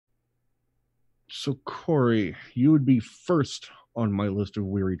So, Corey, you would be first on my list of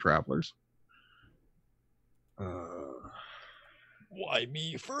weary travelers. Why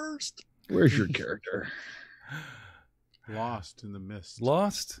me first? Where's your character? Lost in the mist.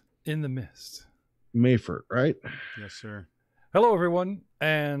 Lost in the mist. Mayford, right? Yes, sir. Hello, everyone,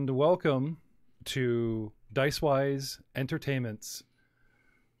 and welcome to Dicewise Entertainment's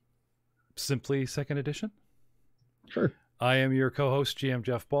Simply Second Edition. Sure. I am your co-host, GM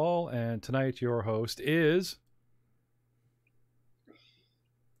Jeff Ball, and tonight your host is...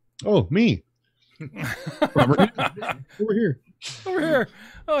 Oh, me. Robert. Over here. Over here.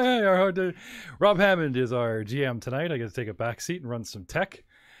 Oh, yeah. Rob Hammond is our GM tonight. I get to take a back seat and run some tech.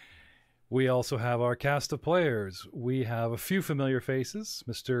 We also have our cast of players. We have a few familiar faces.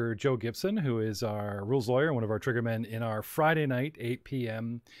 Mr. Joe Gibson, who is our rules lawyer, one of our triggermen in our Friday night, 8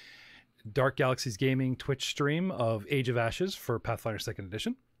 p.m. Dark Galaxies Gaming Twitch stream of Age of Ashes for Pathfinder 2nd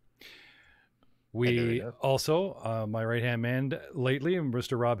Edition. We also, my right-hand man lately,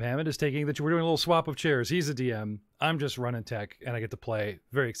 Mr. Rob Hammond, is taking that. We're doing a little swap of chairs. He's a DM. I'm just running tech, and I get to play.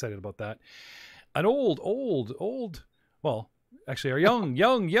 Very excited about that. An old, well, actually, our young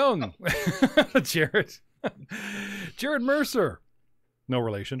Jared. Jared Mercer. No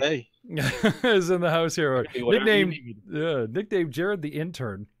relation. Hey. Is in the house here. Nickname Jered the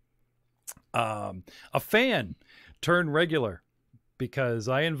intern. A fan turned regular, because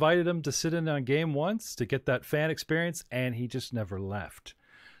I invited him to sit in on game once to get that fan experience, and he just never left.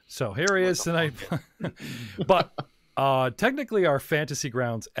 So here he is tonight. But technically our Fantasy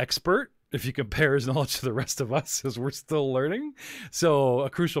Grounds expert, if you compare his knowledge to the rest of us, as we're still learning. So a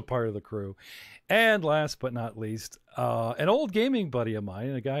crucial part of the crew. And last but not least, an old gaming buddy of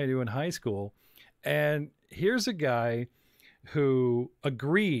mine, a guy I knew in high school. And here's a guy who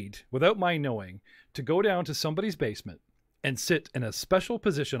agreed, without my knowing, to go down to somebody's basement and sit in a special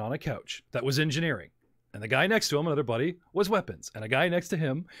position on a couch that was engineering. And the guy next to him, another buddy, was weapons. And a guy next to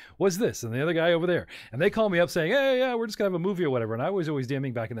him was this, and the other guy over there. And they call me up saying, hey, yeah, we're just going to have a movie or whatever. And I was always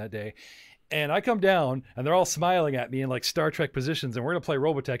DMing back in that day. And I come down, and they're all smiling at me in like Star Trek positions, and we're going to play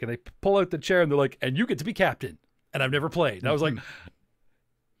Robotech. And they pull out the chair, and they're like, and you get to be captain. And I've never played. And I was like,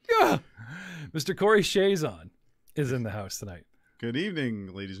 yeah. Mr. Corey Shaezon is in the house tonight. Good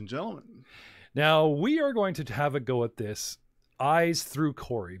evening, ladies and gentlemen. Now, we are going to have a go at this eyes through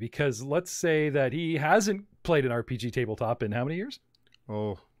Corey, because let's say that he hasn't played an RPG tabletop in how many years?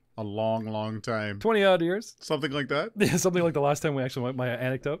 Oh, a long time. 20 odd years. Something like that? Yeah, something like the last time we actually went, my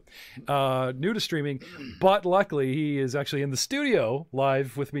anecdote. New to streaming, but luckily he is actually in the studio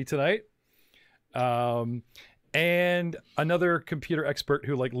live with me tonight. And another computer expert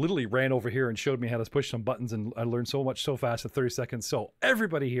who like literally ran over here and showed me how to push some buttons, and I learned so much so fast in 30 seconds. So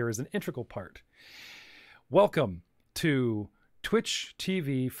everybody here is an integral part. Welcome to Twitch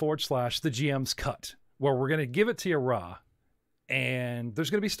TV / the GM's Cut, where we're going to give it to you raw. And there's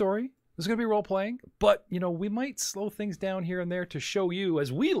going to be story. There's going to be role playing, but you know, we might slow things down here and there to show you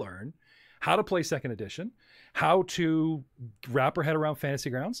as we learn how to play second edition, how to wrap our head around Fantasy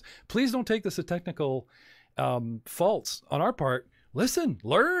Grounds. Please don't take this as technical faults on our part. Listen,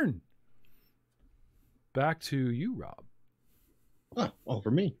 learn. Back to you, Rob. Well,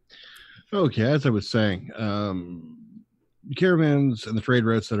 for me. Okay, as I was saying, the caravans and the trade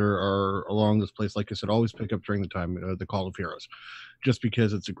routes that are along this place, like I said, always pick up during the time, the Call of Heroes, just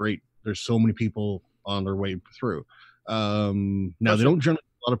because there's so many people on their way through. Now, they don't generally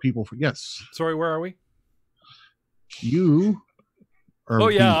have a lot of people yes. Sorry, where are we? You Oh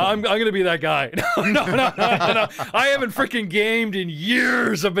yeah, I'm going to be that guy. No. I haven't freaking gamed in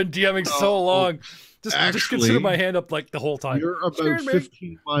years. I've been DMing so long. Just consider my hand up like the whole time. You're about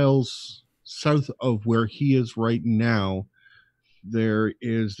 15 miles south of where he is right now. There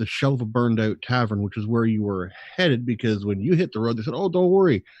is the Shell of a Burned Out Tavern, which is where you were headed, because when you hit the road, they said, oh, don't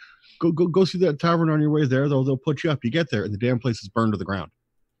worry. Go see that tavern on your way there. They'll put you up. You get there, and the damn place is burned to the ground.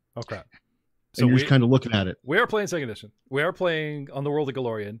 Okay. So you're just kind of looking at it. We are playing second edition. We are playing on the world of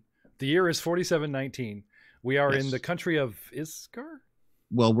Galorian. The year is 4719. We are in the country of Iscar?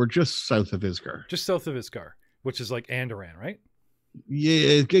 Well, we're just south of Iscar. Just south of Iscar, which is like Andoran, right?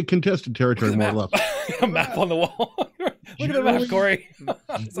 Yeah, contested territory more or less. A map on the wall. Look at the map, Corey.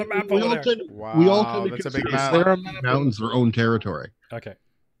 It's a map over there. We all tend to that's a big map. There are mountains, their own territory. Okay.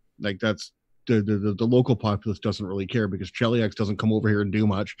 Like that's the local populace doesn't really care, because Cheliax doesn't come over here and do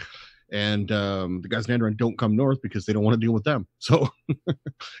much. And the guys in Andoran don't come north because they don't want to deal with them. So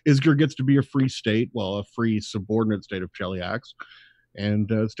Isgar gets to be a free state, well, a free subordinate state of Cheliax.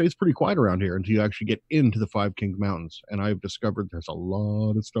 And it stays pretty quiet around here until you actually get into the Five Kings Mountains. And I've discovered there's a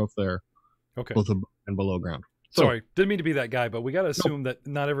lot of stuff there, okay, both above and below ground. So- Sorry, didn't mean to be that guy, but we got to assume that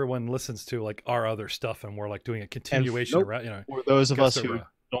not everyone listens to like our other stuff, and we're like doing a continuation nope. around. You know, For those of us Gusto who Ra.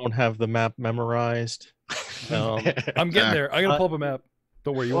 don't have the map memorized, I'm getting there. I'm gonna pull up a map.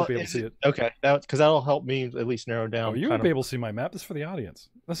 Don't worry, you won't be able to is see it. Okay, because that'll help me at least narrow down. Oh, you kind won't be of- able to see my map. This is for the audience.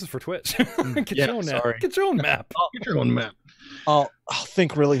 This is for Twitch. Get Yeah, your own map. sorry. Get your own map. Get your own map. I'll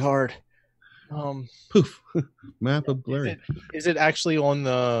think really hard. Poof. Map of Glary. Is it actually on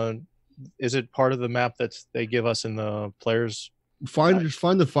the? Is it part of the map that's they give us in the players? Just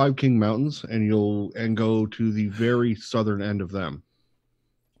find the Five King Mountains and go to the very southern end of them.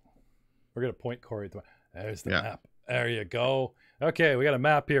 We're gonna point Corey. There's the Yeah. map. There you go. Okay, we got a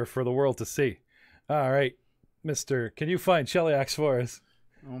map here for the world to see. All right, Mister, can you find Cheliax for us?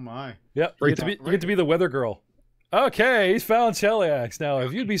 Oh my. Yep, you Right get to be the weather girl. Okay, he's found Cheliax. Now,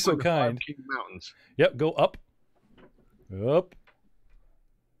 if you'd be so Find the Five kind. King Mountains. Yep, go up. Up.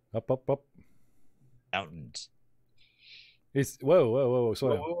 Mountains. He's whoa.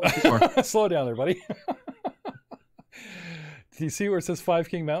 Slow Whoa, down. Slow down there, buddy. Do you see where it says Five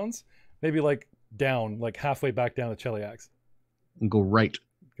King Mountains? Maybe like down, like halfway back down to Cheliax. And go right.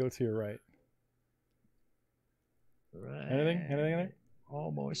 Go to your right. Right. Anything in there?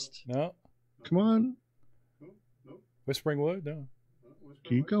 Almost. No. Come on. Whispering Wood? No.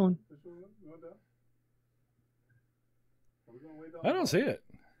 Keep going. I don't see it.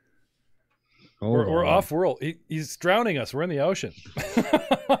 Hold We're on. off world. He's drowning us. We're in the ocean.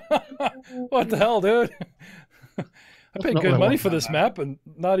 What the hell, dude? I paid not good what I money want. for this map, and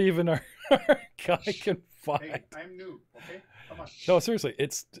not even our guy can find. Hey, I'm new. Okay, come on. No, seriously,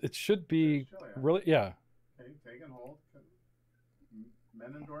 it should be really, yeah. Okay, take and hold.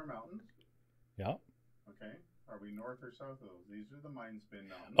 Menendor Mountains. Yeah. Okay, are we north or south of those? These are the Mine Spin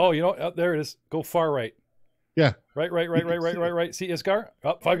Mountains. Oh, you know, there it is. Go far right. Yeah. Right. See Iskar?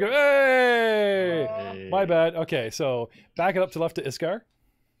 Up, 5 go. Hey! Hey. My bad. Okay, so back it up to left to Iskar.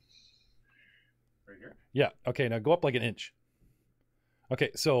 Right here. Yeah. Okay, now go up like an inch. Okay,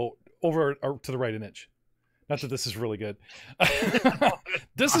 so over or to the right an inch. Not that this is really good.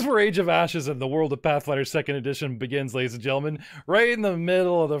 This is where Age of Ashes and the World of Pathfinder 2nd Edition begins, ladies and gentlemen. Right in the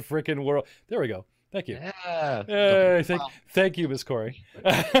middle of the freaking world. There we go. Thank you. Yeah. Hey, thank you, Miss Corey.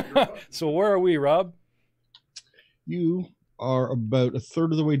 So where are we, Rob? You are about a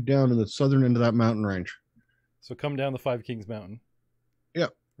third of the way down in the southern end of that mountain range. So come down the Five Kings Mountain.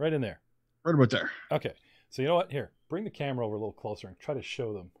 Yep. Right in there. Right about there. Okay. So you know what? Here, bring the camera over a little closer and try to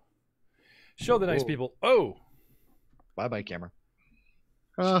show them. Show the nice Whoa. people. Oh, Bye, camera.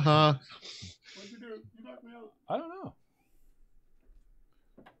 Haha. What'd you do? You knocked me out. I don't know.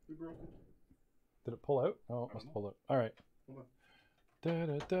 You broke it. Did it pull out? Oh, it must have pulled out. All right.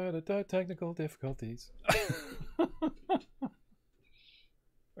 Technical difficulties. We're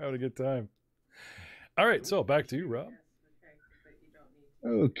having a good time. All right, so back to you, Rob.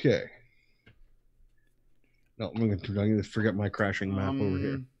 Okay. No, I'm going to forget my crashing map over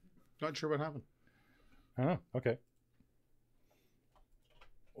here. Not sure what happened. Oh, okay.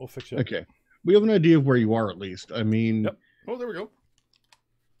 We'll fix it. Okay. We have an idea of where you are, at least. I mean, Yep. Oh, there we go.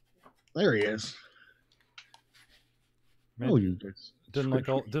 there he is. Man, Oh, you guys. didn't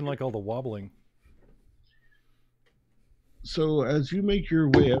like all the wobbling. So as you make your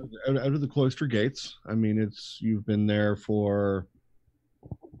way out of the cloister gates, I mean, you've been there for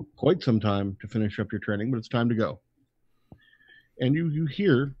quite some time to finish up your training, but it's time to go. And you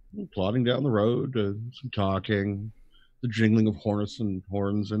hear plodding down the road, some talking, the jingling of horns and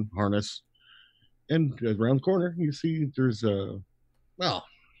harness, and around the corner you see there's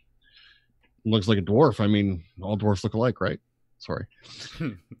looks like a dwarf. I mean, all dwarfs look alike, right? Sorry,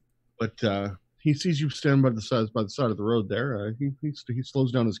 but he sees you stand by the side of the road there. He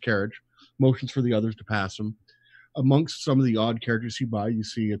slows down his carriage, motions for the others to pass him. Amongst some of the odd carriages you buy, you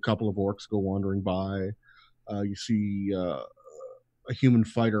see a couple of orcs go wandering by. You see a human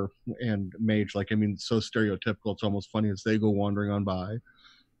fighter and mage. Like, I mean, it's so stereotypical, it's almost funny as they go wandering on by.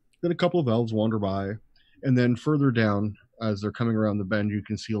 Then a couple of elves wander by. And then further down, as they're coming around the bend, you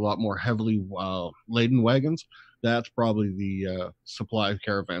can see a lot more heavily laden wagons. That's probably the supply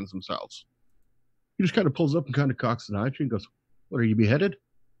caravans themselves. He just kind of pulls up and kind of cocks an eye at you and goes, "What, are you beheaded?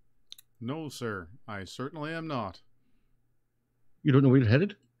 No, sir. I certainly am not. You don't know where you're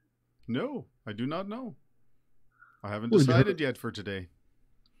headed? No, I do not know. I haven't Well, you decided haven't- yet for today.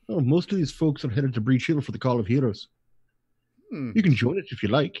 Oh, most of these folks are headed to Breach Hill for the Call of Heroes. You can join it if you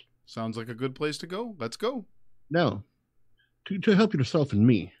like. Sounds like a good place to go. Let's go. Now, to help yourself and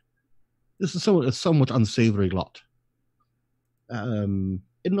me, this is a somewhat unsavory lot. And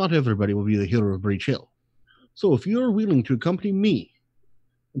not everybody will be the hero of Breach Hill. So if you're willing to accompany me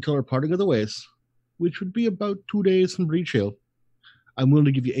until our parting of the ways, which would be about 2 days from breach ale, I'm willing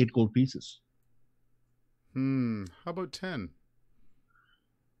to give you 8 gold pieces. How about 10?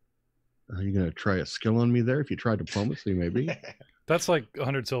 Are you going to try a skill on me there? If you try diplomacy, maybe. That's like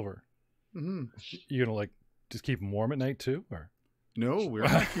 100 silver. Mm-hmm. You gonna like just keep them warm at night too, or? No, we're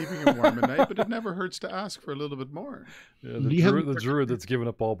not keeping it warm at night, but it never hurts to ask for a little bit more. Yeah, Do you have- the druid that's giving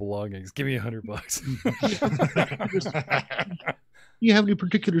up all belongings. Give me $100. Do you have any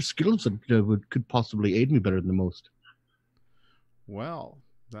particular skills that could possibly aid me better than the most? Well,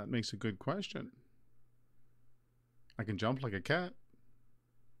 that makes a good question. I can jump like a cat.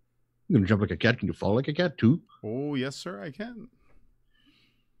 You can jump like a cat. Can you fall like a cat too? Oh, yes, sir, I can.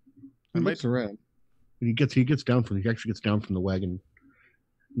 He looks around. And he actually gets down from the wagon.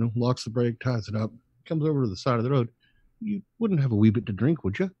 Locks the brake, ties it up, comes over to the side of the road. You wouldn't have a wee bit to drink,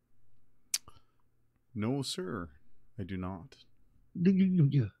 would you? No, sir, I do not.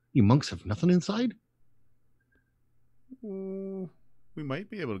 You monks have nothing inside? Oh, we might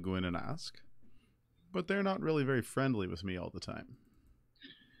be able to go in and ask, but they're not really very friendly with me all the time.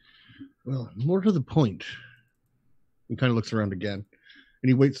 Well, more to the point. He kind of looks around again, and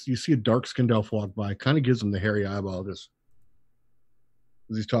he waits. You see a dark-skinned elf walk by, kind of gives him the hairy eyeball, just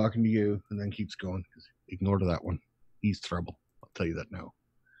as he's talking to you, and then keeps going. Ignore to that one. He's trouble. I'll tell you that now.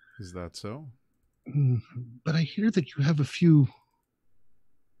 Is that so? But I hear that you have a few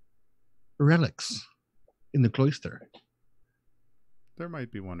relics in the cloister. There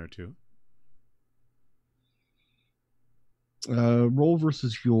might be one or two. Roll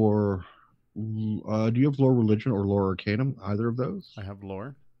versus your... do you have lore religion or lore arcanum? Either of those? I have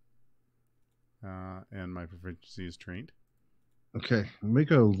lore. And my proficiency is trained. Okay,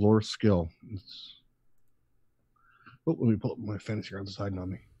 make a lore skill. Let me pull up my fantasy grounds hiding on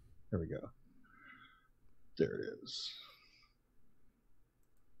me. There we go. There it is.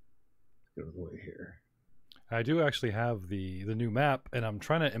 Get out of the way here. I do actually have the new map, and I'm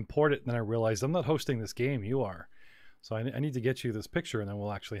trying to import it, and then I realized I'm not hosting this game. You are. So I need to get you this picture, and then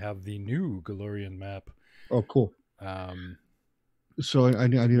we'll actually have the new Galurian map. Oh, cool. So I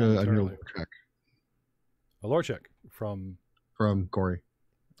need a lore check. A lore check from Corey.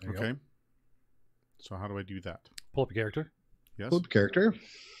 Okay. So how do I do that? Pull up a character. Yes. Pull up character.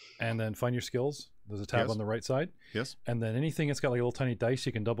 And then find your skills. There's a tab on the right side. Yes. And then anything that's got like a little tiny dice,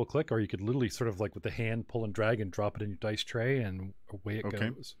 you can double click, or you could literally sort of like with the hand pull and drag and drop it in your dice tray, and away it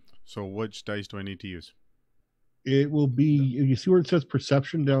goes. So which dice do I need to use? It will be, you see where it says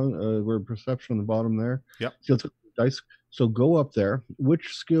perception down, where perception on the bottom there? Yep. See, it's dice. So go up there.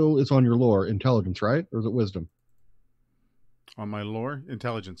 Which skill is on your lore? Intelligence, right? Or is it wisdom? On my lore,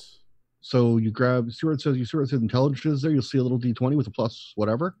 intelligence. So you grab, see where it says intelligence is there? You'll see a little D20 with a plus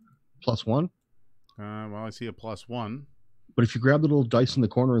whatever, +1. Well, I see a +1. But if you grab the little dice in the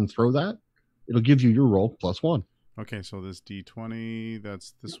corner and throw that, it'll give you your roll +1. Okay, so this D20,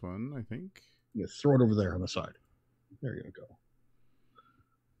 that's this one, I think. Yeah, throw it over there on the side. There you go.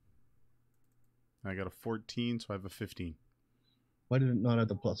 I got a 14, so I have a 15. Why did it not add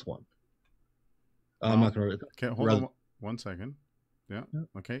the +1? I'm not going to... Okay, hold on 1 second. Yeah.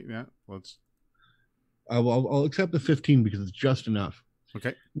 Okay, yeah, let's... I'll accept the 15 because it's just enough.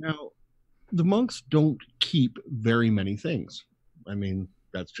 Okay. Now, the monks don't keep very many things. I mean,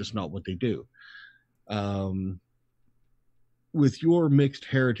 that's just not what they do. With your mixed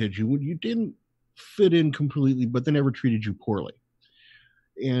heritage, you didn't fit in completely, but they never treated you poorly.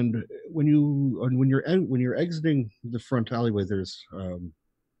 And when you're exiting the front alleyway, there's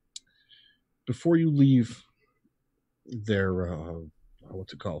before you leave their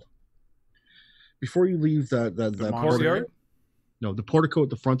what's it called? Before you leave that courtyard? No, the portico at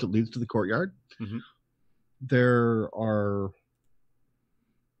the front that leads to the courtyard. Mm-hmm. There are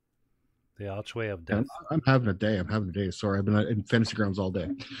the archway of death. I'm having a day. Sorry, I've been in fantasy grounds all day.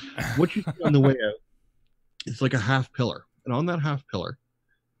 What you see on the way out, it's like a half pillar, and on that half pillar,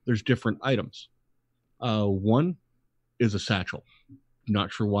 there's different items. One is a satchel.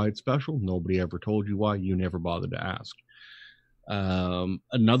 Not sure why it's special. Nobody ever told you why. You never bothered to ask.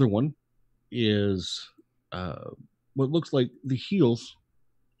 Another one is what looks like the heels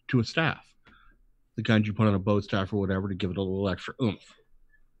to a staff. The kind you put on a bow staff or whatever to give it a little extra oomph.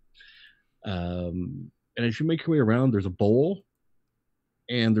 And as you make your way around, there's a bowl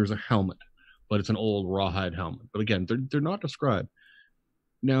and there's a helmet, but it's an old rawhide helmet. But again, they're not described.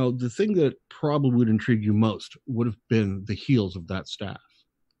 Now, the thing that probably would intrigue you most would have been the heels of that staff.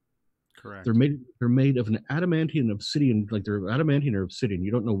 Correct. They're made of an adamantine obsidian, like they're adamantine or obsidian.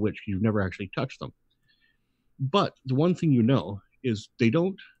 You don't know which. You've never actually touched them. But the one thing you know is you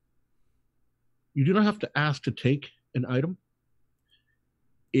do not have to ask to take an item.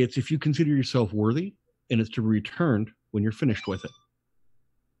 It's if you consider yourself worthy, and it's to be returned when you're finished with it.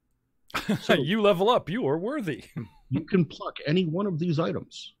 So You level up. You are worthy. you can pluck any one of these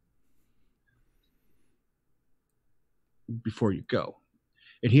items before you go.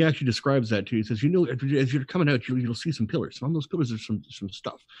 And he actually describes that to you. He says, as you're coming out, you'll see some pillars. On those pillars, there's some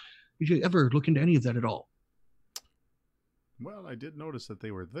stuff. Did you ever look into any of that at all? Well, I did notice that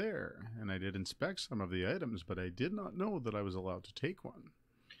they were there, and I did inspect some of the items, but I did not know that I was allowed to take one.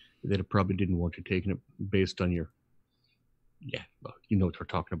 They probably didn't want you taking it based on your... Yeah, well, you know what we're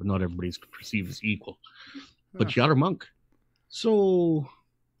talking about. Not everybody's perceived as equal. But you're a monk. So...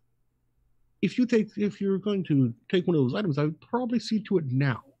 If you're going to take one of those items, I would probably see to it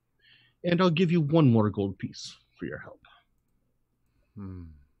now. And I'll give you one more gold piece for your help.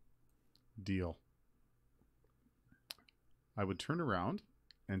 Deal. I would turn around,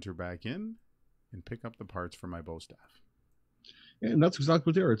 enter back in, and pick up the parts for my bow staff. And that's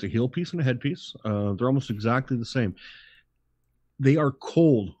exactly what they are. It's a heel piece and a head piece. They're almost exactly the same. They are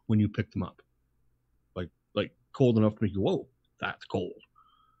cold when you pick them up. Like cold enough to make you, whoa, that's cold.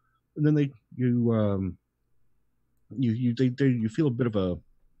 And then you feel a bit of a,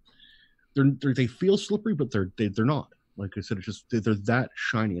 they feel slippery, but they're not. Like I said, it's just they're that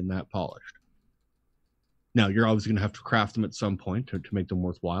shiny and that polished. Now you're obviously going to have to craft them at some point to make them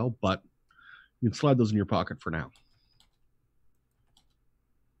worthwhile, but you can slide those in your pocket for now.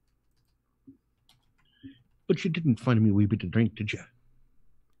 But you didn't find me a wee bit to drink, did you?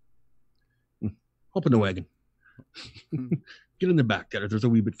 Hop in the wagon. Get in the back there. There's a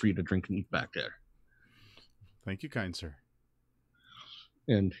wee bit for you to drink and eat back there. Thank you, kind sir.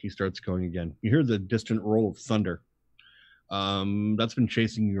 And he starts going again. You hear the distant roll of thunder. That's been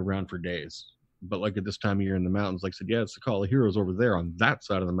chasing you around for days. But like at this time of year in the mountains, like I said, yeah, it's the Call of Heroes over there on that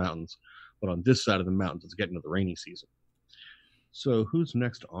side of the mountains. But on this side of the mountains, it's getting to the rainy season. So who's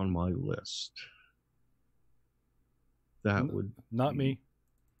next on my list? That would Not me.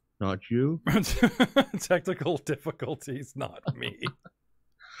 Not you? Technical difficulties, not me.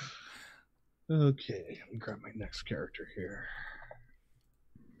 Okay, let me grab my next character here.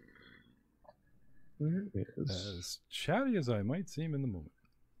 Where is... As chatty as I might seem in the moment.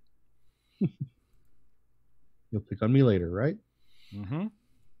 You'll pick on me later, right? Mm-hmm.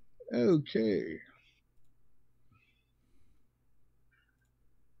 Okay.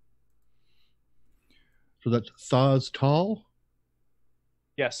 So that's Thaw's Tall?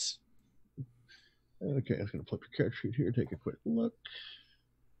 Yes. Okay, I was going to flip your character sheet here, take a quick look.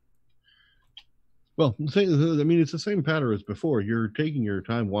 Well, it's the same pattern as before. You're taking your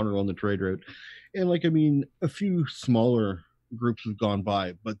time wandering on the trade route. And, a few smaller groups have gone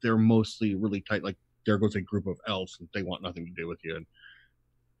by, but they're mostly really tight. Like, there goes a group of elves, and they want nothing to do with you. And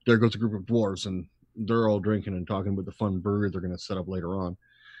there goes a group of dwarves, and they're all drinking and talking about the fun brewery they're going to set up later on.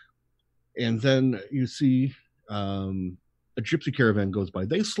 And then you see a gypsy caravan goes by.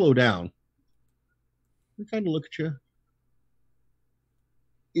 They slow down. They kind of look at you.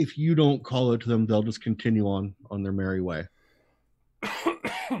 If you don't call out to them, they'll just continue on their merry way.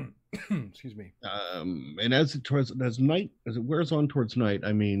 Excuse me. And as it wears on towards night,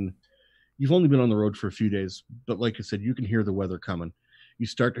 you've only been on the road for a few days, but like I said, you can hear the weather coming. You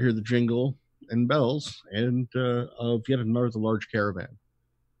start to hear the jingle and bells and of yet another large caravan.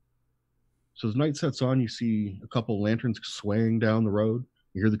 So as night sets on, you see a couple of lanterns swaying down the road.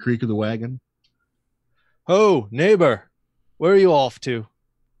 You hear the creak of the wagon. Oh, neighbor, where are you off to?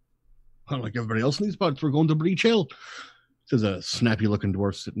 Like everybody else in these spots, we're going to Breach Hill. There's a snappy-looking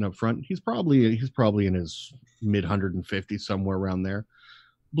dwarf sitting up front. He's probably in his mid-150s, somewhere around there.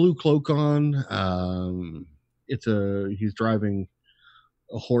 Blue cloak on. He's driving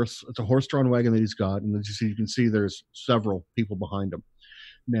a horse. It's a horse-drawn wagon that he's got, and as you can see, there's several people behind him.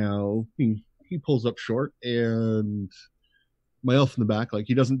 Now he pulls up short, and my elf in the back,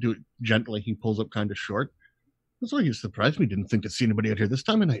 he doesn't do it gently. He pulls up kind of short. That's why you surprised me. Didn't think to see anybody out here this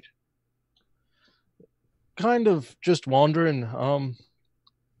time of night. Kind of just wandering.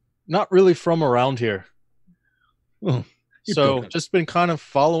 Not really from around here. Oh, so just been kind of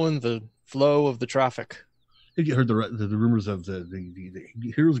following the flow of the traffic. Have you heard the rumors of the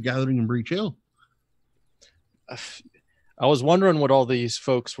heroes gathering in Breach Hill? I was wondering what all these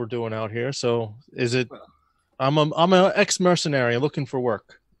folks were doing out here. So is it? I'm an ex-mercenary looking for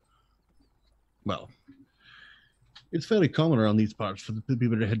work. Well, it's fairly common around these parts for the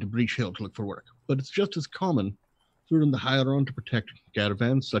people to head to Breach Hill to look for work, but it's just as common for them to hire on to protect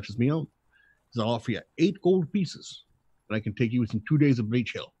caravans such as me own. I'll offer you 8 gold pieces, and I can take you within 2 days of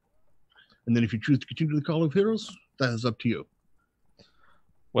Breach Hill. And then if you choose to continue the Call of Heroes, that is up to you.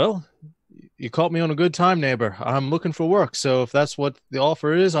 Well, You caught me on a good time, neighbor. I'm looking for work, so if that's what the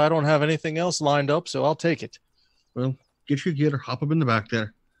offer is, I don't have anything else lined up, so I'll take it. Well, get your gear, hop up in the back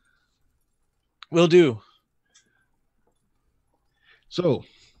there. Will do. So,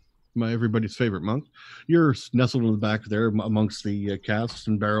 everybody's favorite monk, you're nestled in the back there amongst the casks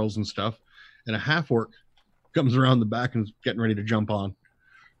and barrels and stuff, and a half-orc comes around the back and is getting ready to jump on.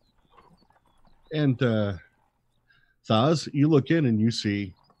 And Thaz, you look in and you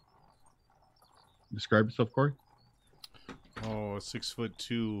see... Describe yourself, Corey. Oh,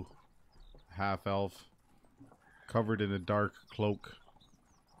 6'2", half elf, covered in a dark cloak.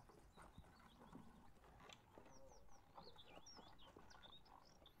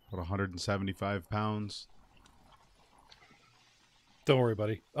 About 175 pounds. Don't worry,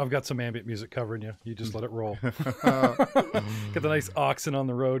 buddy. I've got some ambient music covering you. You just let it roll. Get the nice Oxen on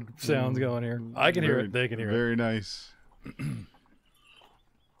the road sounds going here. I can hear it. They can hear it. Very nice.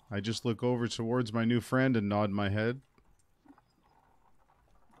 I just look over towards my new friend and nod my head.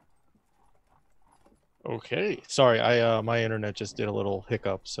 Okay. Sorry, I my internet just did a little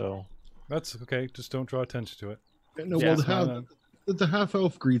hiccup, so... That's okay. Just don't draw attention to it. No, Yeah, well, the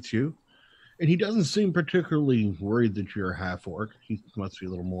half-elf greets you, and he doesn't seem particularly worried that you're a half-orc. He must be a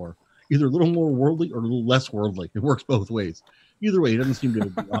little more, either a little more worldly or a little less worldly. It works both ways. Either way, he doesn't seem to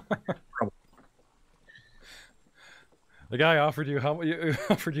be trouble. The guy offered you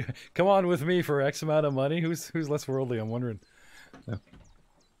come on with me for X amount of money. Who's less worldly? I'm wondering. Yeah.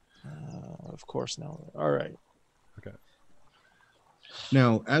 Of course now. All right. Okay.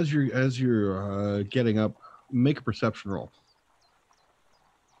 Now, as you're getting up, make a perception roll.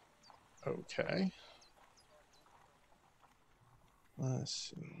 Okay.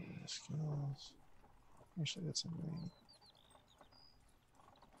 Let's see. Skills. Actually, that's something.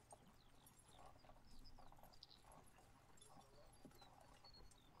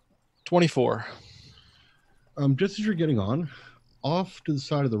 $24. Just as you're getting on, off to the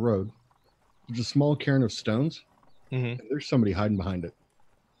side of the road, there's a small cairn of stones. Mm-hmm. And there's somebody hiding behind it.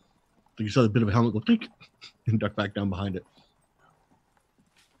 You saw a bit of a helmet go tink and duck back down behind it.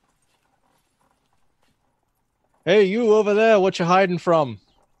 Hey, you over there, what you hiding from?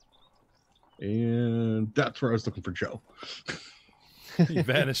 And that's where I was looking for Joe. He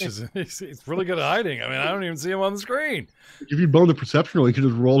vanishes. He's really good at hiding. I mean, I don't even see him on the screen. If you blow the perception roll, you can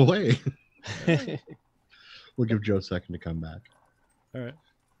just roll away. We'll give Joe a second to come back. All right.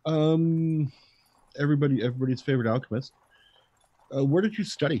 Everybody's favorite alchemist. Where did you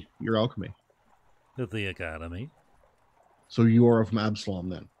study your alchemy? At the academy. So you are from Absalom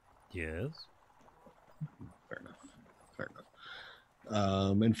then? Yes. Fair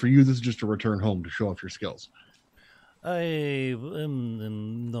enough. And for you, this is just a return home to show off your skills. I am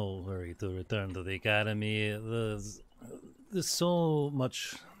in no hurry to return to the academy. There's so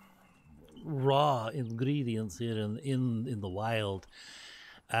much raw ingredients here in the wild.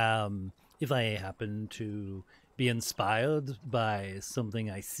 If I happen to be inspired by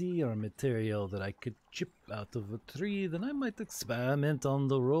something I see or material that I could chip out of a tree, then I might experiment on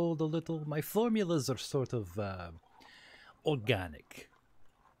the road a little. My formulas are sort of organic.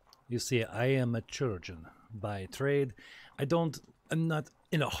 You see, I am a chirurgeon by trade. I'm not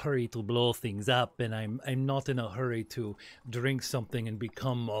in a hurry to blow things up, and I'm not in a hurry to drink something and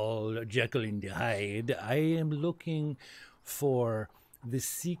become all Jekyll in the Hyde. I am looking for the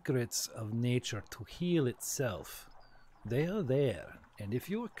secrets of nature to heal itself. They are there, and if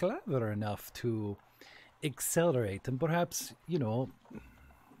you are clever enough to accelerate and perhaps,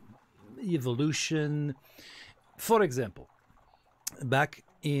 evolution. For example, back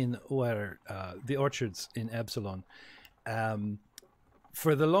in where the orchards in Absalom,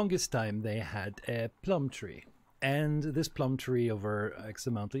 for the longest time they had a plum tree, and this plum tree over X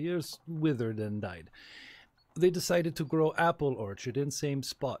amount of years withered and died. They decided to grow apple orchard in same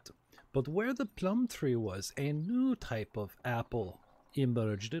spot, but where the plum tree was, a new type of apple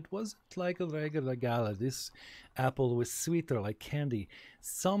emerged. It wasn't like a regular gala. This apple was sweeter, like candy.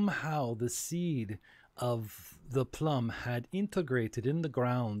 Somehow the seed of the plum had integrated in the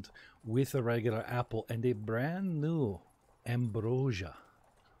ground with a regular apple, and a brand new ambrosia.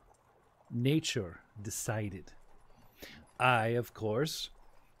 Nature decided. I, of course,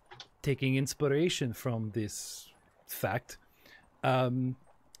 taking inspiration from this fact,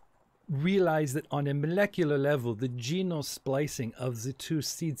 realized that on a molecular level, the genosplicing of the two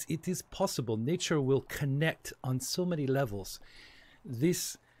seeds, it is possible. Nature will connect on so many levels.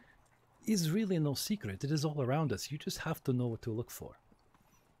 This is really no secret. It is all around us. You just have to know what to look for.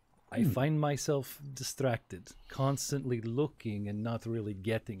 I find myself distracted, constantly looking and not really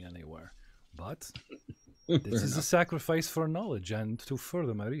getting anywhere. But this is a sacrifice for knowledge and to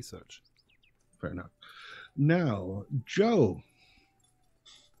further my research. Fair enough. Now, Joe.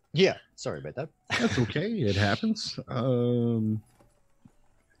 Yeah, sorry about that. That's okay. It happens.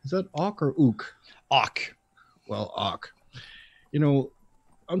 Is that Ook or Ook? Ook. Well, Ook. You know,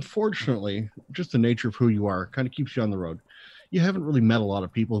 unfortunately, just the nature of who you are kind of keeps you on the road. You haven't really met a lot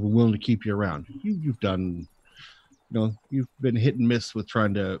of people who are willing to keep you around. You've done, you've been hit and miss with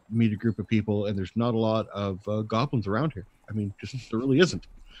trying to meet a group of people, and there's not a lot of goblins around here. I mean, just there really isn't.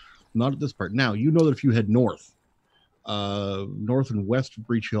 Not at this part. Now, you know that if you head north and west of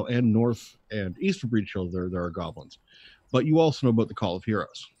Breach Hill and north and east of Breach Hill, there are goblins. But you also know about the Call of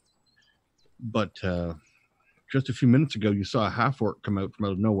Heroes. But just a few minutes ago, you saw a half-orc come out from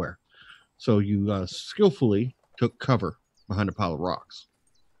out of nowhere. So you skillfully took cover behind a pile of rocks.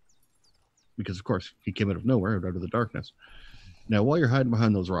 Because, of course, he came out of nowhere, out of the darkness. Now, while you're hiding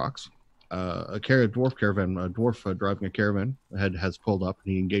behind those rocks, a dwarf driving a caravan has pulled up,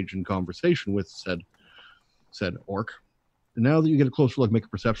 and he engaged in conversation with said orc. And now that you get a closer look, make a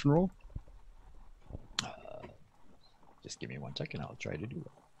perception roll. Just give me 1 second. I'll try to do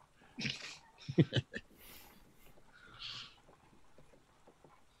that.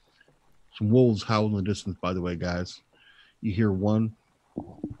 Some wolves howl in the distance, by the way, guys. You hear one,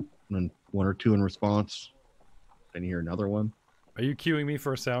 and then one or two in response. Then you hear another one. Are you queuing me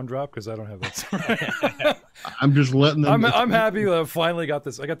for a sound drop? Because I don't have that. I'm just letting them. I'm happy that I finally got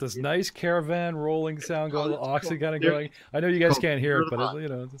this. I got this nice caravan rolling sound going, Oxen kind of going. I know you guys can't hear it, but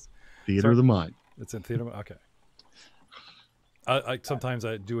it's Theater of the Mind. It's in theater. Okay. I sometimes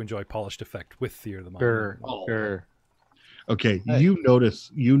I do enjoy polished effect with theater of the mind. Sure. Okay, Hey. you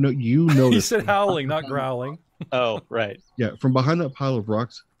notice. He said howling, not growling. Oh, right. Yeah, from behind that pile of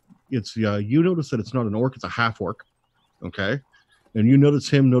rocks, it's you notice that it's not an orc; it's a half orc. Okay, and you notice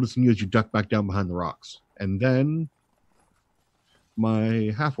him noticing you as you duck back down behind the rocks, and then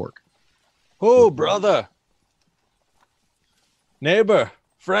my half orc. Oh, brother. Neighbor,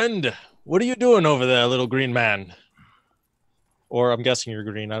 friend, what are you doing over there, little green man? Or I'm guessing you're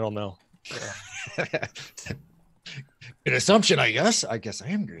green. I don't know. An assumption, I guess. I guess I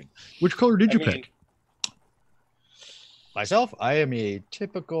am green. Which color did you pick? Myself, I am a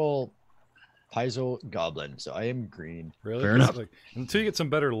typical Paizo goblin, so I am green. Really? Fair enough. Like, until you get some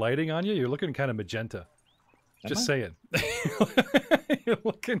better lighting on you, you're looking kind of magenta. Just saying. You're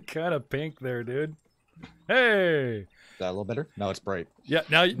looking kind of pink there, dude. Hey. Is that a little better? No, it's bright. Yeah.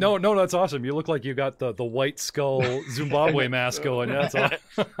 Now, no, that's awesome. You look like you got the white skull Zimbabwe mask going. Yeah, that's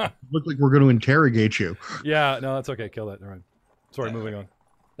awesome. Look like we're going to interrogate you. Yeah. No, that's okay. Kill that. All right. Sorry. Moving on.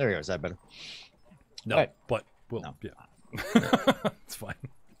 There we go. Is that better? No, Right. but we'll. No. Yeah. It's fine.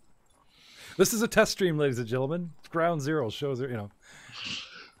 This is a test stream, ladies and gentlemen. Ground zero shows,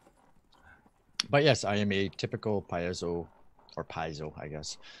 But yes, I am a typical Paizo, I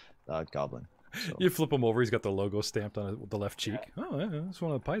guess, goblin. So, You flip him over, he's got the logo stamped on the left cheek. Oh, yeah, that's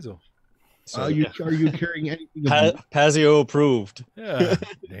one of the Paizo. so Are you carrying anything? Of, Pazio approved. Yeah.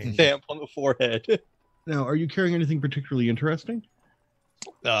 Dang. Stamp on the forehead. now, are you carrying anything particularly interesting?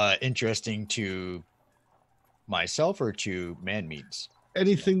 interesting to myself or to man meats?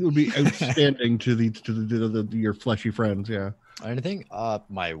 Anything that would be outstanding to your fleshy friends? Yeah, Anything?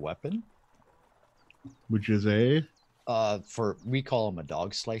 My weapon. which is We call him a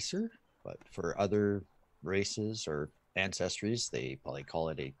dog slicer, but for other races or ancestries, they probably call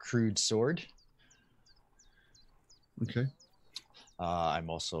it a crude sword. okay. I'm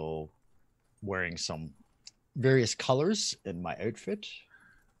also wearing some various colors in my outfit,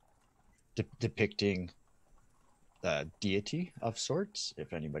 depicting the deity of sorts,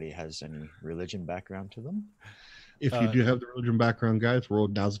 if anybody has any religion background to them. If you do have the religion background, guys,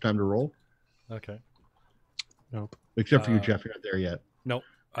 now's the time to roll. Okay. Nope. Except for you, Jeff. You're not there yet. No,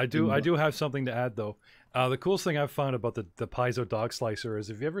 I do have something to add, though. The coolest thing I've found about the Paizo dog slicer is,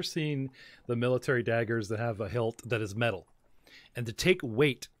 have you ever seen the military daggers that have a hilt that is metal? And to take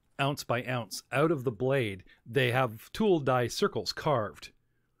weight, ounce by ounce, out of the blade, they have tool die circles carved.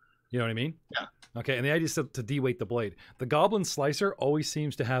 You know what I mean? Yeah. Okay, and the idea is to de-weight the blade. The goblin slicer always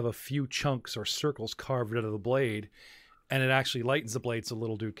seems to have a few chunks or circles carved out of the blade, and it actually lightens the blade so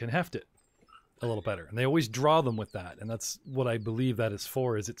little dude can heft it a little better. And they always draw them with that, and that's what I believe that is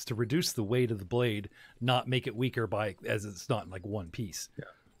for, is it's to reduce the weight of the blade, not make it weaker as it's not like one piece.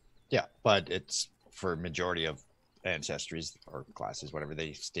 Yeah, but it's for majority of ancestries or classes, whatever,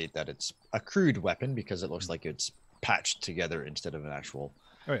 they state that it's a crude weapon because it looks like it's patched together instead of an actual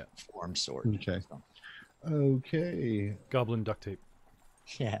form sword. Okay. So, Okay. Goblin duct tape.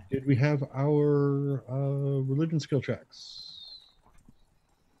 yeah. Did we have our religion skill checks?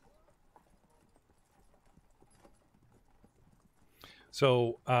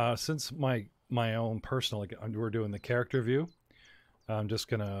 So since my my own personal, like we're doing the character view. I'm just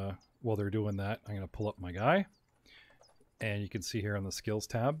gonna, while they're doing that, I'm gonna pull up my guy, and you can see here on the skills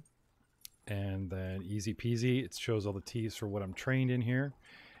tab, and then easy peasy, it shows all the T's for what I'm trained in here.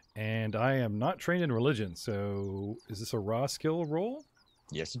 And I am not trained in religion, so is this a raw skill roll?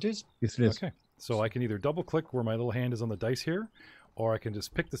 Yes, it is. Yes, it is. Okay, so I can either double click where my little hand is on the dice here, or I can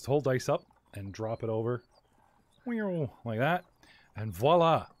just pick this whole dice up and drop it over like that, and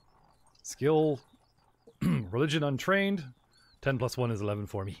voila, skill religion untrained, 10 plus 1 is 11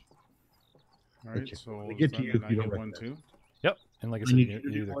 for me. All right, so They get to you if you don't get one recognize. too. Yep, and like I And said, you you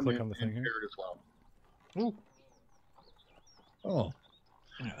can do either one click and- on the thing and here. Jared as well. Ooh, Oh,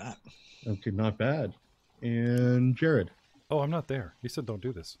 look at that. okay, not bad. And Jared, Oh, I'm not there. You said don't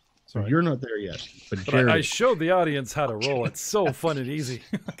do this. so Sorry. you're not there yet, but But Jared, I showed the audience how to roll. It's so fun and easy.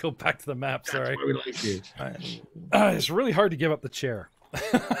 Go back to the map. Sorry. why we like you. It's really hard to give up the chair.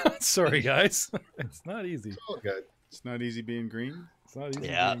 Sorry, guys. It's not easy. Oh, good. It's not easy being green. It's not easy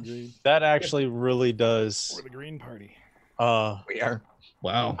Yeah. being green. That actually really does. We're the green party. We are.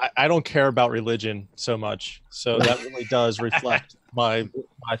 Wow. I don't care about religion so much, so that really does reflect my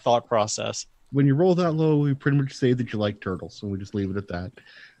thought process. When you roll that low, we pretty much say that you like turtles, and we just leave it at that.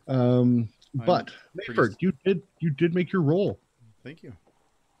 But pretty Mayford, you did make your roll. Thank you.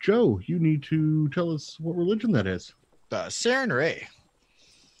 Joe, you need to tell us what religion that is. The Saren Ray.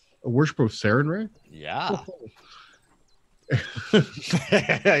 A worship of Saren Ray? Yeah.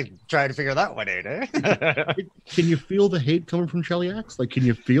 Trying to figure that one out, eh? Can you feel the hate coming from Cheliax? Like, can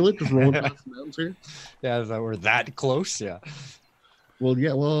you feel it just rolling past the mountains here? Yeah, that we're that close. Yeah. Well,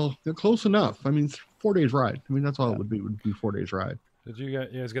 yeah, well, they're close enough. I mean, it's 4 days ride. I mean, that's all it would be 4 days ride. Did you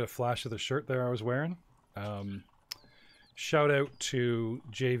guys get a flash of the shirt there I was wearing? Shout out to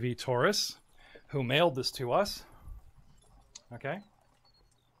JV Taurus, who mailed this to us. Okay.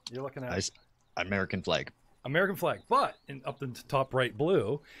 You're looking at Nice. American flag. American flag, but up in the top right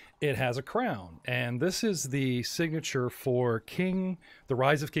blue, it has a crown. And this is the signature for The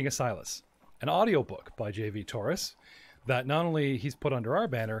Rise of King Asilas, an audiobook by JV Taurus that not only he's put under our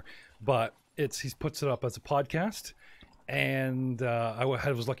banner, but he puts it up as a podcast. And I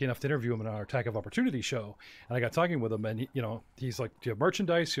was lucky enough to interview him in our Attack of Opportunity show. And I got talking with him, and he's like, do you have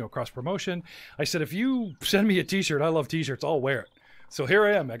merchandise, cross promotion? I said, if you send me a t-shirt, I love t-shirts, I'll wear it. So here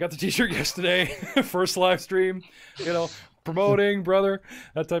I am. I got the t-shirt yesterday, first live stream, promoting, brother,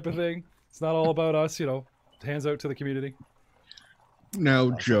 that type of thing. It's not all about us, hands out to the community.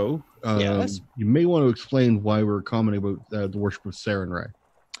 Now, Joe, Yes? you may want to explain why we're commenting about the worship of Saren Ray.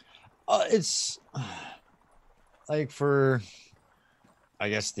 It's like for, I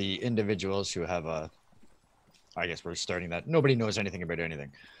guess, the individuals who have I guess we're starting that. Nobody knows anything about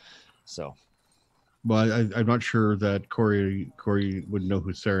anything. So, Well, I'm not sure that Corey would know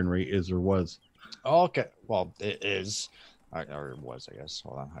who Saren Ray is or was. okay. Well, it is, or it was, I guess.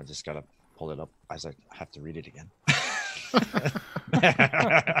 Hold on. I just got to pull it up as I have to read it again.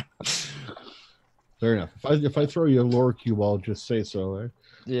 Fair enough. If I throw you a lore cube, I'll just say so. Eh?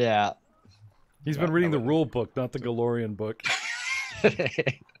 Yeah. He's been reading the rule book, not the Galorian book.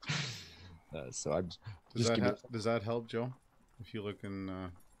 So I'm Does just does that help, Joe? If you look in,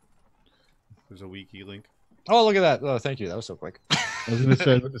 there's a wiki link. Oh, look at that! Oh, thank you. That was so quick. I was going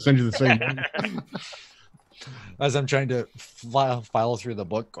to send you the same one. As I'm trying to file through the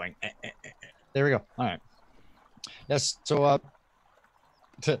book, going. There we go. All right. Yes. So,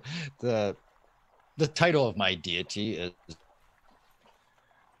 the title of my deity is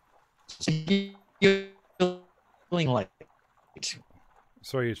Healing Light.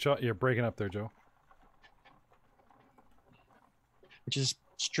 Sorry, you're breaking up there, Joe. Which is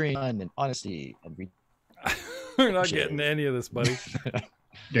strength and honesty and We're not getting any of this, buddy.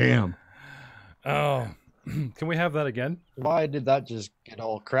 Damn. Oh, can we have that again? why did that just get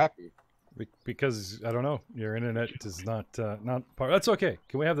all crappy? Because I don't know. Your internet is not part. That's okay.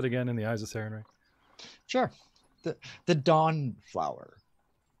 Can we have that again in the eyes of Saren Ray? Sure. The dawn flower,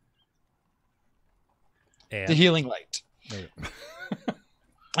 And the healing light, there we go.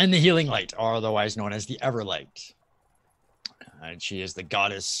 and the healing light, or otherwise known as the Everlight. And she is the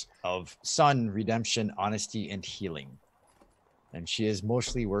goddess of sun, redemption, honesty, and healing. And she is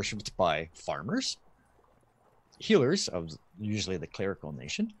mostly worshipped by farmers, healers of usually the clerical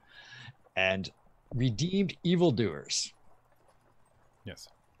nation, and redeemed evildoers. Yes.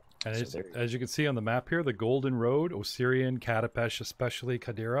 And So it's, there you go. as you can see on the map here, the Golden Road, Osirian, Katapesh, especially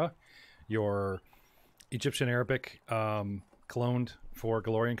Kadira, your Egyptian Arabic cloned for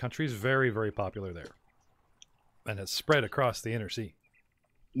Galorian countries, very, very popular there. And it's spread across the Inner Sea.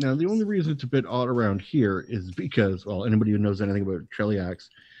 Now, the only reason it's a bit odd around here is because, well, anybody who knows anything about Cheliax,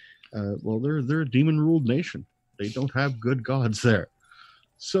 Well, they're a demon-ruled nation. They don't have good gods there.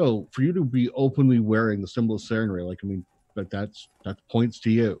 So for you to be openly wearing the symbol of Sarenrae, like, I mean, but that points to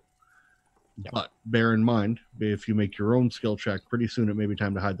you. Yeah. But bear in mind, if you make your own skill check, pretty soon it may be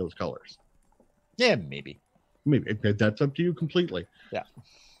time to hide those colors. Yeah, maybe. Maybe that's up to you completely. Yeah.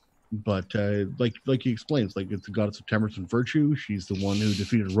 But like he explains, like, it's the goddess of temperance and virtue. She's the one who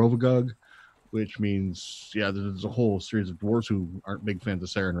defeated Rovagug, which means, yeah, there's a whole series of dwarves who aren't big fans of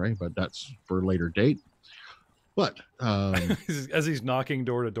Sarenrae, but that's for a later date. But as he's knocking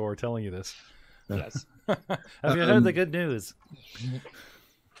door to door, telling you this. Yes. Have you heard the good news?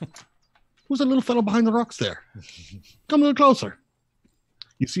 Who's that little fellow behind the rocks there? Come a little closer.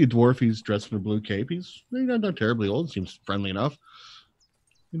 You see a dwarf. He's dressed in a blue cape. He's not terribly old. Seems friendly enough.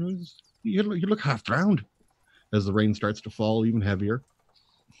 You know, you look half drowned as the rain starts to fall even heavier.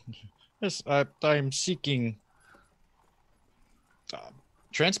 Yes, I'm seeking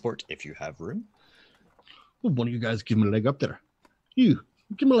transport if you have room. Well, one of you guys give him a leg up there. You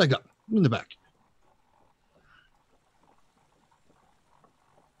give him a leg up in the back.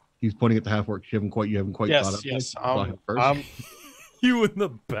 He's pointing at the half orc. You haven't quite yes, thought of yes. You in the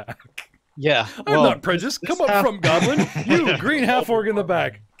back. Yeah. I'm not prejudiced. Come up from Goblin. You, green half orc in the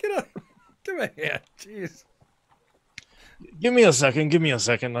back. Get up. Give me a hand. Jeez. Give me a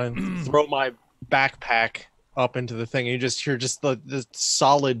second. I throw my backpack up into the thing, and you just hear just the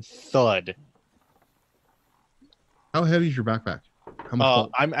solid thud. How heavy is your backpack? How much?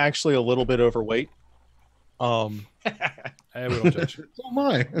 I'm actually a little bit overweight. Hey, we don't judge. So am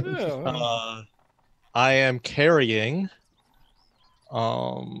I. Yeah. I am carrying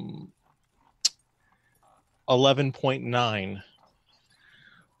 11.9.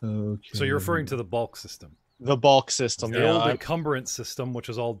 Okay. So you're referring to the bulk system. The bulk system. The old encumbrance system, which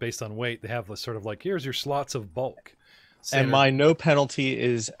is all based on weight. They have a sort of like, here's your slots of bulk. And my no penalty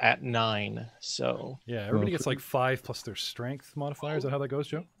is at 9. So yeah, everybody gets like 5 plus their strength modifier. Is that how that goes,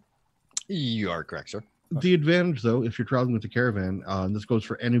 Joe? You are correct, sir. The advantage, though, if you're traveling with the caravan, and this goes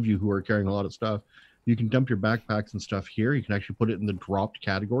for any of you who are carrying a lot of stuff, you can dump your backpacks and stuff here. You can actually put it in the dropped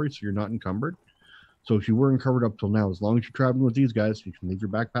category, so you're not encumbered. So if you were encumbered up till now, as long as you're traveling with these guys, you can leave your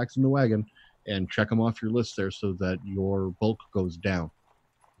backpacks in the wagon and check them off your list there so that your bulk goes down.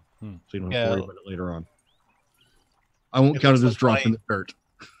 So you don't have to worry about it later on. I won't count it as drop in the dirt.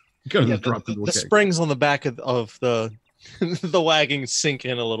 The springs on the back of the the wagon sink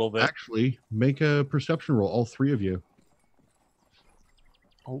in a little bit. Actually, make a perception roll, all 3 of you.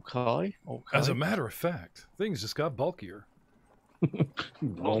 Okay. As a matter of fact, things just got bulkier.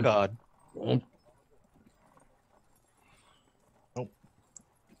 Oh God.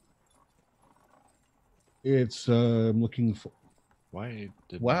 It's I'm looking for. Why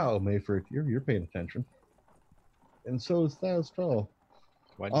did Wow, Mayford, you're paying attention, and so is Thastall.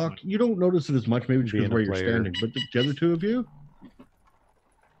 You don't notice it as much, maybe just because where you're standing, but the other 2 of you,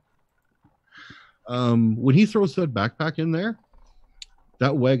 when he throws that backpack in there,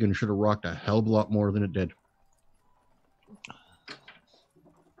 that wagon should have rocked a hell of a lot more than it did.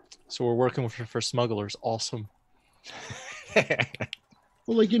 So we're working for smugglers. Awesome.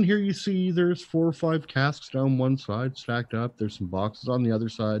 Well, like in here, you see there's 4 or 5 casks down one side stacked up. There's some boxes on the other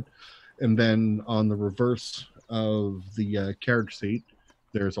side. And then on the reverse of the carriage seat,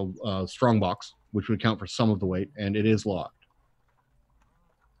 there's a strong box, which would account for some of the weight, and it is locked.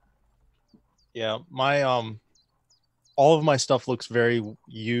 Yeah, my all of my stuff looks very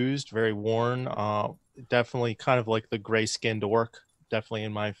used, very worn. Definitely kind of like the gray-skinned orc. Definitely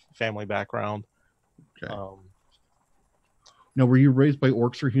in my family background. Okay. Now, were you raised by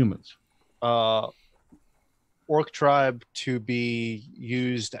orcs or humans? Orc tribe to be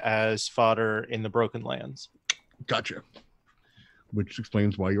used as fodder in the Broken Lands. Gotcha. Which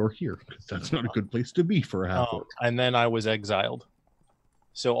explains why you're here, because that's not a good place to be for a half-orc. And then I was exiled.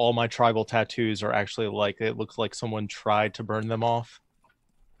 So all my tribal tattoos are actually like, it looks like someone tried to burn them off.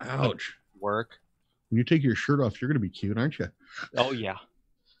 Ouch. Work. When you take your shirt off, you're going to be cute, aren't you? Oh, yeah.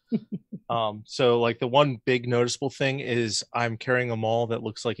 So like the one big noticeable thing is I'm carrying a maul that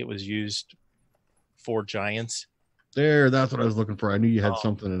looks like it was used for giants. There, that's what I was looking for. I knew you had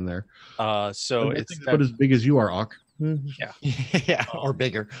something in there. So it's about as big as you are, Ock. Yeah. Yeah, or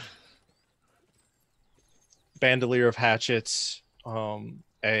bigger. Bandolier of hatchets,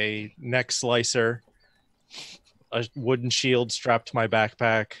 a neck slicer, a wooden shield strapped to my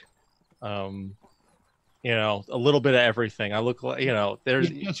backpack, you know, a little bit of everything. I look like, you know,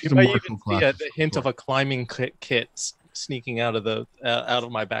 there's you might even see a hint of a climbing kit sneaking out of the out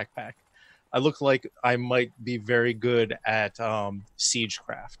of my backpack. I look like I might be very good at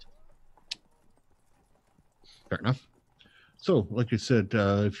siegecraft. Fair enough. So, like I said,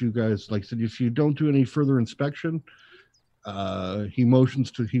 if you guys, like I said, if you don't do any further inspection, he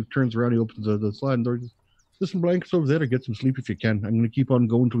turns around, he opens the sliding door. There's some blankets over there to get some sleep if you can. I'm going to keep on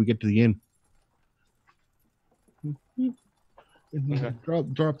going until we get to the inn. Okay.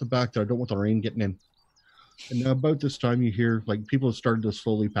 Drop the back there. I don't want the rain getting in. And now about this time you hear, like, people have started to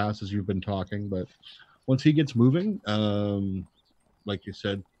slowly pass as you've been talking, but once he gets moving, like you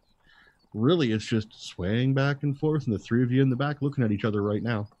said, really it's just swaying back and forth, and the three of you in the back looking at each other right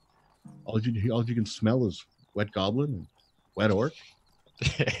now. All you can smell is wet goblin and wet orc.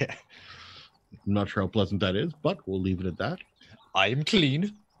 I'm not sure how pleasant that is, but we'll leave it at that. I am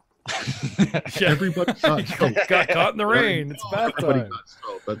clean. Everybody got caught in the rain. It's bath time.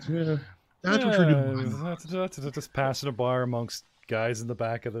 That's what you're doing. That's just passing a bar amongst guys in the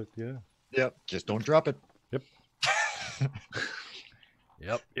back of the Yep. Just don't drop it. Yep.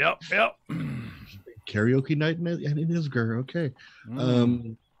 Karaoke night and in Isger. Okay.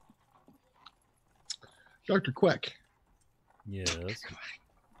 Dr. Queck. Yes.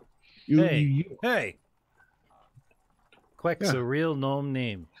 Hey. Queck's a real gnome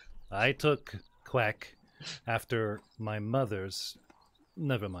name. I took Queck after my mother's.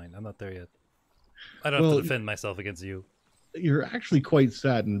 Never mind. I'm not there yet. I don't have to defend myself against you. You're actually quite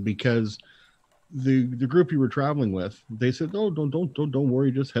saddened because the group you were traveling with, they said, "Oh, don't worry.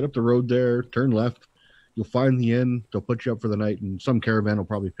 Just head up the road there, turn left. You'll find the inn. They'll put you up for the night, and some caravan will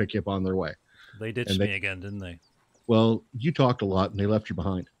probably pick you up on their way." They ditched me again, didn't they? Well, you talked a lot, and they left you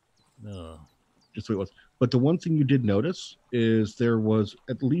behind. Oh. Just the way it was. But the one thing you did notice is there was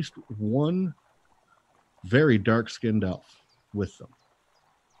at least one very dark-skinned elf with them.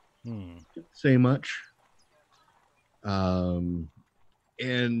 Didn't say much. And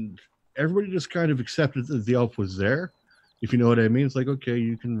everybody just kind of accepted that the elf was there. If you know what I mean. It's like, okay,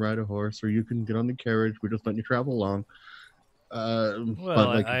 you can ride a horse or you can get on the carriage. We're just letting you travel along. Well,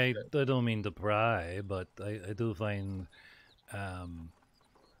 like I don't mean to pry, but I do find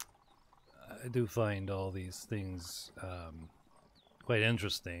all these things quite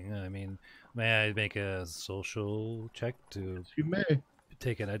interesting. I mean, may I make a social check to you may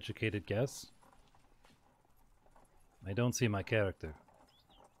take an educated guess? I don't see my character.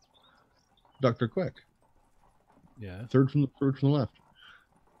 Dr. Queck. Yeah. Third from the left.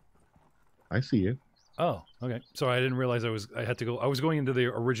 I see you. Oh, okay. Sorry, I didn't realize I had to go. I was going into the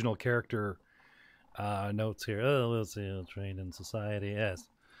original character notes here. Oh, we'll see. Trained in society. Yes.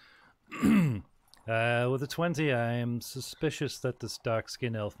 With a 20, I am suspicious that this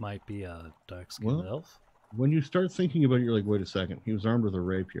dark-skinned elf might be a dark-skinned elf. When you start thinking about it, you're like, wait a second. He was armed with a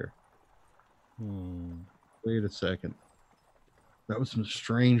rapier. Wait a second. That was some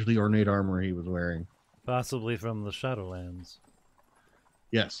strangely ornate armor he was wearing. Possibly from the Shadowlands.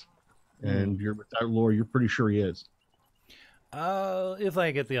 Yes. And you're with that lore, you're pretty sure he is. If I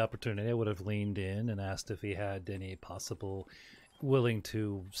get the opportunity, I would have leaned in and asked if he had any possible willing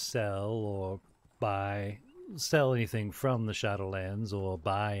to sell anything from the Shadowlands or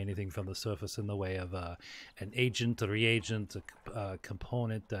buy anything from the surface in the way of an agent, a reagent, a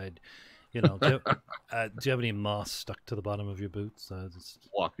component. Do you have any moss stuck to the bottom of your boots? Just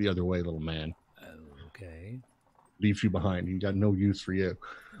walk the other way, little man. Okay. Leaves you behind. He got no use for you.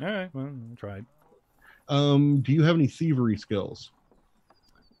 All right. Well, I tried. Do you have any thievery skills?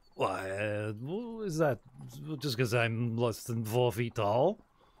 Why, is that just because I'm less than 4 feet tall?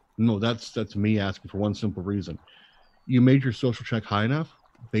 No, that's me asking for one simple reason. You made your social check high enough.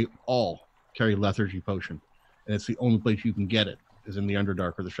 They all carry lethargy potion, and it's the only place you can get it is in the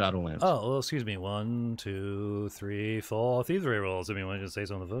Underdark or the Shadowlands. Oh, well, excuse me. 1, 2, 3, 4 thievery rolls. I mean, why did you say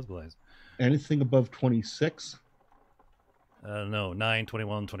so in the first place? Anything above 26? No, 9,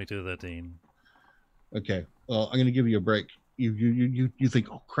 21, 22, 13. Okay. Well, I'm going to give you a break. You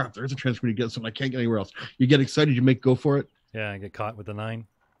think, oh crap, there's a chance for me to get something I can't get anywhere else. You get excited, you go for it. Yeah, I get caught with the 9.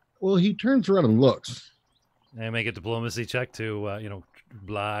 Well, he turns around and looks. I make a diplomacy check to,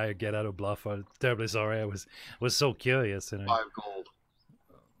 lie, get out of bluff. I'm terribly sorry. I was so curious. 5 gold.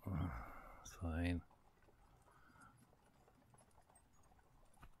 Fine.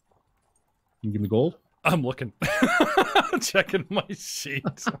 You give me gold? I'm looking. Checking my sheet.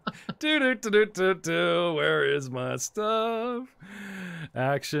 Where is my stuff?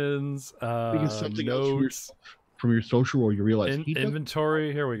 Actions. Notes. From your social role, you realize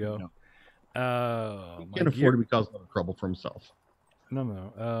inventory. Here we go. No. He can't afford to be causing a lot of trouble for himself.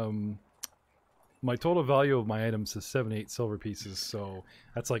 No. My total value of my items is 78 silver pieces, so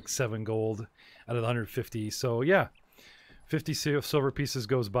that's like 7 gold out of the 150. So yeah, 50 silver pieces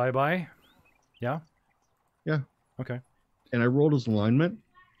goes bye-bye. Yeah? Yeah. Okay. And I rolled his alignment.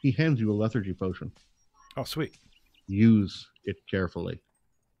 He hands you a lethargy potion. Oh, sweet. use it carefully.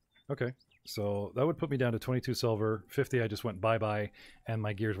 Okay. So that would put me down to 22 silver. 50 I just went bye-bye, and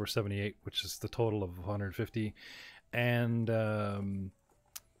my gears were 78, which is the total of 150. And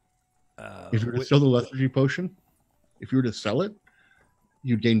if you were to sell the lethargy potion, if you were to sell it,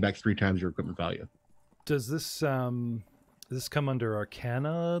 you'd gain back 3 times your equipment value. Does this come under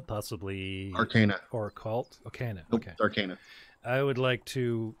Arcana, possibly? Arcana. Or Occult? Arcana. Nope, Okay. Arcana. I would like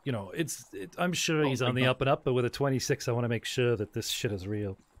to, I'm sure he's on the up and up, but with a 26, I want to make sure that this shit is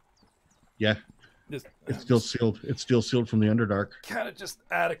real. Yeah. It's still sealed. It's still sealed from the Underdark. Kind of just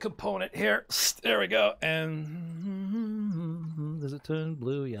add a component here. There we go. And does it turn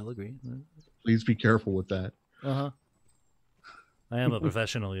blue, yellow, green? Please be careful with that. Uh-huh. I am a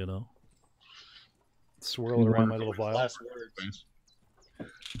professional, Swirl it around my little vial. I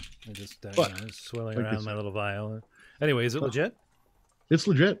just swirling around my little vial. Anyway, is it legit? It's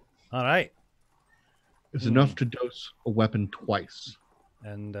legit. All right. It's enough to dose a weapon twice.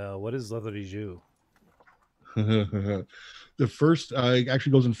 And what is Leathery Jew? The first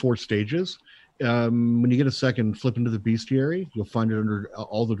actually goes in 4 stages. When you get a second, flip into the bestiary. You'll find it under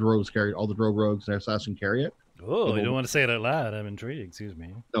all the drows carry it. All the drow rogues and assassin carry it. Oh, you don't want to say it out loud. I'm intrigued. Excuse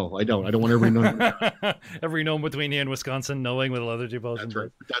me. No, I don't. I don't want everyone knowing. Every gnome between here and Wisconsin knowing with a Leathery potion. That's right.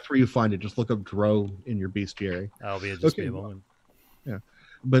 That's where you find it. Just look up drow in your bestiary. I'll be just be a moment. Yeah,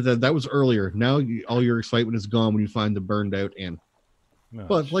 but that was earlier. Now all your excitement is gone when you find the burned out inn. Oh,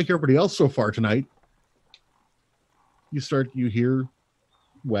 but like everybody else so far tonight, you hear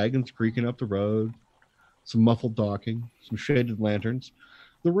wagons creaking up the road, some muffled docking, some shaded lanterns.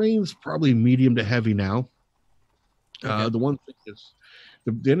 The rain's probably medium to heavy now. Okay. The one thing is,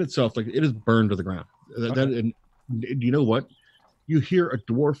 the inn itself, like it is burned to the ground. Okay. And you know what? You hear a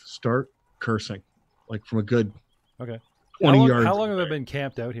dwarf start cursing, like from a good 20 yards. How long have I been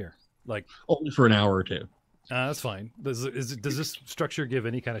camped out here? Like only for an hour or two. That's fine. Does this structure give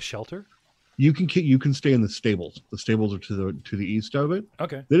any kind of shelter? You can stay in the stables. The stables are to the east of it.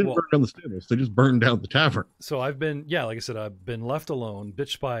 Okay. They didn't burn down the stables. They just burned down the tavern. So I've been, like I said, I've been left alone,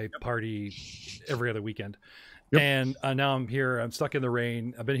 bitched by party every other weekend. Yep. And now I'm here. I'm stuck in the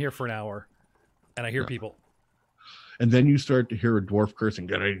rain. I've been here for an hour, and I hear people. And then you start to hear a dwarf cursing.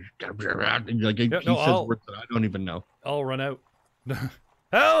 He says words that I don't even know. I'll run out.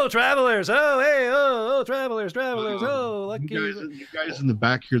 Oh, travelers! Oh, hey! Oh, travelers! Oh, lucky you guys in the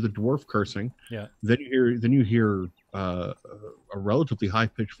back hear the dwarf cursing. Yeah. Then you hear a relatively high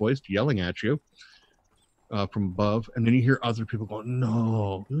pitched voice yelling at you from above, and then you hear other people going,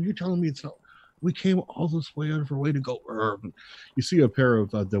 "No, you're telling me it's not? We came all this way out of our way to go." You see a pair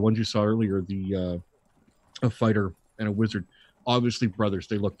of the ones you saw earlier, a fighter and a wizard, obviously brothers.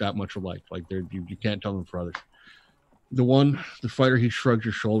 They look that much alike. Like you can't tell them for others. The fighter, he shrugs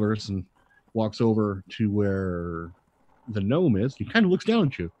his shoulders and walks over to where the gnome is. He kind of looks down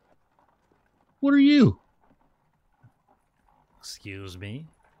at you. What are you? Excuse me.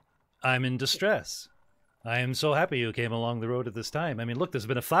 I'm in distress. I am so happy you came along the road at this time. I mean, look, there's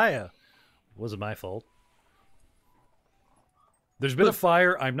been a fire. It wasn't my fault. There's been a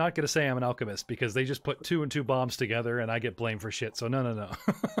fire. I'm not going to say I'm an alchemist because they just put 2 and 2 bombs together and I get blamed for shit. So no.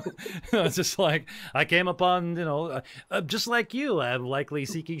 It's just like I came upon, just like you. I'm likely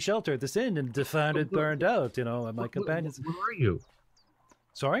seeking shelter at this inn and found it burned out. And my companions. Where are you?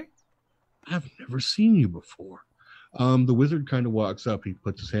 Sorry? I've never seen you before. The wizard kind of walks up. He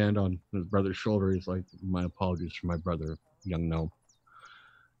puts his hand on his brother's shoulder. He's like, "My apologies for my brother, young gnome.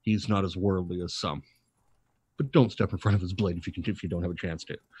 He's not as worldly as some. But don't step in front of his blade if you don't have a chance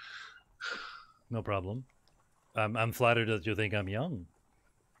to." No problem. I'm flattered that you think I'm young.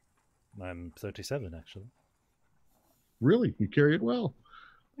 I'm 37, actually. Really? You carry it well.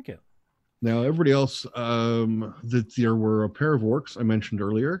 Thank you. Now, everybody else, there were a pair of orcs I mentioned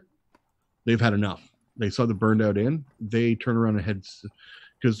earlier. They've had enough. They saw the burned out inn. They turn around and head,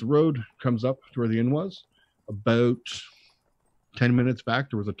 because the road comes up to where the inn was. About 10 minutes back,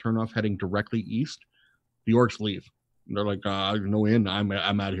 there was a turnoff heading directly east. The orcs leave. They're like, "No inn. I'm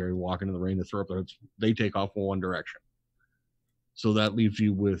out here walking in the rain to throw up their heads." They take off in one direction. So that leaves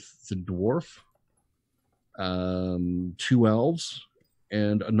you with the dwarf, 2 elves,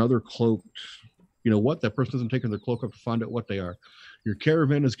 and another cloaked. You know what? That person isn't taking their cloak up to find out what they are. Your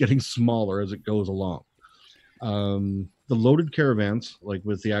caravan is getting smaller as it goes along. The loaded caravans, like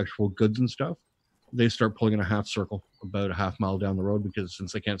with the actual goods and stuff, they start pulling in a half circle about a half mile down the road because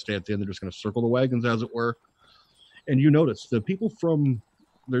since they can't stay at the end, they're just going to circle the wagons, as it were. And you notice the people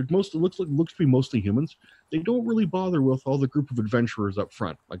looks to be mostly humans. They don't really bother with all the group of adventurers up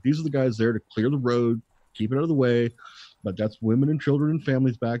front. Like these are the guys there to clear the road, keep it out of the way. But that's women and children and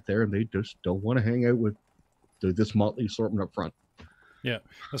families back there, and they just don't want to hang out with this motley assortment up front. Yeah.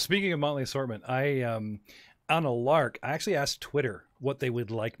 Well, speaking of motley assortment, I on a lark, I actually asked Twitter what they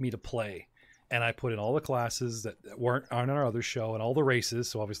would like me to play. And I put in all the classes that aren't on our other show and all the races.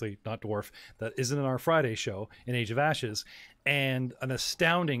 So obviously not Dwarf, that isn't in our Friday show in Age of Ashes. And an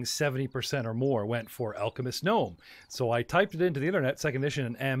astounding 70% or more went for Alchemist Gnome. So I typed it into the internet, second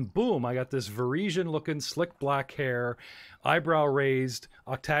edition, and boom, I got this Varisian looking, slick black hair, eyebrow raised,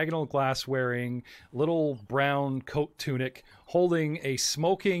 octagonal glass wearing, little brown coat tunic, holding a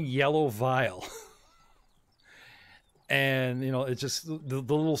smoking yellow vial. And, you know, it's just the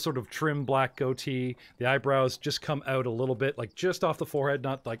little sort of trim black goatee. The eyebrows just come out a little bit, like just off the forehead,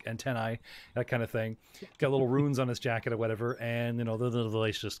 not like antennae, that kind of thing. Got little runes on his jacket or whatever. And, you know, the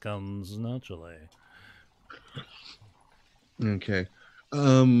voice just comes naturally. Okay.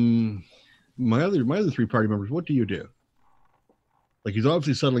 My other three party members, what do you do? Like, he's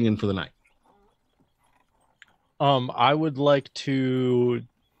obviously settling in for the night. I would like to,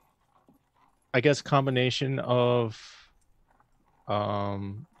 I guess, combination of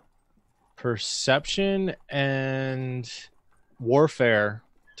perception and warfare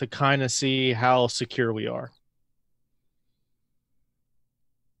to kind of see how secure we are,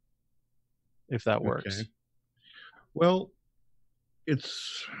 if that works. Okay. Well,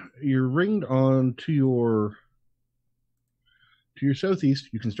 you're ringed on to your southeast.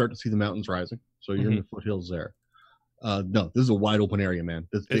 You can start to see the mountains rising, so you're in the foothills there. No, this is a wide open area, man.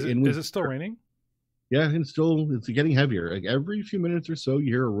 Is it still raining? Yeah, and it's getting heavier. Like every few minutes or so,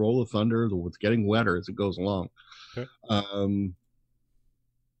 you hear a roll of thunder. It's getting wetter as it goes along. Okay.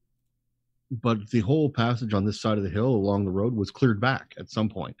 But the whole passage on this side of the hill along the road was cleared back at some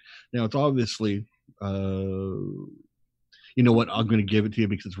point. Now it's obviously, you know what? I'm going to give it to you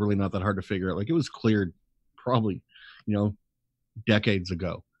because it's really not that hard to figure out. Like it was cleared probably, you know, decades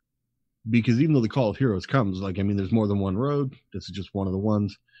ago. Because even though the Call of Heroes comes, like, I mean, there's more than one road. This is just one of the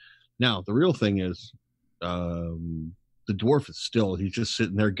ones. Now, the real thing is, the dwarf is he's just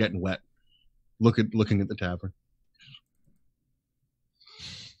sitting there getting wet, looking at the tavern.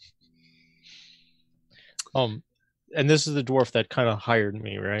 And this is the dwarf that kind of hired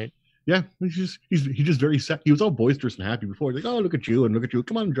me, right? Yeah, he's just very sad. He was all boisterous and happy before. He's like, oh, look at you, and look at you.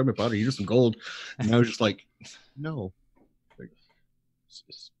 Come on, drum it powder. Here's some gold. And I was just like, no.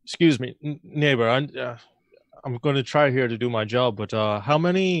 Excuse me, neighbor. I'm going to try here to do my job, but how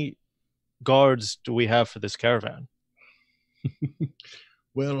many guards do we have for this caravan?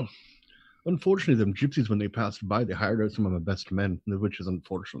 Well, unfortunately, them gypsies, when they passed by, they hired out some of my best men, which is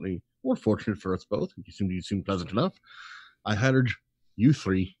unfortunately more fortunate for us both. You seem pleasant enough. I hired you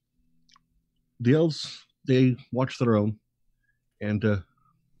three. The elves, they watch their own and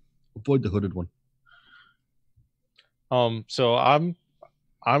avoid the hooded one. So I'm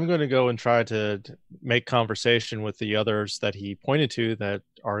going to go and try to make conversation with the others that he pointed to that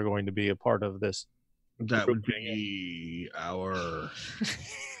are going to be a part of this. That would be our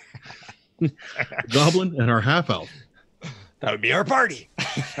goblin and our half-elf. That would be our party.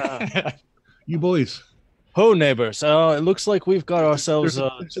 You boys. Ho, neighbors. It looks like we've got ourselves a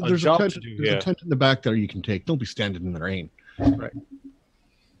job to do here. There's a tent in the back there you can take. Don't be standing in the rain. Right.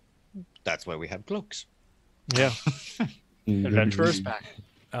 That's why we have cloaks. Yeah. Adventurers back.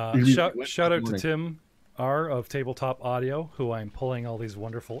 Shout out to Tim R of Tabletop Audio, who I'm pulling all these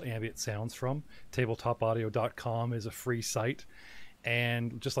wonderful ambient sounds from. Tabletopaudio.com is a free site.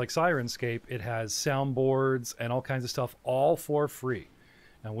 And just like Sirenscape, it has soundboards and all kinds of stuff, all for free.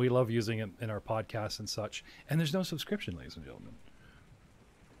 And we love using it in our podcasts and such. And there's no subscription, ladies and gentlemen.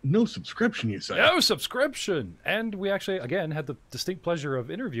 No subscription, you say? No subscription! And we actually, again, had the distinct pleasure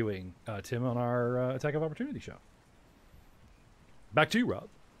of interviewing Tim on our Attack of Opportunity show. Back to you, Rob.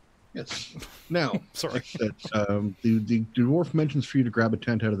 Yes. Now, sorry. The dwarf mentions for you to grab a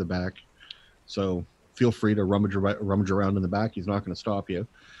tent out of the back. So feel free to rummage around in the back. He's not going to stop you.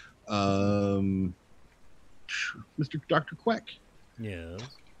 Mr. Dr. Queck. Yes.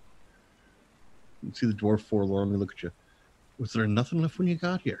 You see the dwarf forlornly look at you. Was there nothing left when you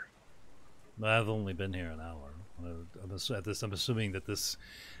got here? I've only been here an hour. I'm assuming that this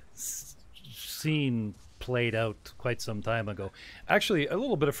scene played out quite some time ago. Actually, a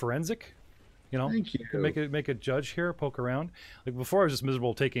little bit of forensic, you know. Thank you. Make a judge here, poke around. Like before, I was just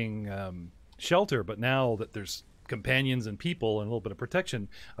miserable taking shelter, but now that there's companions and people and a little bit of protection,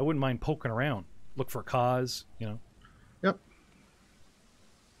 I wouldn't mind poking around, look for a cause, you know. Yep.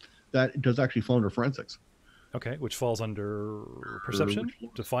 That does actually fall under forensics. Okay, which falls under perception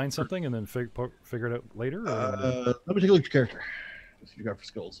to find something and then figure it out later. Let me take a look at your character. Let's see what you got for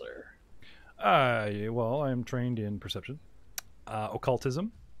skills there. Well, I'm trained in perception,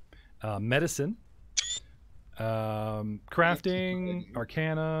 occultism, medicine, Crafting,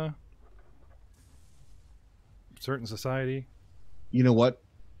 Arcana, certain society. You know what?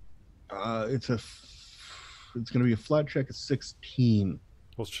 It's going to be a flat check of 16.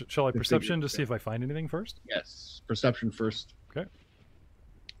 Well, shall I perception to see if I find anything first? Yes, perception first. Okay.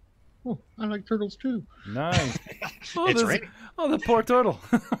 Oh, I like turtles too. Nice. It's raining. The poor turtle.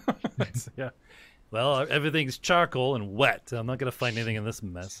 Yeah. Well, everything's charcoal and wet. I'm not going to find anything in this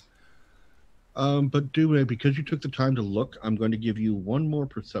mess. But because you took the time to look, I'm going to give you one more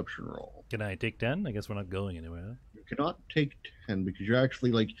perception roll. Can I take 10? I guess we're not going anywhere. You cannot take 10 because you're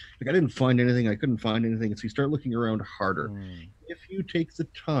actually like I didn't find anything. I couldn't find anything. So you start looking around harder. If you take the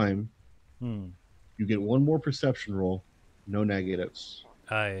time, you get one more perception roll, no negatives.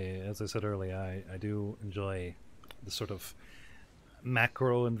 As I said earlier, I do enjoy the sort of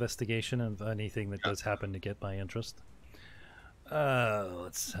macro investigation of anything that does happen to get my interest.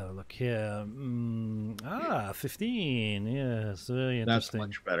 Let's have a look here. 15. Yes, very interesting. That's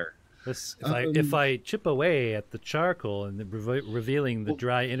much better. If I chip away at the charcoal and revealing the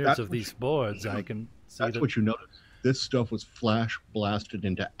dry innards of these boards, I can see that's what you notice. This stuff was flash blasted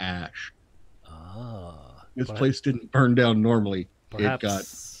into ash. This place didn't burn down normally. Perhaps it got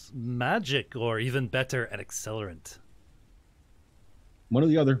magic, or even better, an accelerant. One or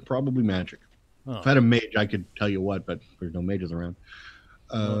the other, probably magic. If I had a mage, I could tell you what, but there's no mages around.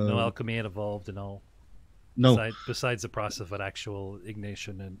 No alchemy involved and all. No. Besides the process of an actual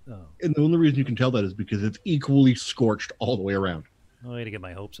ignition. And the only reason you can tell that is because it's equally scorched all the way around. Way to get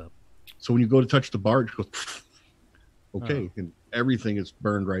my hopes up. So when you go to touch the bar, it goes, okay, and everything is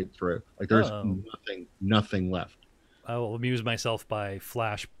burned right through. Like there's nothing left. I will amuse myself by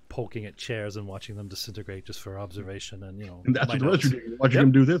flash poking at chairs and watching them disintegrate just for observation, and And that's what the rest are doing. Watching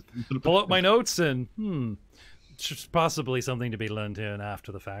them do this. Pull up my notes and possibly something to be learned here and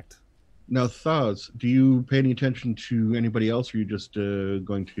after the fact. Now, Thaz, do you pay any attention to anybody else, or are you just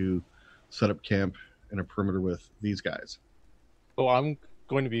going to set up camp in a perimeter with these guys? Well, I'm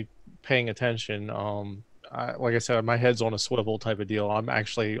going to be paying attention. Like I said, my head's on a swivel type of deal. I'm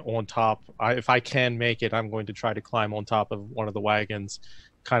actually on top. If I can make it, I'm going to try to climb on top of one of the wagons,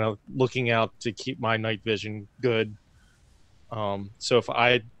 kind of looking out to keep my night vision good. So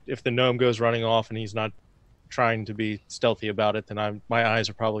if the gnome goes running off and he's not trying to be stealthy about it, then my eyes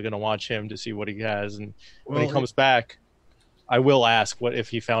are probably going to watch him to see what he has. And when he comes back, I will ask if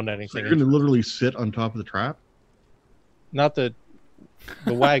he found anything. So you're going to literally sit on top of the trap? Not the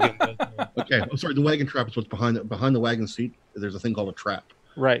wagon. Okay, I'm sorry. The wagon trap is what's behind the wagon seat. There's a thing called a trap.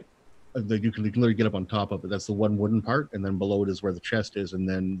 Right. You can literally get up on top of it. That's the one wooden part, and then below it is where the chest is, and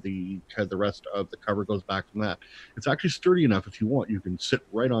then the rest of the cover goes back from that. It's actually sturdy enough. If you want, you can sit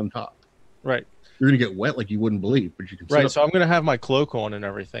right on top. Right. You're gonna get wet like you wouldn't believe, but you can. Right. So I'm gonna have my cloak on and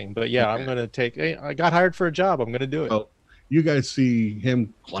everything. But yeah, I'm gonna take. Hey, I got hired for a job. I'm gonna do it. So you guys see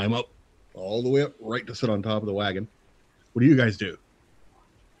him climb up all the way up, right to sit on top of the wagon. What do you guys do?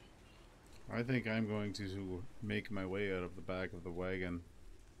 I think I'm going to make my way out of the back of the wagon.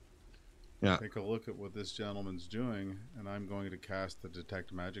 Yeah. Take a look at what this gentleman's doing, and I'm going to cast the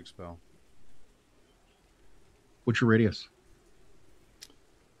detect magic spell. What's your radius?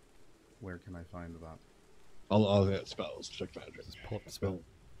 Where can I find that? All that spells. Detect magic. Just pull up the spell.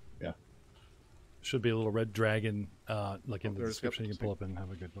 Yeah. Should be a little red dragon, like in the there's- description. yep, You can pull up and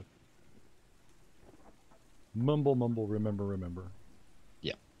have a good look. Mumble, remember.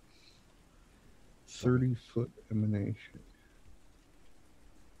 30-foot emanation.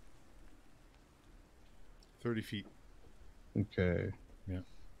 30 feet. Okay. Yeah.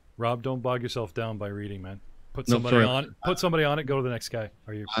 Rob, don't bog yourself down by reading, man. Put No, somebody sorry. on. Put somebody on it. Go to the next guy.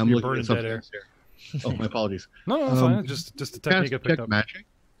 Or you're I'm looking burning at something dead air. else here. Oh, my apologies. No, it's fine. Just a technique I picked up. Magic.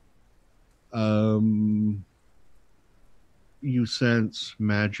 You sense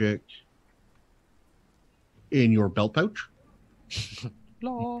magic in your belt pouch.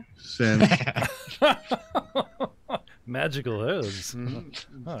 Sense Magical herbs.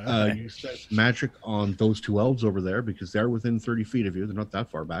 you sense magic on those two elves over there because they're within 30 feet of you. They're not that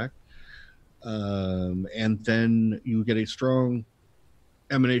far back. And then you get a strong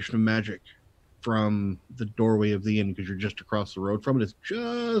emanation of magic from the doorway of the inn because you're just across the road from it. It's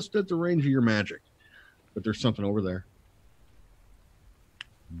just at the range of your magic. But there's something over there.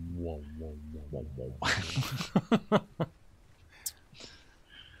 Whoa.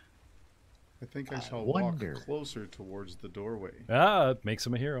 I think I shall walk closer towards the doorway. Makes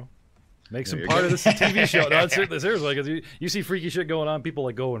him a hero. Makes him part of this TV show. No, seriously, because you see freaky shit going on, people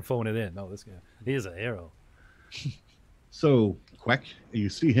like go and phone it in. No, this guy, he is a hero. So, Quack, you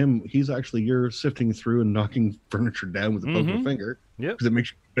see him. You're sifting through and knocking furniture down with a poke of a finger. Yep. Because it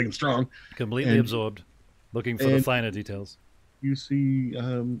makes you big and strong. Completely absorbed. Looking for the finer details. You see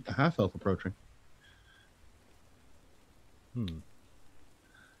a half-elf approaching.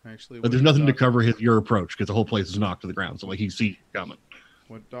 Actually, but there's nothing to cover your approach because the whole place is knocked to the ground. So like he sees you coming.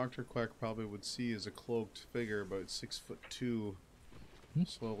 What Dr. Quack probably would see is a cloaked figure about 6'2",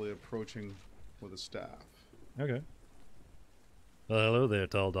 slowly approaching with a staff. Okay. Well, hello there,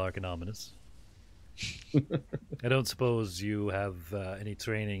 tall, dark, and ominous. I don't suppose you have any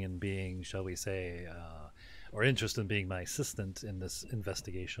training in being, shall we say, or interest in being my assistant in this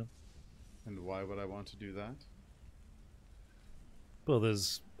investigation. And why would I want to do that? Well,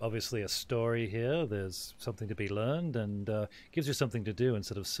 there's obviously a story here. There's something to be learned, and gives you something to do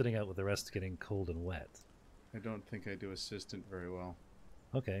instead of sitting out with the rest getting cold and wet. I don't think I do assistant very well.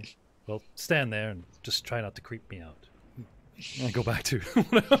 Okay. Well, stand there and just try not to creep me out. I go back to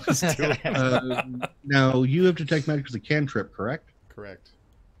what I was doing. Now, you have Detect Magic as a cantrip, correct? Correct.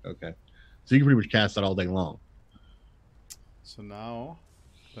 Okay. So you can pretty much cast that all day long. So now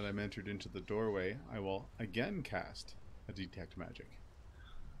that I'm entered into the doorway, I will again cast a Detect Magic.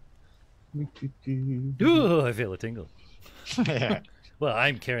 Ooh, I feel a tingle. Well,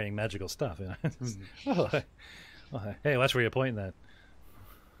 I'm carrying magical stuff. Hey, watch where you're pointing that.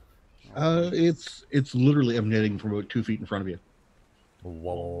 It's literally emanating from about 2 feet in front of you.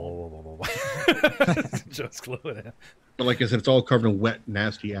 Whoa. Just glowing. But like I said, it's all covered in wet,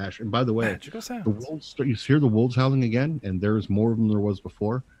 nasty ash. And by the way, the wolves, you hear the wolves howling again, and there's more of them than there was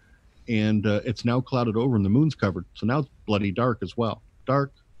before. And it's now clouded over, and the moon's covered. So now it's bloody dark as well.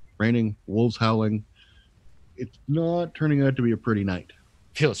 Dark, raining, wolves howling. It's not turning out to be a pretty night.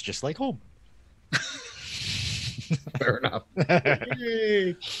 Feels just like home. Fair enough.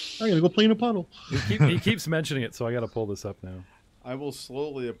 Hey, I'm gonna go play in a puddle. He keeps mentioning it, so I got to pull this up now. I will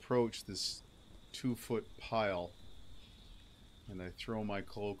slowly approach this 2-foot pile, and I throw my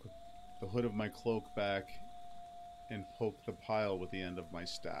cloak, the hood of my cloak back, and poke the pile with the end of my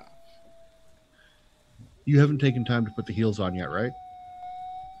staff. You haven't taken time to put the heels on yet, right?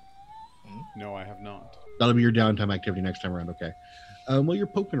 No, I have not. That'll be your downtime activity next time around. Okay. Well, you're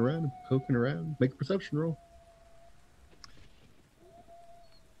poking around. Make a perception roll.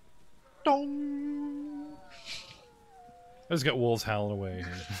 Dong. I just got wolves howling away.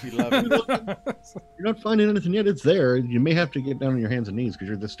 11. You're not finding anything yet. It's there. You may have to get down on your hands and knees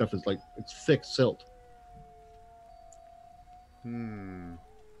because this stuff is like, it's thick silt. Do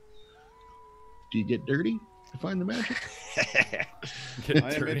you get dirty to find the magic?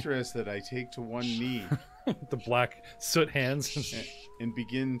 I am interested. I take to one knee. The black soot hands. and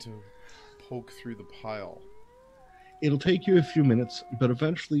begin to poke through the pile. It'll take you a few minutes, but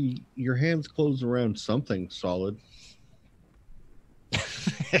eventually your hands close around something solid.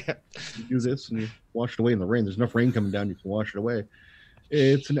 You do this and you wash it away in the rain. There's enough rain coming down, you can wash it away.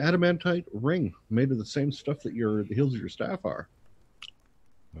 It's an adamantite ring made of the same stuff that the heels of your staff are.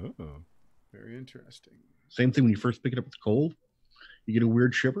 Oh. Very interesting. Same thing when you first pick it up, it's cold. You get a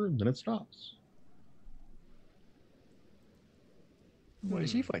weird shiver, and then it stops. What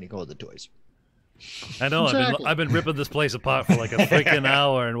is he finding all the toys? I know. Exactly. I've been ripping this place apart for like a freaking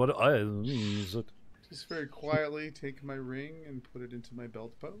hour, and just very quietly take my ring and put it into my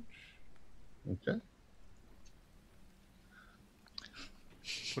belt pouch. Okay.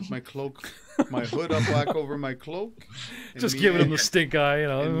 Put my cloak, my hood up back over my cloak. Just giving him the stink eye,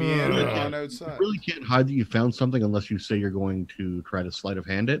 And meander on outside. You really can't hide that you found something unless you say you're going to try to sleight of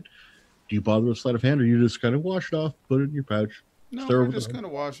hand it. Do you bother with sleight of hand, or you just kind of wash it off, put it in your pouch? No, we're just going to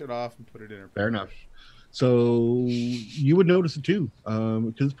wash it off and put it in our pouch. Fair enough. So you would notice it too,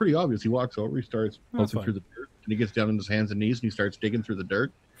 because it's pretty obvious. He walks over, he starts poking through the dirt, and he gets down on his hands and knees, and he starts digging through the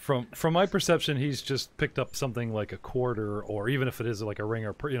dirt. From my perception, he's just picked up something like a quarter, or even if it is like a ring,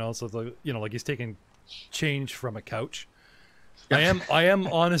 or so it's like, like he's taking change from a couch. I am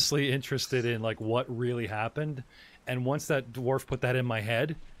honestly interested in like what really happened, and once that dwarf put that in my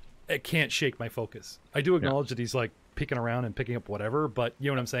head, it can't shake my focus. I do acknowledge that he's like peeking around and picking up whatever, but you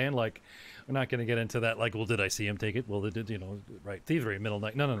know what I'm saying? Like, we're not going to get into that. Like, well, did I see him take it? Well, did right? Thievery, middle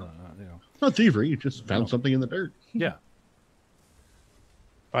night. No. Not thievery. You just found something in the dirt. Yeah.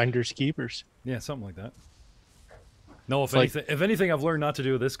 Finders keepers. Yeah, something like that. No, if anything, I've learned not to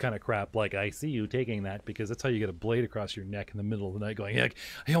do this kind of crap. Like, I see you taking that, because that's how you get a blade across your neck in the middle of the night going, heck,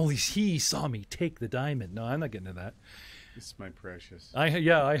 he saw me take the diamond. No, I'm not getting to that. It's my precious.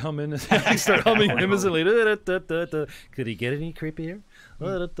 I hum in. I start humming innocently. Could he get any creepier?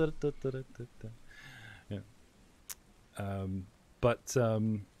 Yeah.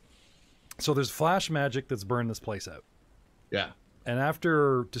 So there's flash magic that's burned this place out. Yeah. And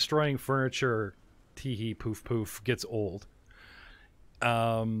after destroying furniture, tee-hee, poof, poof, gets old.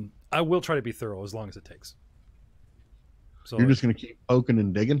 I will try to be thorough as long as it takes. So you're just going to keep poking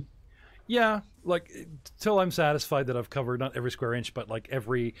and digging? Yeah, like till I'm satisfied that I've covered not every square inch, but like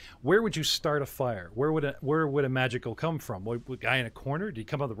where would you start a fire? Where would a magical come from? A guy in a corner? Do you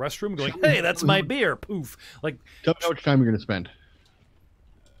come out of the restroom going, "Hey, that's my beer"? Poof! Like, tell me how much time you're going to spend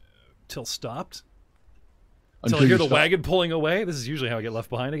till stopped. Until I hear the wagon pulling away. This is usually how I get left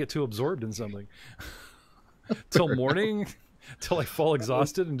behind. I get too absorbed in something. Till morning. Till I fall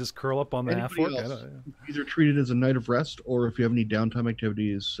exhausted and just curl up on the half fork. Either treat it as a night of rest, or if you have any downtime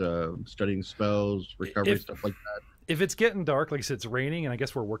activities, studying spells, recovery, stuff like that. If it's getting dark, like I said, it's raining, and I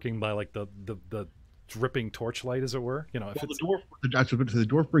guess we're working by like the dripping torchlight, as it were. You know, if it's the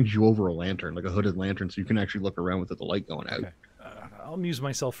dwarf brings you over a lantern, like a hooded lantern, so you can actually look around without the light going out. Okay. I'll amuse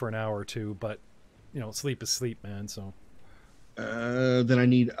myself for an hour or two, but sleep is sleep, man. So then I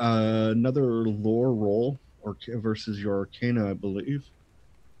need another lore roll. Or versus your Arcana, I believe.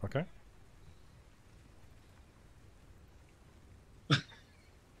 Okay.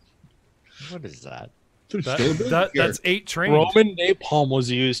 What is that? That's 8 trained. Roman napalm was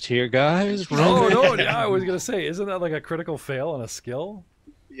used here, guys. No, yeah, I was gonna say, isn't that like a critical fail on a skill?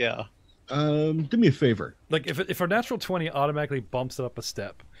 Yeah. Do me a favor. Like if a natural 20 automatically bumps it up a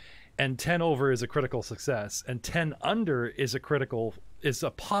step, and 10 over is a critical success, and 10 under is a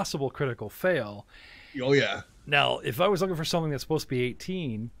possible critical fail. Oh yeah. Now, if I was looking for something that's supposed to be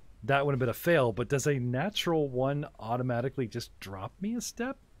 18, that would have been a fail. But does a natural 1 automatically just drop me a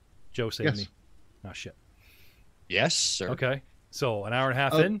step? Joe saved me. Oh shit. Yes, sir. Okay. So an hour and a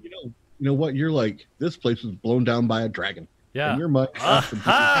half in. You know what? You're like, this place was blown down by a dragon. Yeah. And you're my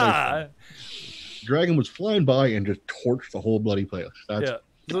dragon was flying by and just torched the whole bloody place.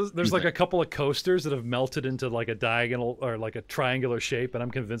 There's like a couple of coasters that have melted into like a diagonal or like a triangular shape, and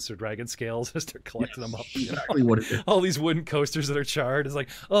I'm convinced they're dragon scales as they're collecting them up. Exactly what it is. All these wooden coasters that are charred. It's like,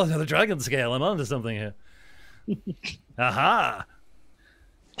 oh, another dragon scale. I'm onto something here. Aha!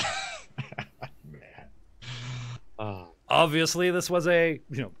 Man. Obviously, this was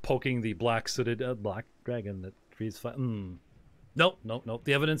poking the black-sooted black dragon that breathes fire. Nope.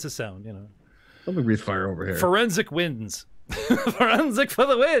 The evidence is sound. Something breathes fire over here. Forensic wins. Forensic for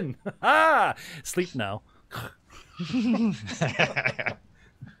the win. Sleep now.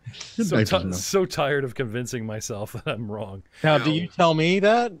 So tired of convincing myself that I'm wrong. Now, do you tell me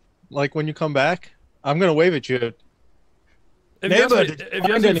that? Like when you come back, I'm gonna wave at you.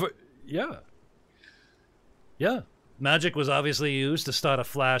 Yeah. Magic was obviously used to start a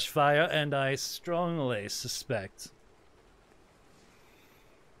flash fire, and I strongly suspect.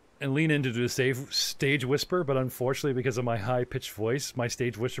 And lean into the stage whisper, but unfortunately, because of my high-pitched voice, my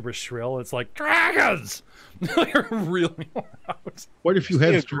stage whisper is shrill. It's like, dragons! You're really out. What if you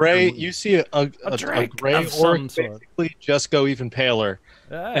had gray? You see a gray orc basically just go even paler.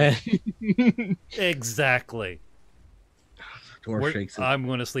 Exactly. Dwarf shakes it. I'm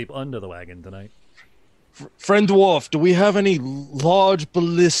going to sleep under the wagon tonight. Friend Dwarf, do we have any large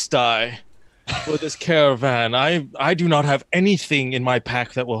ballistae for this caravan? I do not have anything in my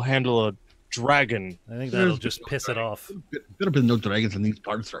pack that will handle a dragon. I think that'll just piss it off. There have been no dragons in these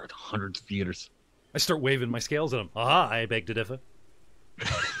parts for hundreds of years. I start waving my scales at him. Aha, I beg to differ.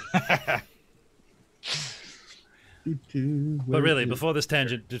 But really, before this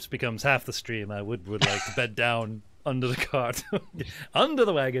tangent just becomes half the stream, I would like to bed down under the cart, under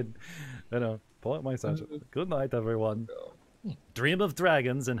the wagon. Pull out my satchel. Good night, everyone. Dream of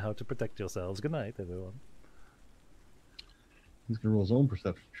dragons and how to protect yourselves. Good night, everyone. He's gonna roll his own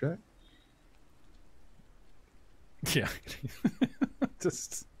perception check. Yeah.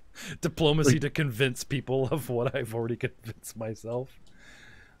 Just diplomacy to convince people of what I've already convinced myself.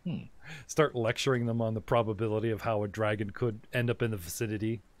 Start lecturing them on the probability of how a dragon could end up in the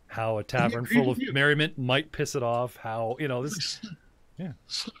vicinity, how a tavern full of merriment might piss it off, how, this... Yeah.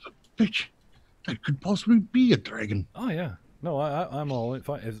 Son of a bitch. That could possibly be a dragon. Oh, yeah. No, I'm all in.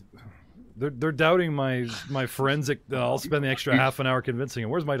 They're doubting my forensic. I'll spend the extra half an hour convincing them.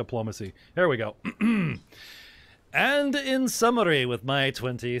 Where's my diplomacy? Here we go. And in summary, with my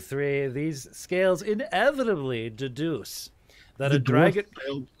 23, these scales inevitably deduce that a dragon,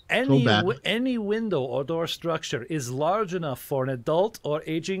 any window or door structure is large enough for an adult or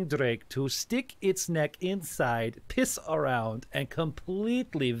aging drake to stick its neck inside, piss around, and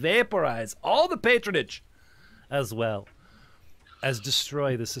completely vaporize all the patronage, as well as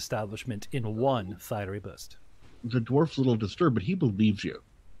destroy this establishment in one fiery burst. The dwarf's a little disturbed, but he believes you.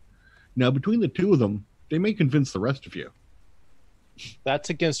 Now, between the two of them, they may convince the rest of you.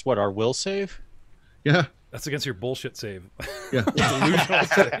 That's against what, our will save? Yeah. That's against your bullshit save. Yeah. Delusional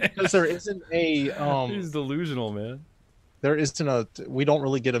save. Because there isn't a... He's delusional, man. there isn't a. We don't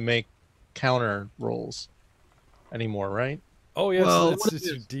really get to make counter rolls anymore, right? Oh yeah, Well, it's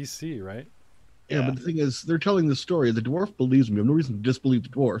DC, right? Yeah, but the thing is, they're telling the story. The dwarf believes me. I have no reason to disbelieve the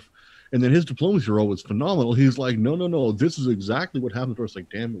dwarf. And then his diplomacy roll was phenomenal. He's like, no, this is exactly what happened. The dwarf's like,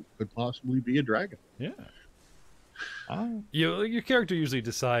 damn, it could possibly be a dragon. Yeah. Your character usually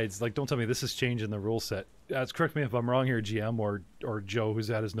decides, like, don't tell me this is changing the rule set. Correct me if I'm wrong here, GM or Joe, who's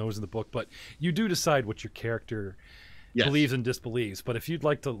had his nose in the book, but you do decide what your character believes and disbelieves. But if you'd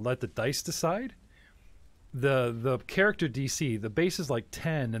like to let the dice decide, the character DC, the base is like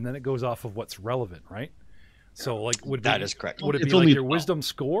 10, and then it goes off of what's relevant, right? So, like, that is correct. Would it be like your wisdom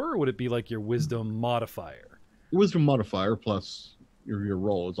score, or would it be like your wisdom modifier? Wisdom modifier plus your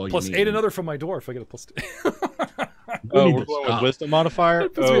roll is all plus you need. 8 another from my dwarf. I get a plus 2. Oh, we're going with wisdom modifier?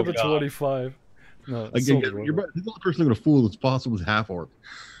 It puts me up at 25. No, again, the only person going to fool that's possible is half orc.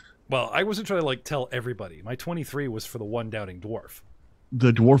 Well, I wasn't trying to like tell everybody. My 23 was for the one doubting dwarf.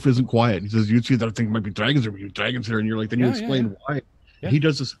 The dwarf isn't quiet. He says, "You see that I think might be dragons or dragons here," and you're like, then you explain why. Yeah. He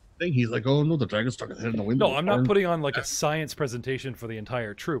does this thing. He's like, "Oh no, the dragon stuck his head in the window." No, I'm not putting on like a science presentation for the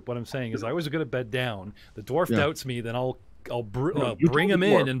entire troop. What I'm saying is, I was going to bed down. The dwarf doubts me, then I'll bring him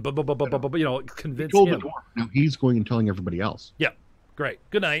in and convince him. The dwarf. Now he's going and telling everybody else. Yeah, great.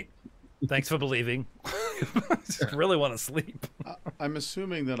 Good night. Thanks for believing. I just really want to sleep. I'm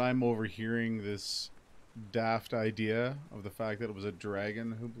assuming that I'm overhearing this daft idea of the fact that it was a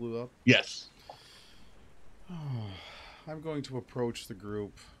dragon who blew up. Yes. I'm going to approach the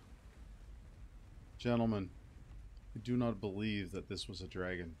group. Gentlemen, I do not believe that this was a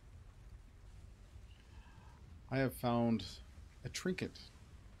dragon. I have found a trinket.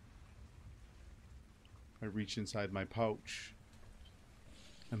 I reach inside my pouch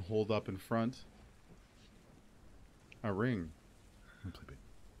and hold up in front a ring.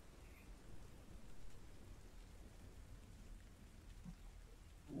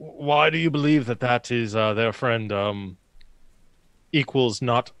 Why do you believe that that is their friend equals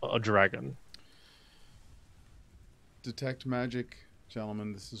not a dragon? Detect magic,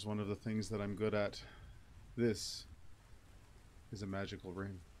 gentlemen. This is one of the things that I'm good at. This is a magical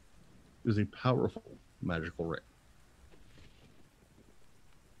ring. It is a powerful magical ring.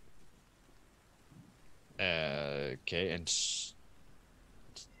 Okay, and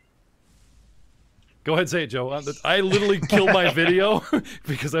go ahead, say it, Joe. I literally killed my video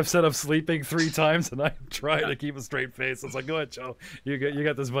because I've said I'm sleeping 3 times, and I'm trying to keep a straight face. It's like, go ahead, Joe. You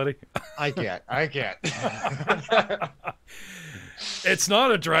got this, buddy. I can't. It's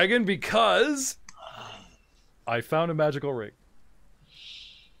not a dragon because I found a magical ring.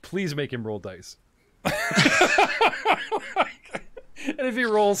 Please make him roll dice. And if he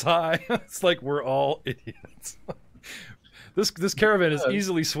rolls high, it's like we're all idiots. This caravan is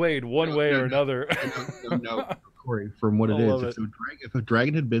easily swayed one way or another. No, Corey, from what it is, if a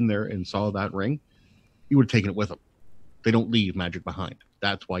dragon had been there and saw that ring, he would have taken it with him. They don't leave magic behind.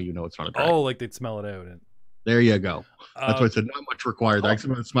 That's why you know it's not a dragon. Oh, like they'd smell it out. There you go. That's why I said not much required.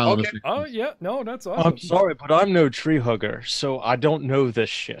 I'm smiling. Okay. Oh yeah, no, that's awesome. I'm sorry, but I'm no tree hugger, so I don't know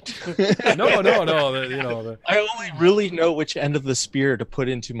this shit. No. I only really know which end of the spear to put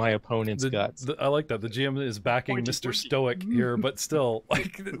into my opponent's guts. I like that. The GM is backing Mr. Stoic here, but still,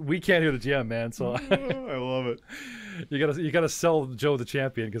 like, we can't hear the GM, man. So I love it. You gotta sell Joe the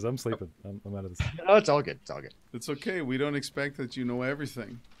champion because I'm sleeping. I'm out of this. No, it's all good. It's all good. It's okay. We don't expect that you know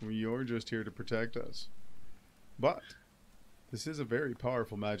everything. You're just here to protect us. But this is a very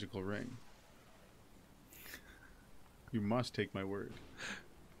powerful magical ring. You must take my word.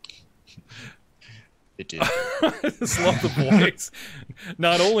 It is. I just love the voice.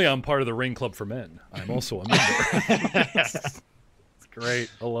 Not only I'm part of the Ring Club for Men, I'm also a member. It's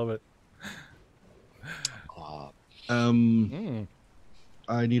great. I love it. I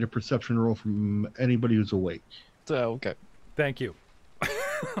need a perception roll from anybody who's awake. Okay. Thank you.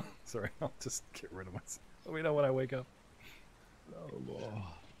 Sorry, I'll just get rid of myself. Let me know when I wake up.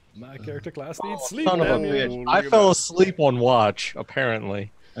 My character class needs sleep. Son of a bitch. I fell asleep on watch,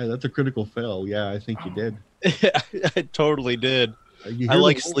 apparently. Hey, that's a critical fail. Yeah, I think you did. I totally did. I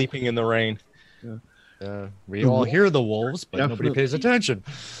like sleeping in the rain. Yeah. We all hear the wolves, but nobody pays attention.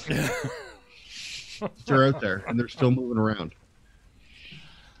 They're out there, and they're still moving around.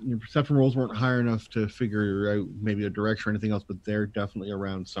 Your perception rolls weren't high enough to figure out maybe a direction or anything else, but they're definitely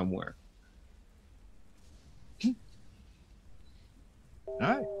around somewhere. All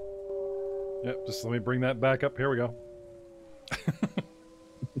right. Yep, just let me bring that back up. Here we go.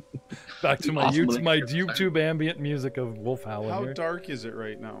 Back to my YouTube ambient music of wolf howling. How here. dark is it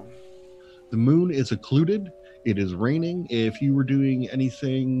right now? The moon is occluded. It is raining. If you were doing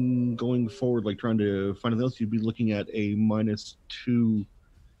anything going forward, like trying to find anything else, you'd be looking at a -2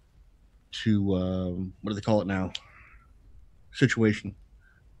 to what do they call it now? Situation.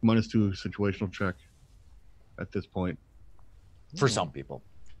 -2 situational check at this point. For some people.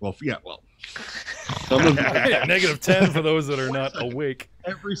 Well, yeah, well. Yeah, -10 for those that are not awake.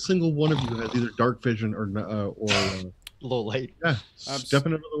 Every single one of you has either dark vision or low light. Yeah,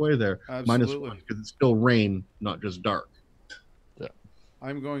 stepping out of the way there. Absolutely. -1 because it's still rain, not just dark. Yeah.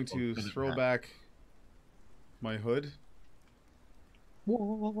 I'm going to throw back my hood.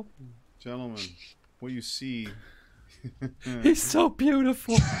 Whoa. Gentlemen, what you see... He's so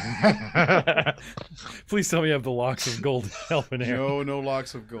beautiful. Please tell me you have the locks of gold elfin hair. No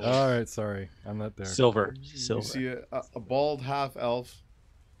locks of gold. All right, sorry. I'm not there. Silver. You see a bald half-elf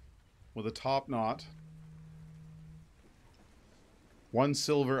with a top knot, one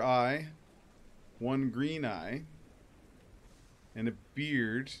silver eye, one green eye, and a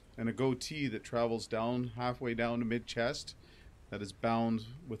beard and a goatee that travels down halfway down to mid-chest that is bound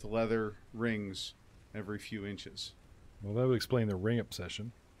with leather rings every few inches. Well, that would explain the ring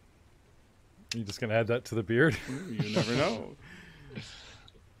obsession. Are you just going to add that to the beard? You never know.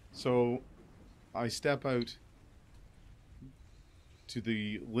 So I step out to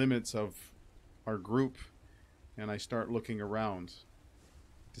the limits of our group and I start looking around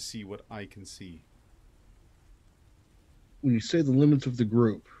to see what I can see. When you say the limits of the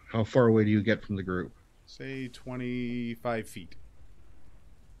group, how far away do you get from the group? Say 25 feet.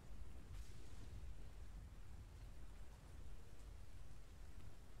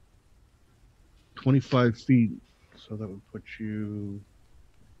 .25 feet, so that would put you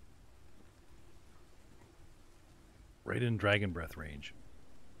right in dragon breath range.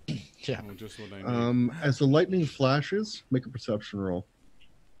 Yeah. Oh, just what I need. As the lightning flashes, make a perception roll.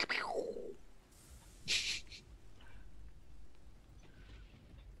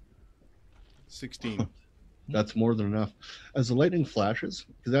 16. That's more than enough. As the lightning flashes,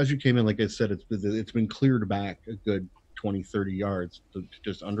 because as you came in, like I said, it's been cleared back a good 20, 30 yards to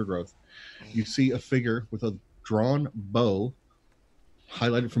just undergrowth. You see a figure with a drawn bow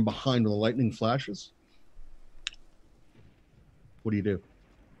highlighted from behind when the lightning flashes. What do you do?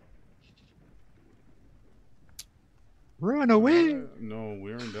 Run away. No,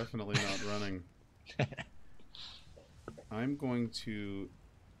 we're definitely not running. I'm going to...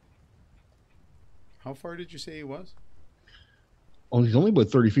 How far did you say he was? Oh, he's only about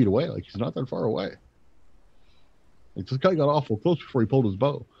 30 feet away. Like, he's not that far away. Like, this guy got awful close before he pulled his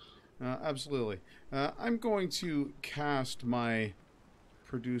bow. Absolutely. I'm going to cast my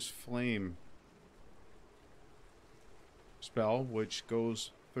Produce Flame spell, which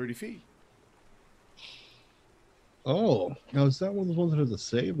goes 30 feet. Oh, now is that one of those ones that has a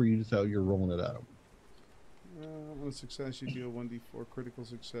save, or you just out you're rolling it at him? On a success, you deal 1d4. Critical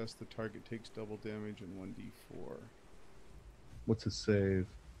success, the target takes double damage and 1d4. What's his save?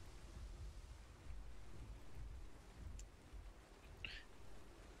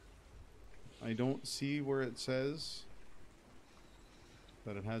 I don't see where it says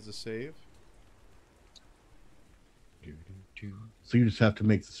that it has a save. So you just have to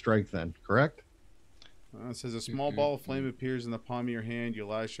make the strike then, correct? It says a small ball of flame appears in the palm of your hand. You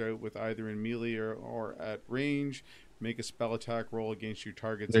lash out with either in melee or at range. Make a spell attack roll against your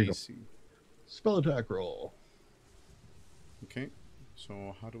target's AC. Spell attack roll. Okay,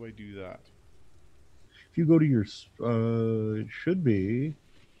 so how do I do that? If you go to your, it should be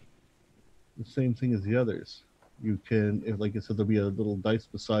the same thing as the others. You can, if like I said, there'll be a little dice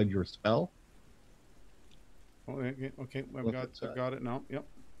beside your spell. Oh, okay, I've got it now. Yep.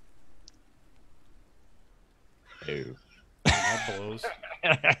 Ew. That blows.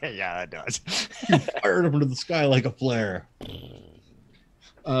 Yeah, it does. You fired up into the sky like a flare.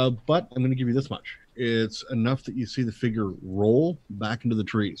 But I'm going to give you this much. It's enough that you see the figure roll back into the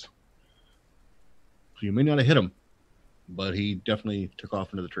trees. So you may not have hit him, but he definitely took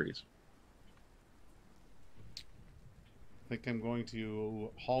off into the trees. I think I'm going to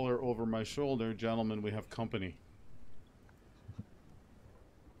holler over my shoulder, gentlemen, we have company.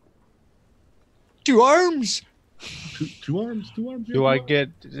 2 arms. Two arms. Do I get?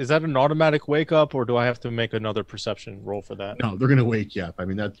 Is that an automatic wake up, or do I have to make another perception roll for that? No, they're going to wake you up. I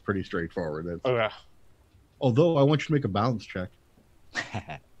mean, that's pretty straightforward. That's, Okay. although I want you to make a balance check.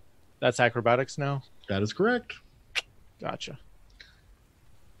 That's acrobatics now. That is correct. Gotcha.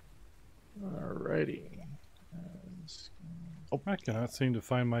 Alrighty. I cannot seem to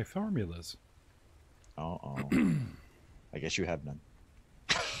find my formulas. Oh. I guess you have none.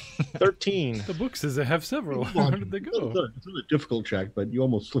 13. The book says I have several. Where did they go? It's not a difficult check, but you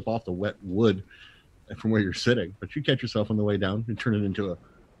almost slip off the wet wood from where you're sitting, but you catch yourself on the way down and turn it into a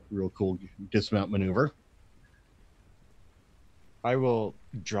real cool dismount maneuver. I will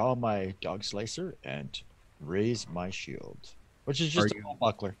draw my dog slicer and raise my shield, which is just a little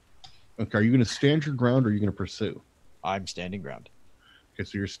buckler. Okay, are you going to stand your ground or are you going to pursue? I'm standing ground. Okay,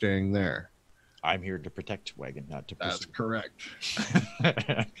 so you're staying there. I'm here to protect Wagon, not to pursue. That's correct.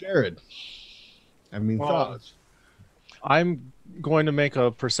 Jared, thoughts? I'm going to make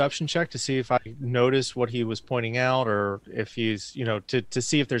a perception check to see if I notice what he was pointing out, or if he's, to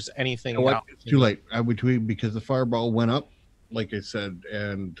see if there's anything. It's too late. I would tweet because the fireball went up, like I said,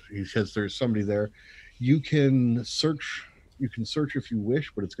 and he says there's somebody there. You can search. You can search if you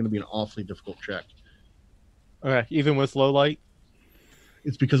wish, but it's going to be an awfully difficult check. Okay, even with low light.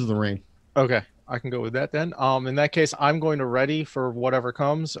 It's because of the rain. Okay, I can go with that then. In that case, I'm going to ready for whatever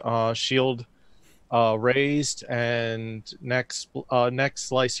comes. Shield raised and next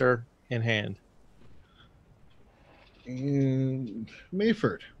slicer in hand. And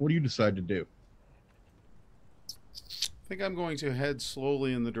Mayford, what do you decide to do? I think I'm going to head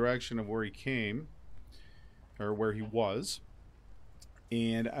slowly in the direction of where he came, or where he was.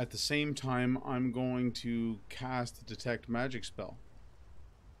 And at the same time, I'm going to cast the Detect Magic spell.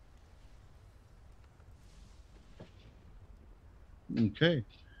 Okay.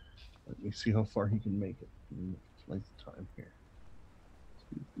 Let me see how far he can make it. Length of time here.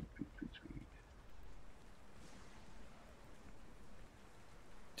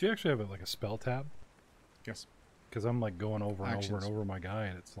 Do you actually have like a spell tab? Yes. Because I'm like going over and Actions. over and over my guy,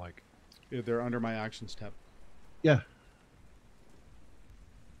 and it's like... Yeah, they're under my actions tab. Yeah.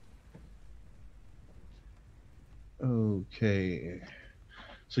 Okay.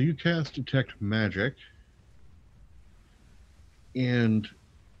 So you cast Detect Magic. And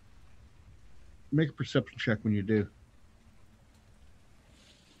make a perception check when you do.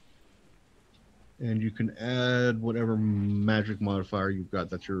 And you can add whatever magic modifier you've got.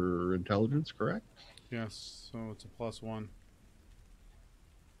 That's your intelligence, correct? Yes, so it's a +1.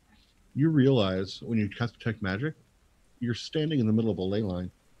 You realize when you cast Detect Magic, you're standing in the middle of a ley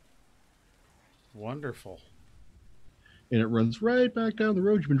line. Wonderful. And it runs right back down the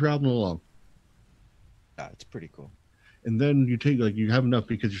road you've been traveling along. Yeah, it's pretty cool. And then you take, you have enough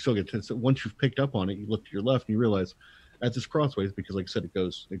because you still get 10. So once you've picked up on it, you look to your left and you realize at this crossways, because like I said, it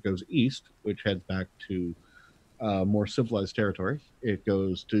goes east, which heads back to more civilized territory. It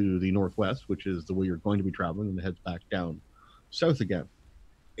goes to the northwest, which is the way you're going to be traveling, and it heads back down south again.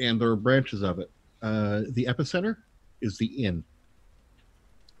 And there are branches of it. The epicenter is the inn.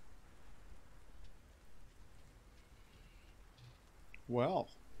 Well.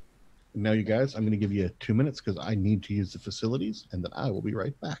 Now, you guys, I'm going to give you 2 minutes because I need to use the facilities, and then I will be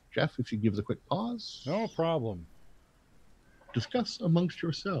right back. Jeff, if you give us a quick pause. No problem. Discuss amongst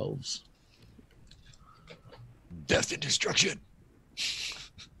yourselves. Death and destruction.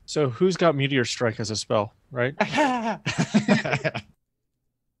 So who's got Meteor Strike as a spell, right?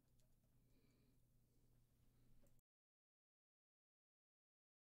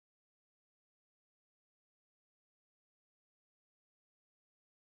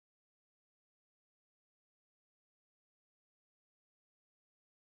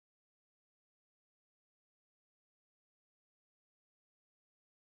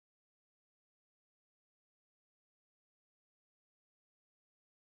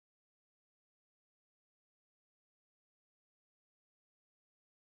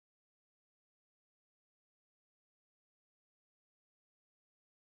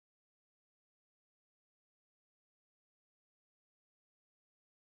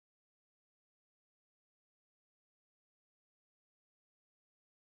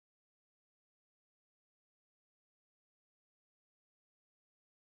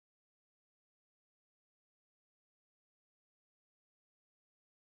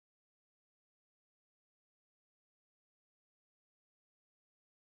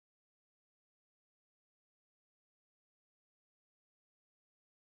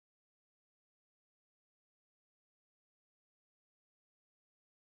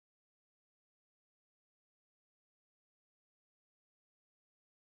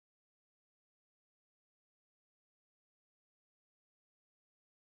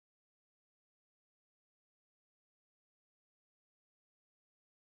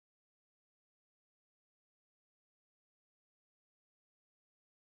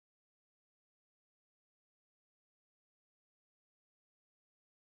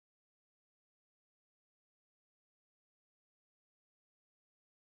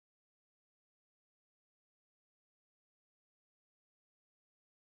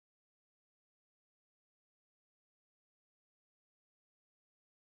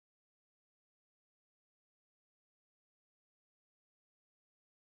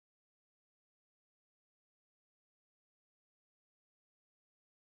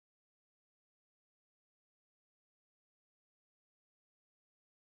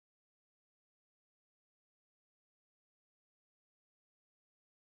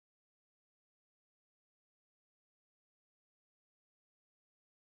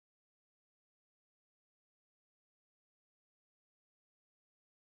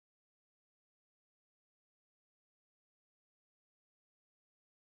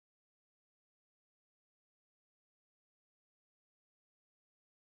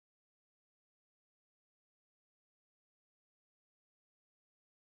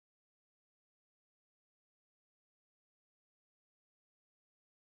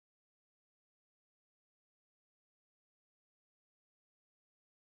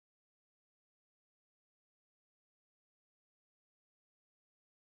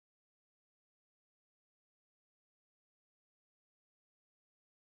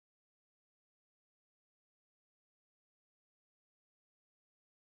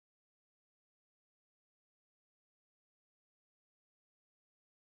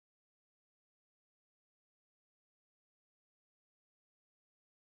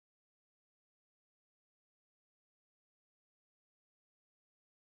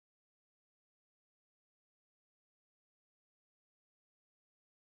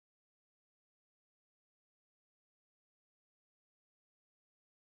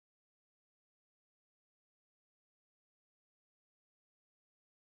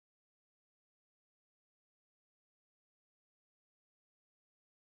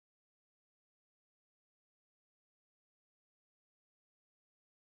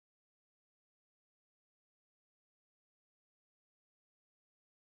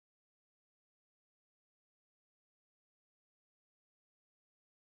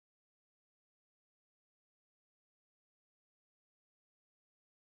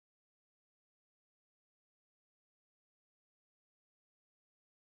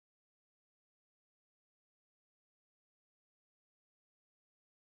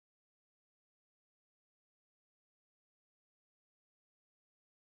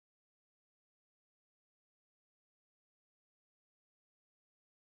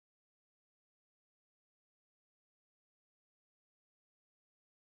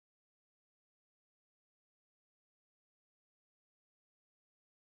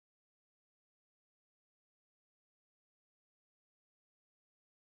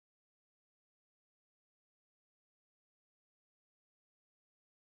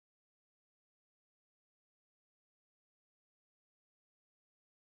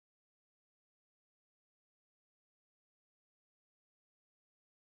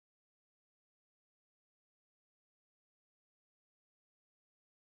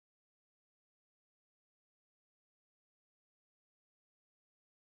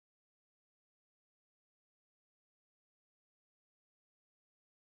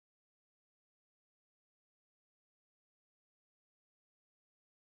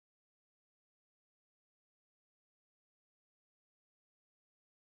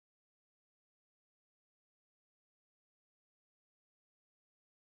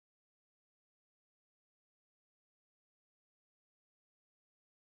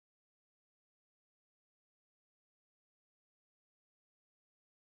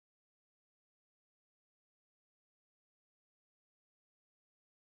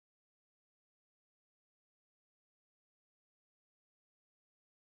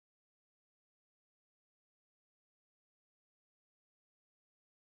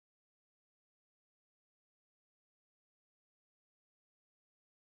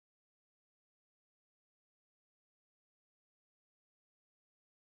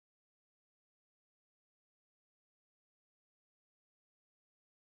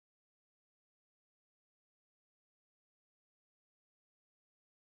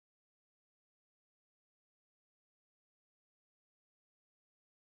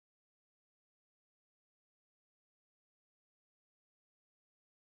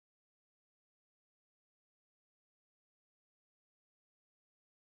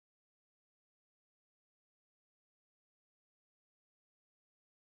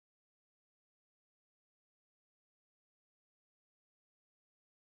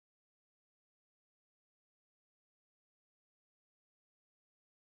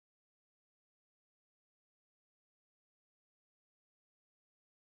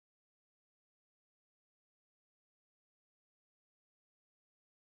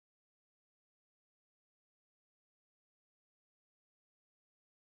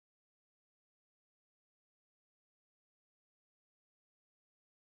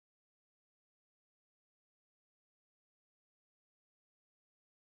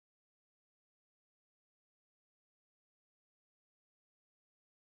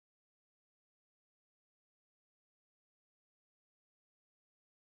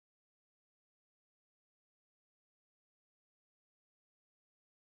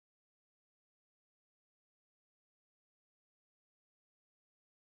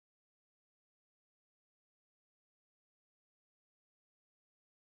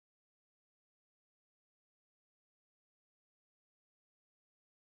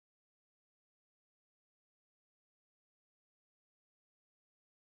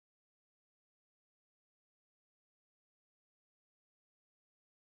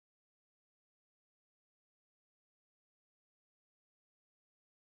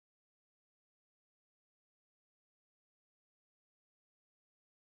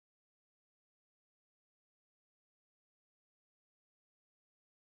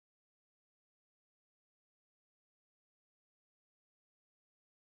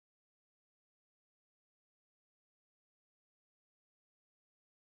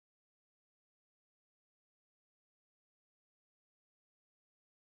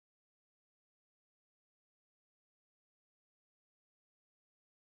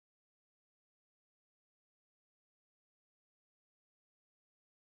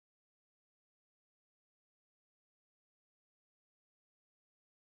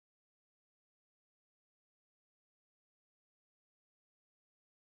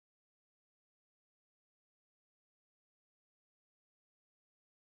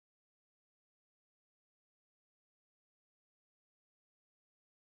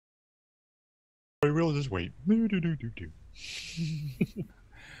 we'll just wait.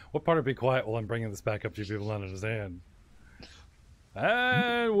 What part of be quiet while I'm bringing this back up to you people don't understand?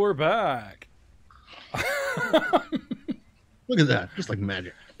 And we're back. Look at that. Just like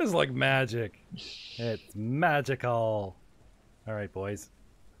magic. It's like magic. It's magical. All right, boys.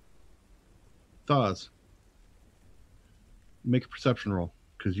 Thaz, make a perception roll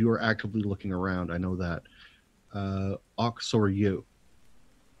because you are actively looking around. I know that. Ox or you?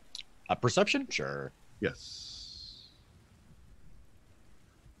 Perception? Sure. Yes.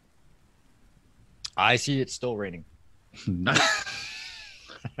 I see it's still raining. Nice.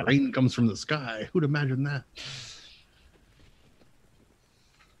 Rain comes from the sky. Who'd imagine that?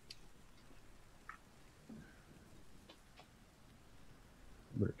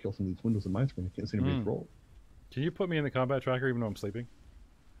 I better kill some of these windows in my screen. I can't see anybody's roll. Can you put me in the combat tracker even though I'm sleeping?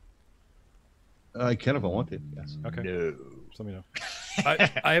 I can if I want to. Yes. Okay. No. Just let me know.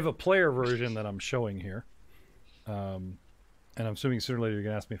 I have a player version that I'm showing here, and I'm assuming sooner or later you're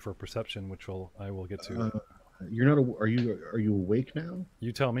gonna ask me for a perception, which I will get to. You're not. Are you awake now?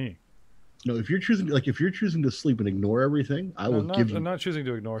 You tell me. No, if you're choosing to sleep and ignore everything, I'm not choosing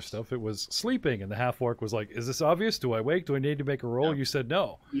to ignore stuff. It was sleeping, and the half orc was like, "Is this obvious? Do I wake? Do I need to make a roll?" Yeah. You said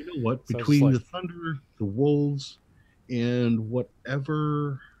no. You know what? So between the thunder, the wolves, and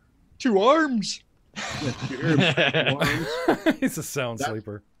whatever. 2 arms. Yeah, 2 arms. He's a sound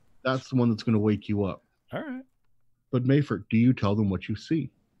sleeper. That's the one that's going to wake you up. All right. But Mayford, do you tell them what you see?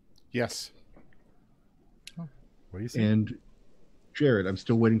 Yes. Oh, what do you see? And Jared, I'm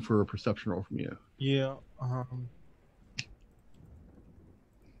still waiting for a perception roll from you. Yeah.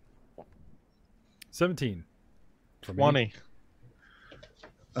 17. 20.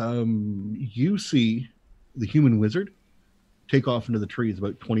 You see the human wizard take off into the trees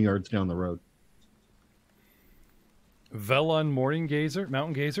about 20 yards down the road. Velon Mountain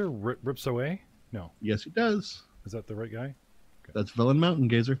Gazer rips away? No. Yes, he does. Is that the right guy? Okay. That's Velon Mountain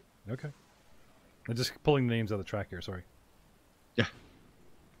Gazer. Okay. I'm just pulling the names out of the track here, sorry. Yeah.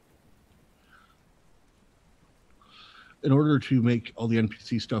 In order to make all the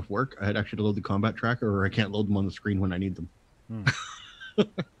NPC stuff work, I had actually to load the combat tracker, or I can't load them on the screen when I need them.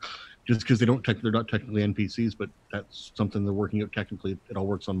 Just because they're not technically NPCs, but that's something they're working out technically. It all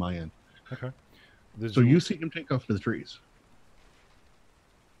works on my end. Okay. So you see him take off to the trees.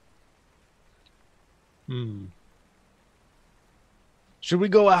 Should we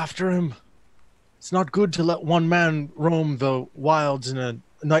go after him? It's not good to let one man roam the wilds in a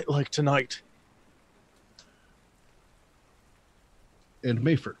night like tonight. And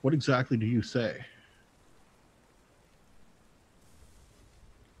Mayford, what exactly do you say?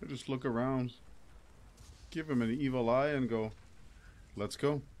 I just look around, give him an evil eye, and go, let's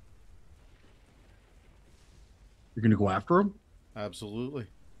go. You're going to go after him? Absolutely.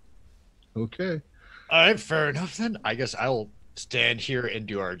 Okay. All right, fair enough then. I guess I'll stand here and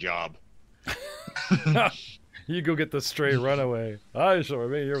do our job. You go get the stray runaway. I shall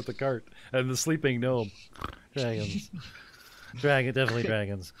remain here with the cart and the sleeping gnome. Dragons. Definitely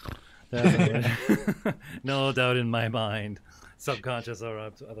dragons. Definitely. No doubt in my mind. Subconscious or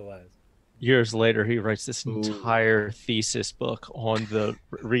otherwise. Years later, he writes this entire thesis book on the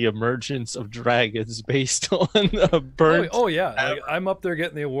reemergence of dragons based on the burnt. Oh yeah, I'm up there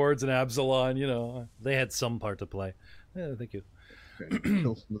getting the awards in Absalon. You know, they had some part to play. Yeah, thank you.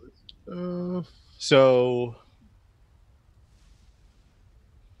 So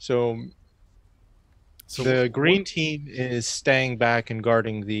the green team is staying back and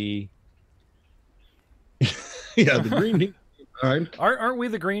guarding the. Yeah, the green team. Right. Aren't we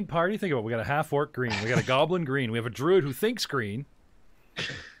the green party? Think about it. We got a half orc green. We got a goblin green. We have a druid who thinks green.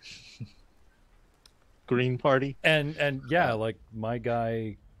 Green party. And yeah, like my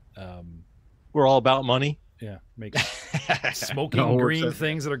guy. We're all about money. Yeah, make smoking green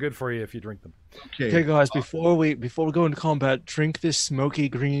things that are good for you if you drink them. Okay, guys. Before we go into combat, drink this smoky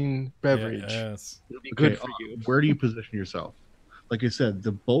green beverage. Yes, it'll be good for you. Where do you position yourself? Like I said,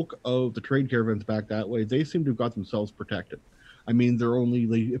 the bulk of the trade caravans back that way, they seem to have got themselves protected. I mean,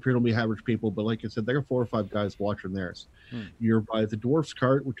 they appear to be average people, but like I said, there are 4 or 5 guys watching theirs. You're by the dwarf's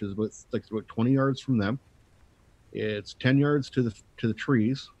cart, which is about 20 yards from them. It's 10 yards to the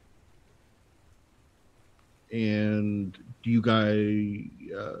trees. And do you guys,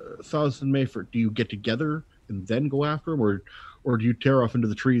 Thaz and Mayford, do you get together and then go after him, or do you tear off into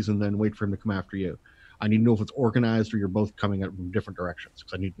the trees and then wait for him to come after you? I need to know if it's organized or you're both coming at from different directions,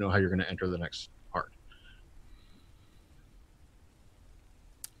 because I need to know how you're going to enter the next part.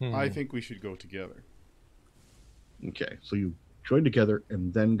 I think we should go together. Okay, so you join together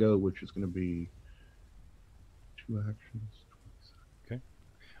and then go, which is going to be 2 actions. Okay.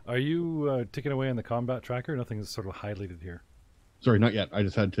 Are you ticking away on the combat tracker? Nothing is sort of highlighted here. Sorry, not yet. I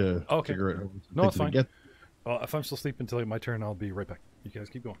just had to figure it out. No, it's fine. Well, if I'm still sleeping until my turn, I'll be right back. You guys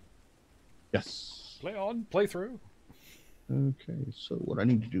keep going. Yes. Play on, play through. Okay, so what I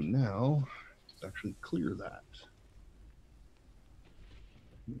need to do now is actually clear that.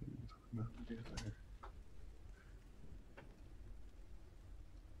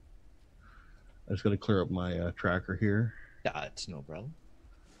 I just got to clear up my tracker here. Yeah, it's no problem.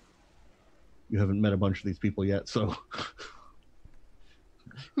 You haven't met a bunch of these people yet, so...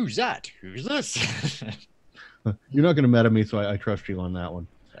 Who's that? Who's this? You're not going to meta me, so I trust you on that one.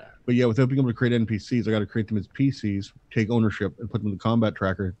 Yeah. But yeah, without being able to create NPCs, I got to create them as PCs, take ownership, and put them in the combat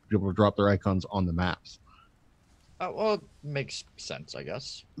tracker to be able to drop their icons on the maps. Well, it makes sense, I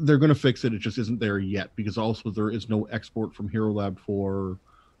guess. They're going to fix it. It just isn't there yet, because also there is no export from Hero Lab for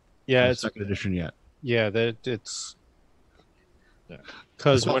it's second edition yet. Yeah, it's...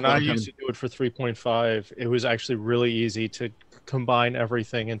 Because when I used to do it for 3.5, it was actually really easy to combine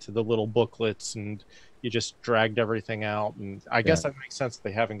everything into the little booklets, and you just dragged everything out. And I guess that makes sense.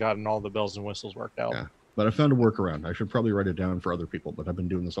 They haven't gotten all the bells and whistles worked out. Yeah, but I found a workaround. I should probably write it down for other people, but I've been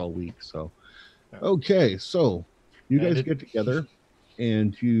doing this all week. So, okay, so you guys get together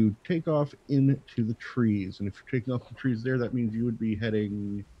and you take off into the trees. And if you're taking off the trees there, that means you would be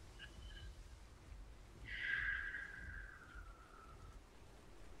heading...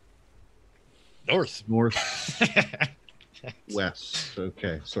 Northwest.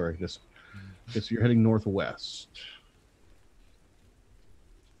 Okay, sorry. Just you're heading northwest.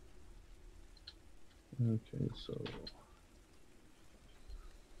 Okay, so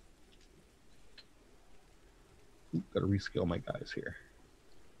got to rescale my guys here.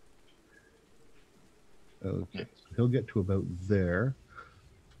 Okay, so he'll get to about there.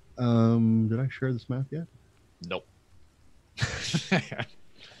 Did I share this map yet? Nope.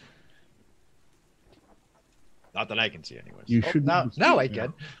 Not that I can see, anyways. You should now I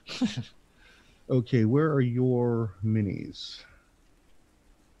can. Okay, where are your minis?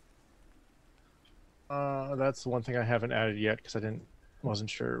 That's the one thing I haven't added yet because I wasn't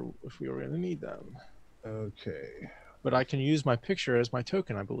sure if we were going to need them. Okay, but I can use my picture as my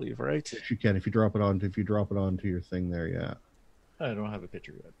token, I believe, right? Yes, you can if you drop it onto your thing there. Yeah. I don't have a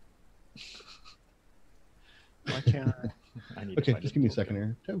picture yet. Why can't I? I need okay, to just give me a second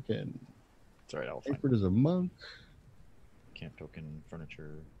here. Token. It's all right, I'll find Jared is a monk. Camp token,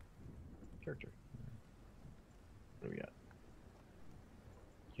 furniture, character. What do we got?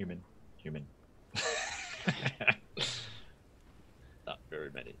 Human. Not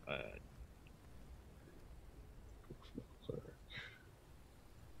very many.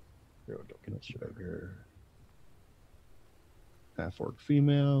 Hero token. Sugar. Half-orc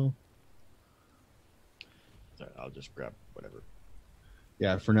female. All right, I'll just grab whatever.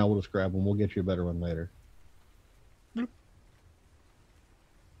 Yeah, for now we'll just grab one. We'll get you a better one later.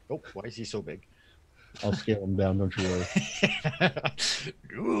 Oh, why is he so big? I'll scale him down, don't you worry.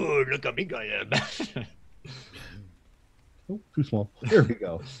 Ooh, look how big I am. Oh, too small. There we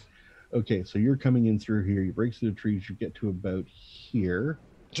go. Okay, so you're coming in through here. You break through the trees. You get to about here.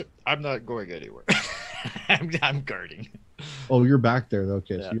 I'm not going anywhere. I'm guarding. Oh, you're back there, though.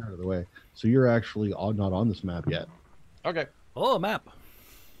 Okay, Yeah. so you're out of the way. So you're actually not on this map yet. Okay. Oh, a map.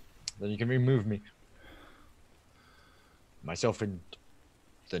 Then you can remove me. Myself and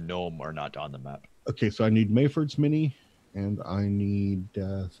the gnome are not on the map. Okay, so I need Mayford's mini, and I need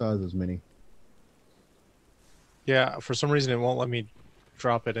Thaz's mini. Yeah, for some reason it won't let me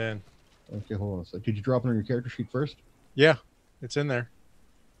drop it in. Okay, hold on a sec. Did you drop it on your character sheet first? Yeah, it's in there.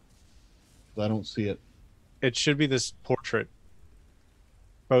 I don't see it. It should be this portrait.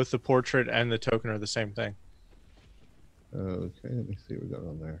 Both the portrait and the token are the same thing. Okay, let me see what we got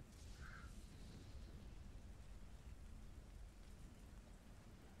on there.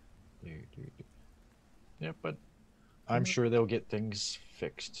 Yeah, but I'm sure they'll get things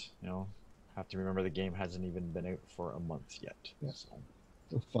fixed. You know, have to remember the game hasn't even been out for a month yet. Yeah. So.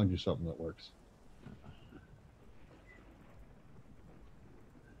 You'll find you something that works.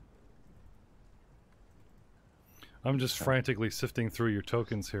 I'm just frantically sifting through your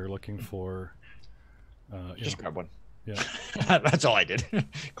tokens here, looking for. Just grab one. Yeah. That's all I did.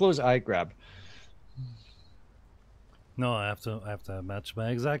 Close eye grab. No, I have to match my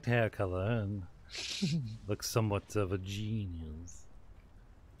exact hair color and look somewhat of a genius.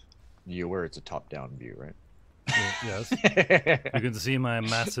 You where it's a top-down view, right? Yes. You can see my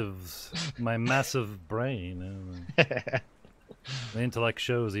massive brain. The intellect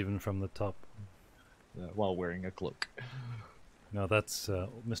shows even from the top. While wearing a cloak. No, that's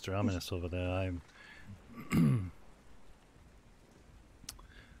Mr. Ominous over there.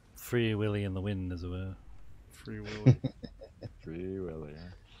 Free Willy in the wind as well. Free Willy. Free Willy. Yeah.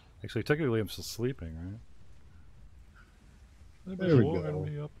 Actually, technically, I'm still sleeping, right? There we go.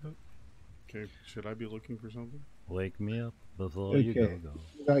 Me up. Okay, should I be looking for something? Wake me up before you go.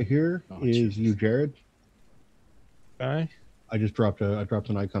 Guy here is you, Jared. Okay. I dropped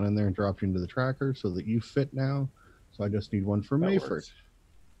an icon in there and dropped you into the tracker so that you fit now. So I just need one for Mayford. Works.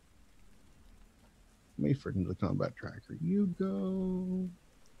 Mayford into the combat tracker. You go.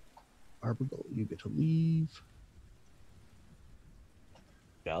 Arbuckle, you get to leave.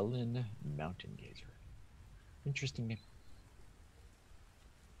 Bellin Mountain Gazer. Interesting name.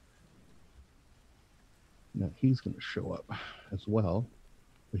 Now he's going to show up as well,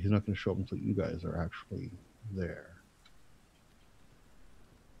 but he's not going to show up until you guys are actually there.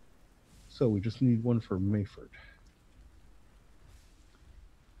 So we just need one for Mayford.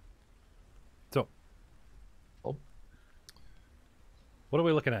 So, what are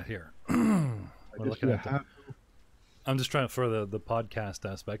we looking at here? We're looking at I'm just trying for the podcast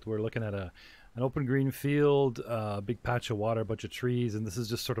aspect. We're looking at an open green field, a big patch of water, a bunch of trees, and this is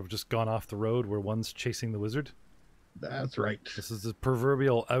just sort of just gone off the road where one's chasing the wizard. That's right. This is the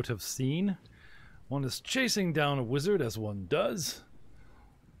proverbial out of scene. One is chasing down a wizard, as one does.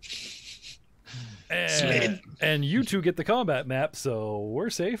 And you two get the combat map, so we're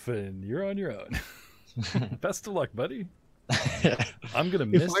safe and you're on your own. Best of luck, buddy. I'm gonna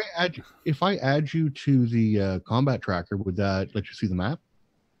miss. If I add you to the combat tracker, would that let you see the map?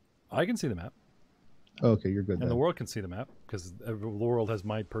 I can see the map. Okay, you're good. And then. the world can see the map because the world has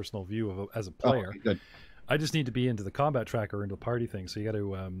my personal view of as a player. Okay, good. I just need to be into the combat tracker into a party thing. So you got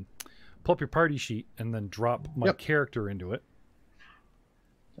to pull up your party sheet and then drop my character into it.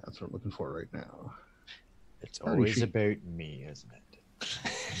 That's what I'm looking for right now. It's always about me, isn't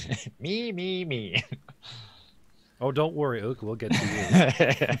it? me. Oh, don't worry, Ook. We'll get to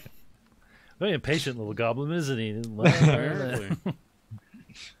you. Very impatient little goblin, isn't he? Apparently.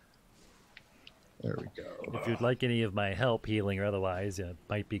 There we go. If you'd like any of my help, healing or otherwise, it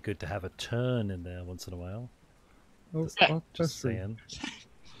might be good to have a turn in there once in a while. Just saying.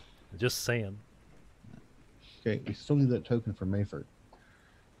 Just saying. Okay, we still need that token for Mayford.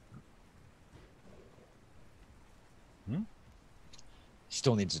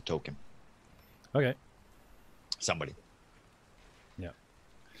 Still needs a token. Okay. Somebody. Yeah.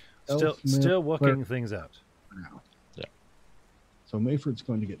 Still working things out. For now. Yeah. So Mayford's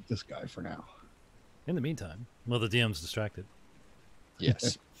going to get this guy for now. In the meantime, well, the DM's distracted.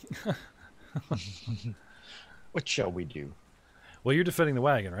 Yes. What shall we do? Well, you're defending the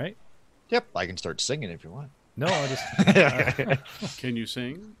wagon, right? Yep, I can start singing if you want. No, I just... Can you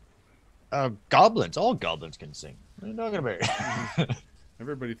sing? Goblins. All goblins can sing. What are you talking about?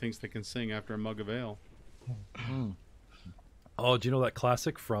 Everybody thinks they can sing after a mug of ale. Oh, do you know that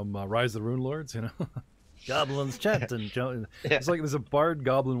classic from Rise of the Rune Lords? You know, goblins chanting. It's like there's a bard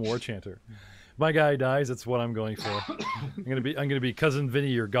goblin war chanter. My guy dies. That's what I'm going for. I'm gonna be cousin Vinny,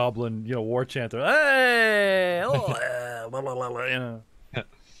 your goblin, war chanter. Hey, oh, blah, blah, blah, blah,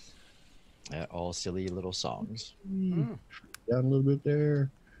 all silly little songs. Down a little bit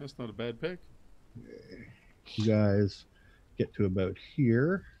there. That's not a bad pick. You guys get to about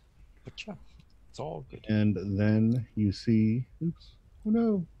here. But yeah, it's all good. And then you see, oops, oh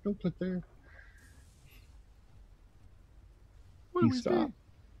no, don't click there. He stops.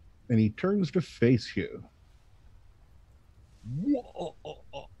 And he turns to face you. Wait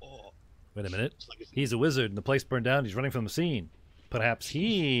a minute. He's a wizard and the place burned down. He's running from the scene. Perhaps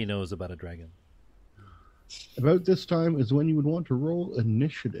he knows about a dragon. About this time is when you would want to roll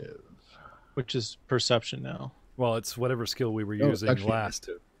initiative. Which is perception now. Well, it's whatever skill we were using last.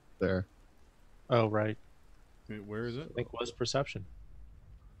 There. Oh, right. Wait, where is it? I think it was perception.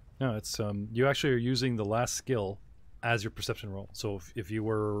 No, it's you actually are using the last skill as your perception roll. So if you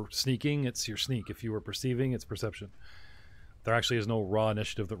were sneaking, it's your sneak. If you were perceiving, it's perception. There actually is no raw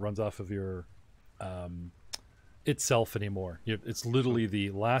initiative that runs off of your itself anymore. It's literally the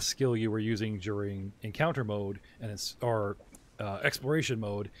last skill you were using during encounter mode, and exploration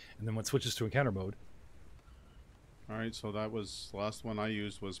mode, and then when it switches to encounter mode. All right, so that was the last one I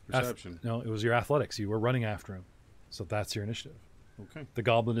used was perception. No, it was your athletics. You were running after him, so that's your initiative. Okay. The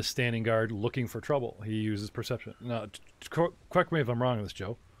goblin is standing guard, looking for trouble. He uses perception. Now, correct me if I'm wrong on this,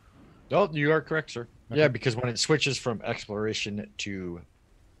 Joe. Oh, you are correct, sir. Okay. Yeah, because when it switches from exploration to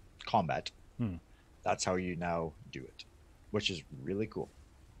combat, that's how you now do it, which is really cool.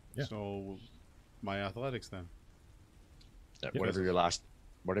 Yeah. So, my athletics then. Yeah, whatever your last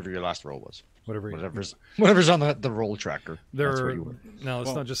roll was. Whatever's on the roll tracker. That's where you were. No,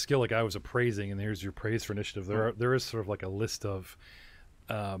 it's not just skill. Like I was appraising, and here's your praise for initiative. There is sort of like a list of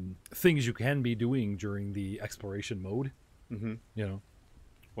things you can be doing during the exploration mode. Mm-hmm. You know.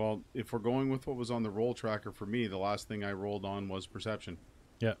 Well, if we're going with what was on the roll tracker for me, the last thing I rolled on was perception.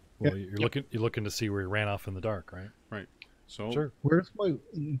 Yeah. Well, you're looking to see where he ran off in the dark, right? Right. So sure. Where's my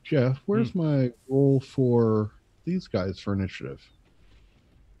Jeff? Where's my roll for these guys for initiative?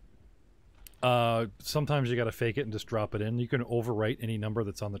 Sometimes you got to fake it and just drop it in. You can overwrite any number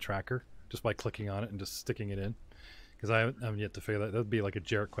that's on the tracker just by clicking on it and just sticking it in. Because I haven't yet to figure that. That'd be like a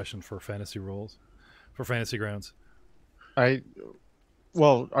Jared question for fantasy rolls, for fantasy grounds.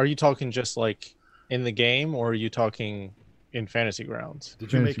 Well, are you talking just like in the game, or are you talking in fantasy grounds?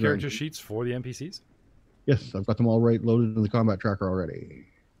 Did you make character sheets for the NPCs? Yes, I've got them all loaded in the combat tracker already.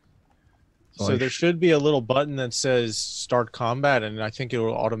 So there should be a little button that says start combat, and I think it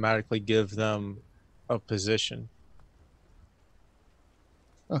will automatically give them a position.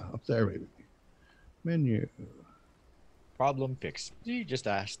 Oh, up there, maybe. Menu. Problem fixed. You just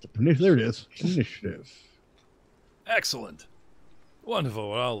asked. There it is. Initiative. Excellent. Wonderful.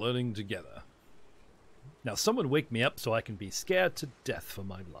 We're all learning together. Now, someone wake me up so I can be scared to death for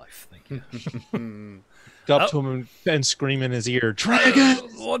my life. Thank you. Go up to him and scream in his ear, "Dragon!"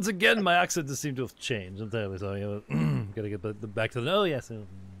 Once again, my accent just seemed to have changed. I'm telling you, so gotta get back to the. Oh yes.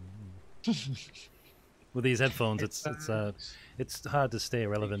 With these headphones, it's hard to stay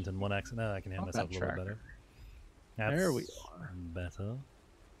relevant in one accent. I can hear myself a little bit better. There we are. Better.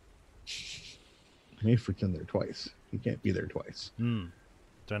 May pretend there twice. You can't be there twice. Trying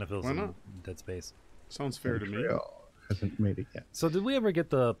to fill some dead space. Sounds fair to me. Hasn't made it yet. So did we ever get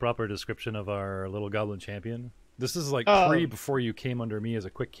the proper description of our little goblin champion? This is like before you came under me as a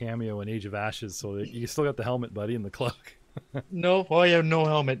quick cameo in Age of Ashes, so you still got the helmet, buddy, and the cloak. No, I have no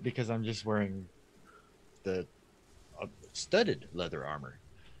helmet because I'm just wearing the studded leather armor.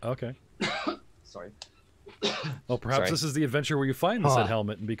 Okay. Sorry. Well, perhaps this is the adventure where you find the said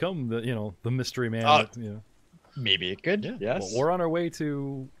helmet and become the mystery man. Maybe it could. Yeah. Yes. Well, we're on our way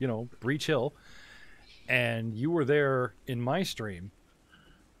to Breach Hill, and you were there in my stream.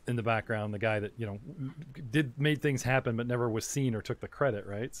 In the background, the guy that made things happen but never was seen or took the credit,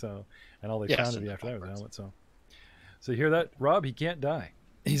 right? So, and all they found of you after that was the helmet. So you hear that, Rob? He can't die.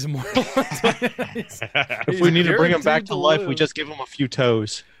 He's immortal. If we need to bring him back to life, we just give him a few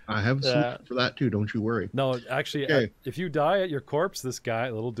toes. I have a solution for that too. Don't you worry. No, actually, if you die at your corpse, this guy,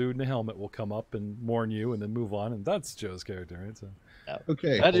 little dude in the helmet, will come up and mourn you, and then move on. And that's Joe's character, right? So,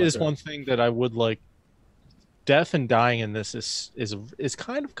 okay, that is one thing that I would like. Death and dying in this is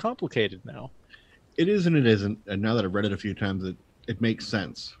kind of complicated now. It is and it isn't. And now that I've read it a few times, it makes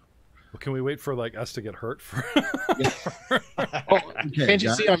sense. Well, can we wait for us to get hurt for? Can't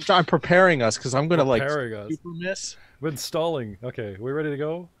you see? I'm preparing us because I'm going to super miss. Been stalling. Okay, we ready to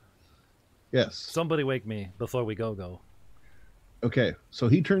go? Yes. Somebody wake me before we go. Okay, so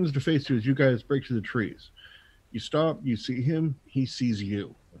he turns to face you as you guys break through the trees. You stop. You see him. He sees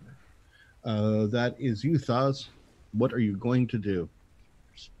you. That is you, Thaz. What are you going to do?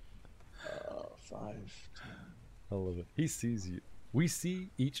 5. 10. I love it. He sees you. We see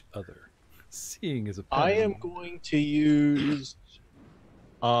each other. Seeing is a pattern. I am going to use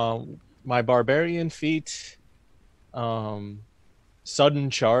my barbarian feat, sudden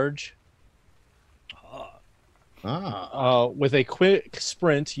charge. With a quick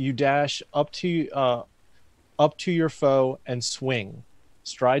sprint, you dash up to your foe and swing.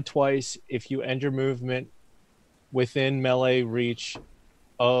 Stride twice. If you end your movement within melee reach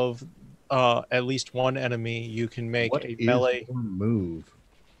of at least one enemy, you can make a melee move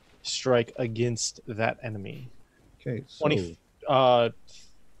strike against that enemy. Okay, so 20.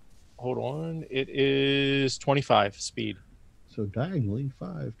 Hold on. It is 25 speed. So diagonally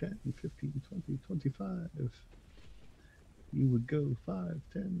 5, 10, 15, 20, 25. You would go 5,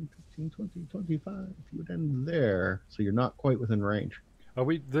 10, 15, 20, 25. You would end there, so you're not quite within range. Are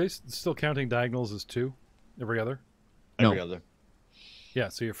they still counting diagonals as 2? Every other? Every other. Yeah,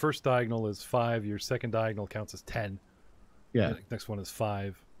 so your first diagonal is 5, your second diagonal counts as 10. Yeah. The next one is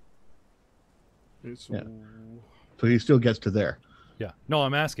 5. Yeah. So he still gets to there. Yeah. No,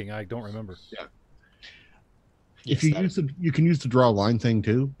 I'm asking. I don't remember. Yeah. If you can use the draw line thing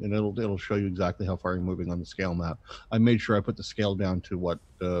too, and it'll show you exactly how far you're moving on the scale map. I made sure I put the scale down to what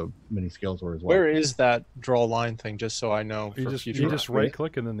mini scales were as well. Where is that draw line thing? Just so I know. You just right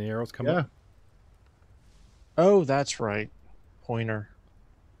click and then the arrows come up. Oh, that's right. Pointer.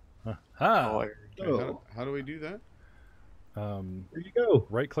 How do we do that? There you go.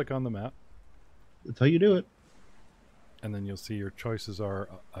 Right click on the map. That's how you do it. And then you'll see your choices are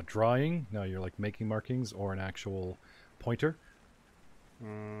a drawing. Now you're making markings, or an actual pointer.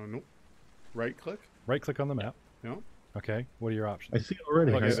 Nope. Right click. Right click on the map. No. Okay, what are your options? I see it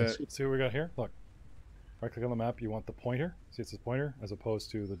already. Look, I see what we got here? Look. Right click on the map, you want the pointer. See, it says pointer as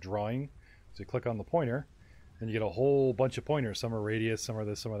opposed to the drawing. So you click on the pointer, and you get a whole bunch of pointers. Some are radius, some are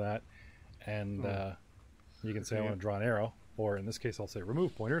this, some are that. And you can say, I want to draw an arrow. Or in this case, I'll say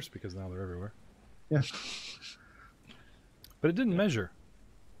remove pointers because now they're everywhere. Yeah. But it didn't measure.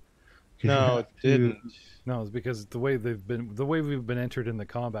 No, it didn't. No, it's because the way we've been entered in the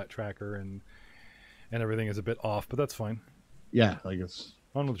combat tracker and everything is a bit off, but that's fine. Yeah, I guess.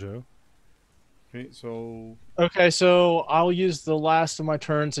 On with Joe. Okay, so I'll use the last of my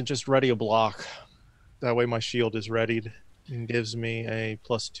turns and just ready a block. That way my shield is readied and gives me a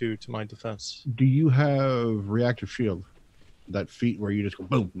 +2 to my defense. Do you have reactive shield? That feat where you just go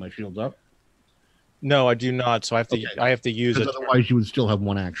boom, my shield's up? No, I do not. So I have to use it. Otherwise, you would still have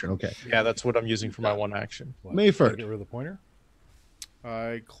one action. Okay. Yeah, that's what I'm using for my one action. What, May 1st. Get rid of the pointer?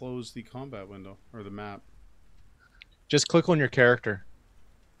 I close the combat window or the map. Just click on your character.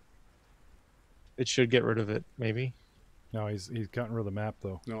 It should get rid of it, maybe. No, he's gotten rid of the map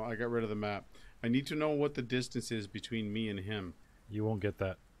though. No, I got rid of the map. I need to know what the distance is between me and him. You won't get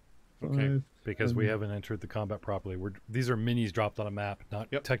that. Okay. Because we haven't entered the combat properly. These are minis dropped on a map, not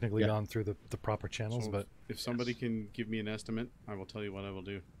technically gone through the proper channels. So but if somebody can give me an estimate, I will tell you what I will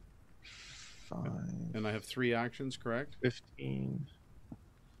do. 5. And I have 3 actions, correct? 15.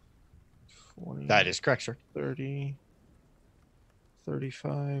 20. That is correct, sir. 30.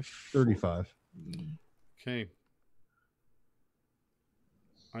 35. 35. Okay.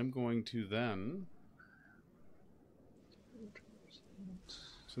 I'm going to then,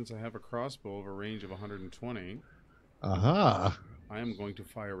 since I have a crossbow of a range of 120, Aha. I am going to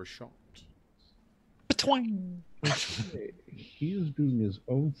fire a shot. Between. He is doing his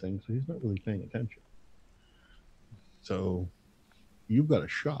own thing, so he's not really paying attention. So you've got a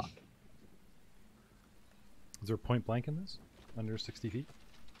shot. is there point blank in this? Under 60 feet?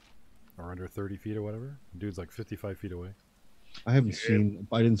 Or under 30 feet or whatever? Dude's like 55 feet away. I didn't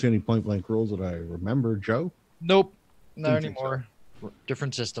see any point blank rules that I remember. Joe? Nope. Not Didn't think anymore.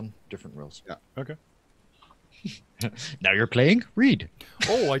 Different system, different rules. Yeah. Okay. Now you're playing? Read.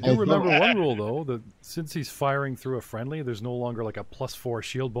 Oh, I do remember one rule though, that since he's firing through a friendly, there's no longer like a +4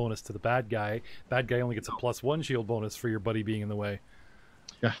 shield bonus to the bad guy. Bad guy only gets a +1 shield bonus for your buddy being in the way.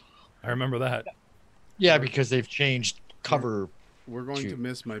 Yeah. I remember that. Yeah, because they've changed cover. We're going to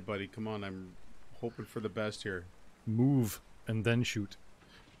miss my buddy. Come on, I'm hoping for the best here. Move and then shoot.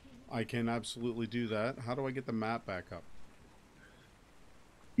 I can absolutely do that. How do I get the map back up?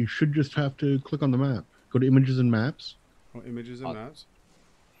 You should just have to click on the map. Go to images and maps. Oh, images and maps.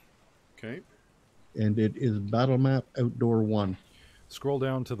 Okay. And it is Battle Map Outdoor 1. Scroll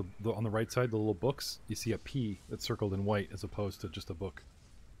down to the on the right side, the little books. You see a P that's circled in white as opposed to just a book.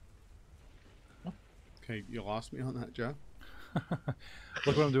 Okay, you lost me on that, Jeff.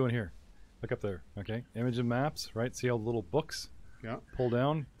 Look what I'm doing here. Look up there. Okay. Image and maps, right? See all the little books? Yeah. Pull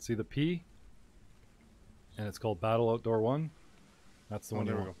down, see the P. And it's called Battle Outdoor 1. That's the one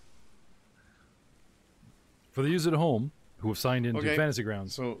you there we want. go. For the users at home who have signed into Fantasy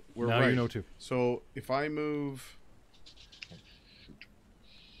Grounds, So we're now right. you know too. So if I move,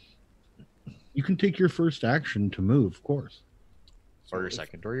 You can take your first action to move, of course. Or your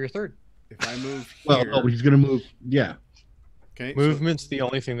second, or your third. if I move Well, here, no, he's going to move. Yeah. okay, Movement's the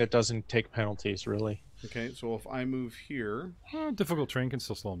only thing that doesn't take penalties, really. So, okay, so if I move here, Difficult terrain can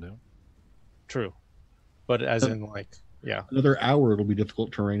still slow him down. True. But as in, like, yeah. Another hour, it'll be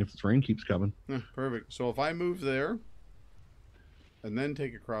difficult terrain if the terrain keeps coming. perfect. So if I move there, and then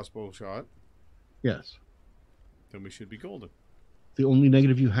take a crossbow shot, Yes. then we should be golden. The only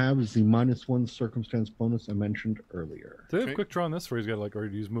negative you have is the -1 circumstance bonus I mentioned earlier. Do they have Okay. quick draw on this where he's got like, or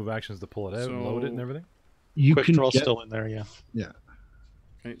use move actions to pull it out and load it and So- everything? You Quick can draw's get, still in there, yeah. yeah.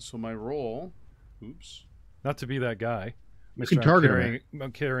 Okay, so my roll, oops, Not to be that guy. You Mister, can target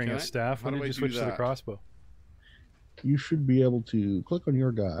I'm carrying Can a I? staff. How Why do don't I you do switch to the that? crossbow? You should be able to click on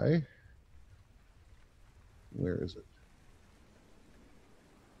your guy. Where is it?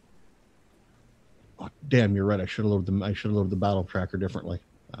 Oh, damn, you're right. I should have loaded the battle tracker differently.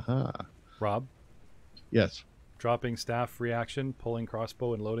 Aha. Rob, Yes. dropping staff reaction, pulling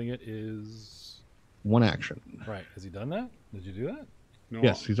crossbow and loading it is One action. right. Has he done that? Did you do that? no,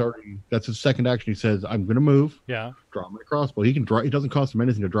 Yes, he's already. That's his second action. He says, "I'm going to move. Yeah. Draw my crossbow." He can draw. It doesn't cost him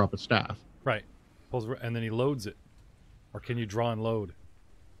anything to drop a staff. Right. Pulls and then he loads it. Or can you draw and load?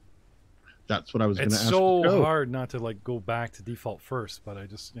 That's what I was going to It's ask. so Joe. hard not to like go back to default first, but I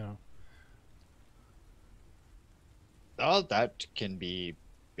just Oh, that can be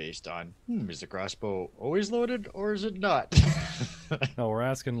based on, is the crossbow always loaded or is it not? No, we're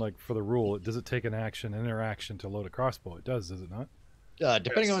asking like for the rule. Does it take an interaction to load a crossbow? It does it not?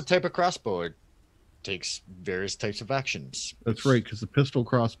 Depending on the type of crossbow, it takes various types of actions. That's right, because the pistol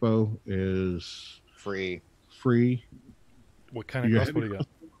crossbow is Free. What kind of crossbow do you got?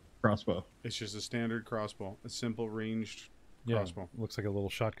 Crossbow. It's just a standard crossbow, a simple ranged crossbow. Looks like a little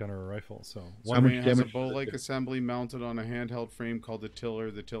shotgun or a rifle. So Stormy has a bow-like assembly mounted on a handheld frame called the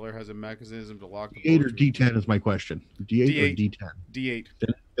tiller. The tiller has a mechanism to lock the D8 or D10 is my question. D8 or D10? D8.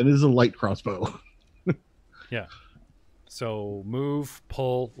 Then it is a light crossbow. Yeah. So move,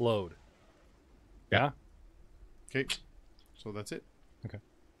 pull, load. Yeah. Okay. So that's it. Okay.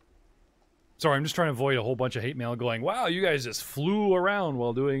 Sorry, I'm just trying to avoid a whole bunch of hate mail going, wow, you guys just flew around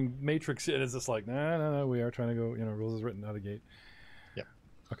while doing Matrix. And it's just like, no, we are trying to go, rules is written out of gate. Yep.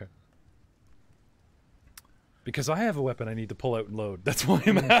 Okay. Because I have a weapon I need to pull out and load. That's why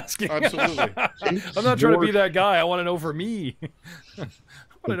I'm asking. Absolutely. I'm not trying to be that guy. I want to know for me. I want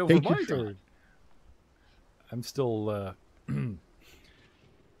to know for my turn. I'm still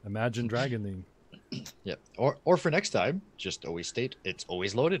Imagine Dragoning. Yep. Or for next time, just always state it's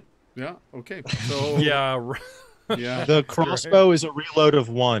always loaded. Yeah. Okay. So yeah. Yeah. The crossbow is a reload of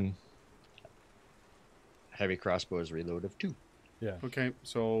 1. Heavy crossbow is reload of 2. Yeah. Okay.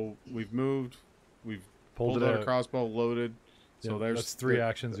 So we've moved. We've Pulled pulled it out out. a crossbow, loaded. So Yeah, there's that's 3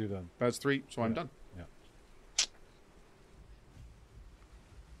 actions you've done. That's 3. So I'm done. Yeah.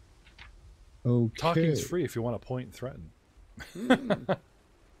 Okay. Talking's free if you want to point and threaten.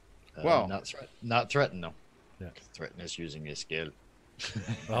 Well, not threaten though. Yeah. Threaten is using a skill.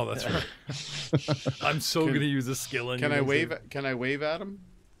 Oh, that's right. I'm so going to use a skill. Can I wave? Can I wave at him?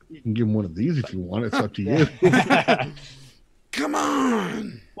 You can give him one of these if you want. It's up to you. Come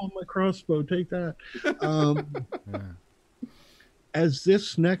on! On my crossbow, take that. As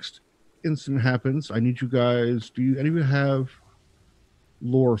this next incident happens, I need you guys. Do any of you have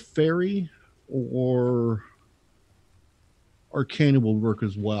lore fairy or arcana will work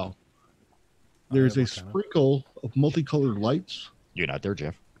as well? There's a sprinkle of multicolored lights. You're not there,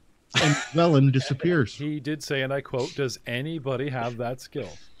 Jeff. And Velen disappears. He did say, and I quote, does anybody have that skill?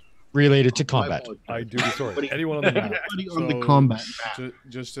 Related to combat. I do. Sorry. Anyone on the map. Everybody on the combat map.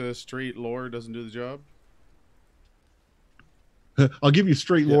 Just a straight lore doesn't do the job? I'll give you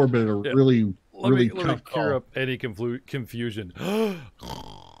straight lore, but a really Let me tough clear call. up any confusion.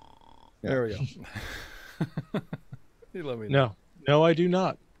 There we go. You let me know. No, I do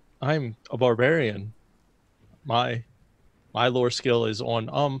not. I'm a barbarian. My lore skill is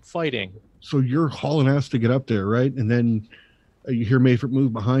on fighting. So you're hauling ass to get up there, right? And then you hear Mayford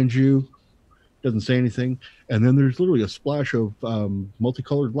move behind you, doesn't say anything, and then there's literally a splash of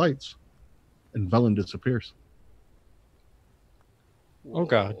multicolored lights, and Velen disappears. Oh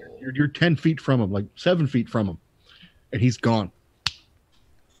God! You're 10 feet from him, like 7 feet from him, and he's gone.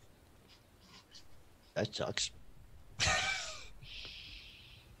 That sucks.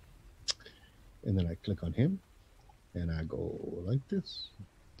 And then I click on him, and I go like this.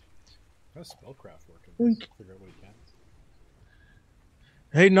 How's spellcraft working? Boink. Figure out what he can.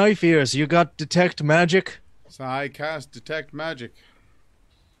 Hey, Knife Ears, you got detect magic? So I cast detect magic.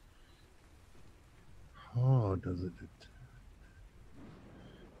 Oh, does it?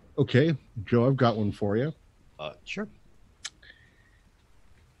 Okay, Joe, I've got one for you. Sure.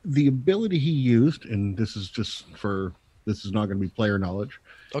 The ability he used, and this is not going to be player knowledge.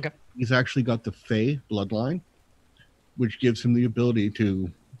 Okay. He's actually got the Fey bloodline, which gives him the ability to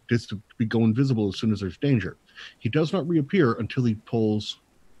go invisible as soon as there's danger. He does not reappear until he pulls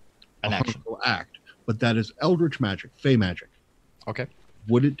an harmful act, but that is Eldritch magic, Fey magic. Okay.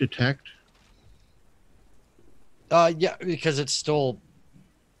 Would it detect? Yeah, because it's still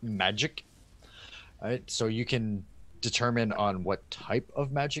magic. All right, so you can determine on what type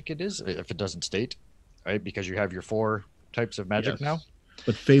of magic it is if it doesn't state, right? Because you have your 4 types of magic Yes. now.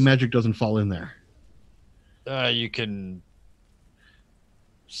 But Fey magic doesn't fall in there. You can.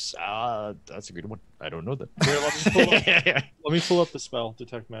 That's a good one. I don't know that. Here, let me pull up the spell,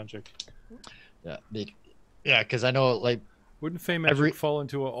 detect magic. Yeah, because I know like Wouldn't Fey magic fall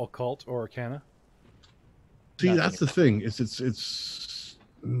into a occult or arcana? See, that's the thing.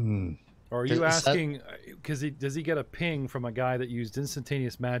 Or are you asking, because does he get a ping from a guy that used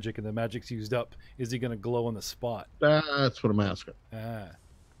instantaneous magic and the magic's used up? Is he going to glow on the spot? That's what I'm asking. The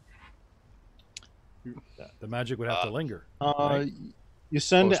magic would have to linger. Right? You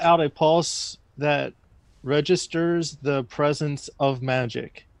send out a pulse that registers the presence of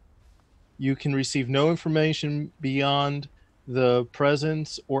magic. You can receive no information beyond the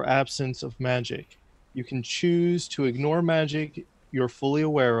presence or absence of magic. You can choose to ignore magic you're fully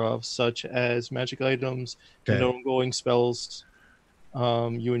aware of, such as magic items and ongoing spells.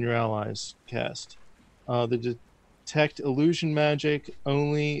 you and your allies cast. The detect illusion magic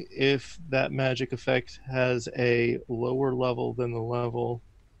only if that magic effect has a lower level than the level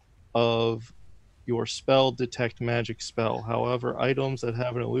of your spell detect magic spell. However, items that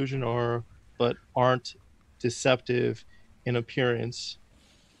have an illusion but aren't deceptive in appearance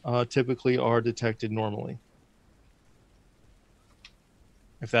typically are detected normally.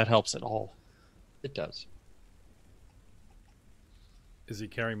 If that helps at all. It does. Is he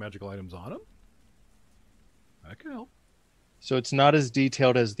carrying magical items on him? That could help. So it's not as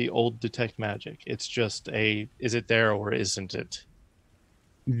detailed as the old detect magic. It's just is it there or isn't it?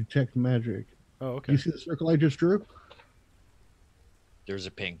 You detect magic. Oh, okay. You see the circle I just drew? There's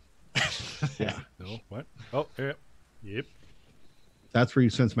a ping. Yeah. No, what? Oh, yeah. Yep. That's where you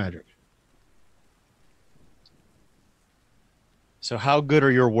sense magic. So how good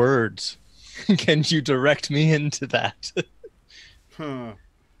are your words? Can you direct me into that? 5,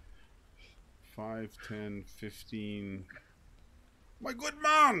 10, 15. My good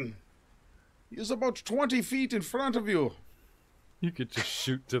man! He is about 20 feet in front of you. You could just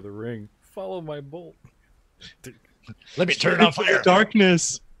shoot to the ring. Follow my bolt. Let me turn on fire.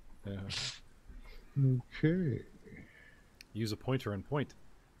 Darkness. Yeah. Okay. Use a pointer and point.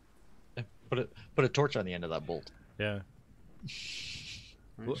 Put a torch on the end of that bolt. Yeah.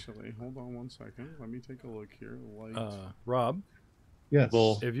 Actually, hold on one second. Let me take a look here. Light. Rob, Yes.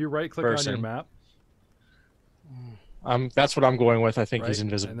 if you right click on your map, That's what I'm going with. I think right, he's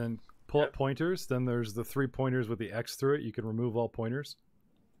invisible. and then pull up pointers, then there's the 3 pointers with the X through it. You can remove all pointers.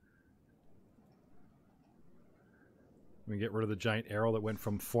 We get rid of the giant arrow that went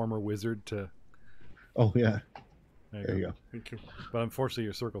from former wizard to... Oh, yeah. There you go. Thank you. But unfortunately,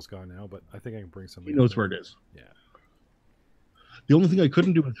 your circle's gone now, but I think I can bring something. He knows where it is. Yeah. The only thing I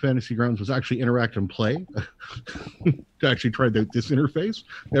couldn't do with Fantasy Grounds was actually interact and play to actually try this interface.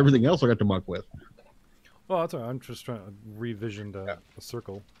 Everything else I got to muck with. Well, that's all right. I'm just trying to revision the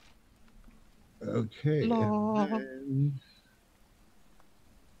circle. Okay. And then...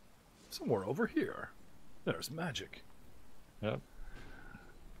 Somewhere over here, there's magic. Yep.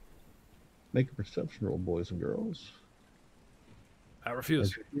 Make a perception roll, boys and girls. I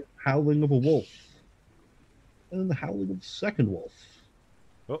refuse. Howling of a wolf. And then the howling of the second wolf.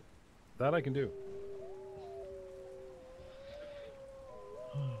 Oh, that I can do.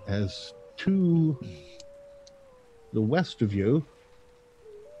 As to the west of you,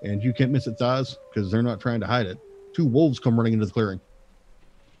 and you can't miss it, Thaz, because they're not trying to hide it. 2 wolves come running into the clearing.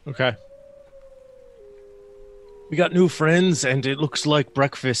 Okay. We got new friends, and it looks like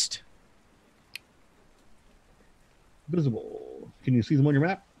breakfast. Visible. Can you see them on your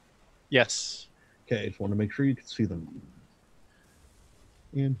map? Yes. Okay, just want to make sure you can see them.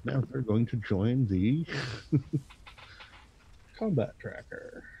 And now they're going to join the combat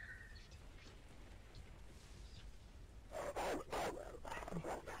tracker.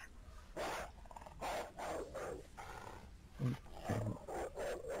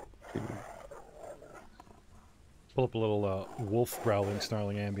 Pull up a little wolf growling,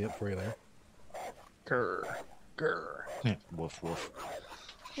 snarling ambient for you there. Grr, grr. Woof, woof.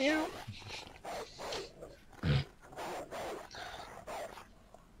 Yeah.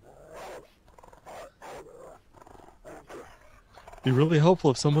 Be really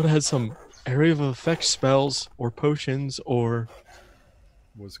helpful if someone had some area of effect spells or potions or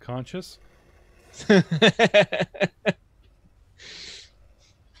Was conscious?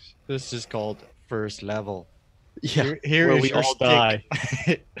 This is called first level. yeah, Here where is we your all stick. die.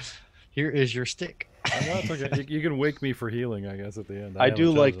 Here is your stick. No, it's okay. You can wake me for healing, I guess, at the end. I do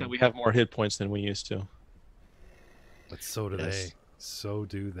haven't like chosen. that we have more hit points than we used to. But so do Yes. they. So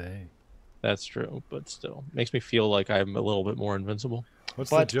do they. That's true, but still makes me feel like I'm a little bit more invincible.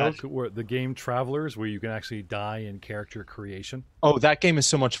 What's But the joke? Where the game Travelers, where you can actually die in character creation? Oh, that game is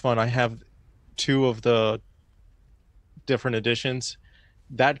so much fun. I have 2 of the different editions.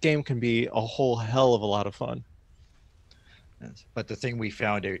 That game can be a whole hell of a lot of fun. Yes. But the thing we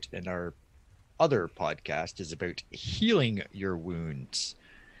found out in our other podcast is about healing your wounds.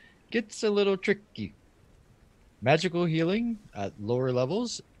 Gets a little tricky. Magical healing at lower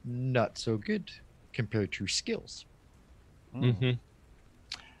levels, not so good compared to skills. Mm-hmm.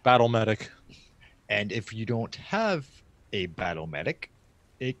 Battle medic. And if you don't have a battle medic,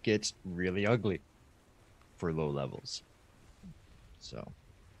 it gets really ugly for low levels. So,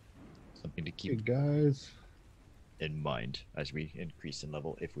 something to Hey, keep guys. in mind as we increase in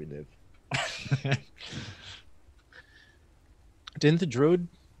level if we live. Doesn't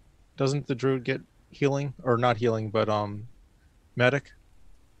the druid get healing or not healing, but medic?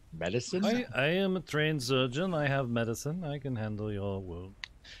 Medicine? I am a trained surgeon. I have medicine. I can handle your wound.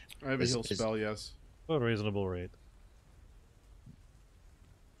 I have a heal spell, yes. For a reasonable rate.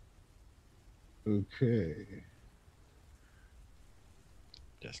 Okay.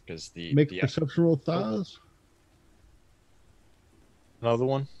 Just because the Make perception roll, Thaz. Another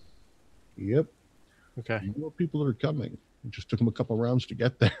one? Yep. Okay. More people are coming. It just took them a couple rounds to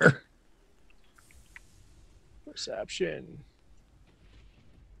get there. Perception.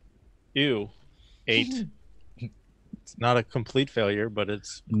 Ew. 8. It's not a complete failure, but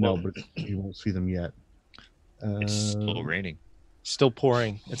it's close. No, but you won't see them yet. It's still raining. Still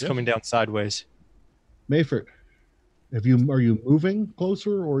pouring. It's coming down sideways. Mayford, are you moving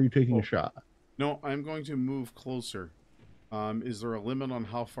closer or are you taking a shot? No, I'm going to move closer. Is there a limit on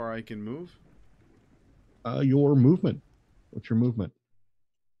how far I can move? Your movement. What's your movement?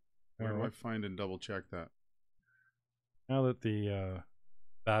 Where do I find and double check that? Now that the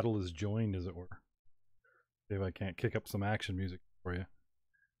battle is joined, as it were. See if I can't kick up some action music for you.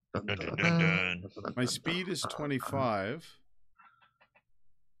 Dun, dun, dun, dun. My speed is 25.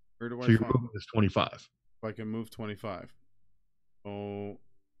 Where do I So your find? movement is 25. If I can move 25. Oh.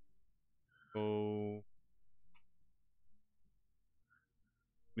 25?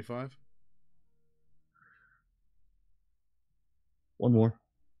 One more.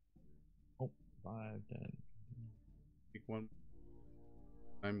 5, 10. Take one.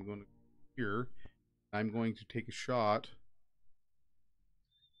 I'm going to here. I'm going to take a shot.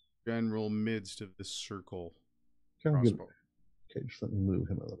 General midst of this circle. Crossbow. Okay, just let me move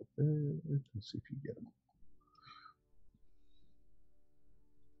him a little bit and see if you get him.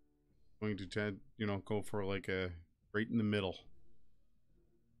 Going to go for like a right in the middle.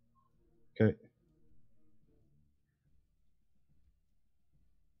 Okay.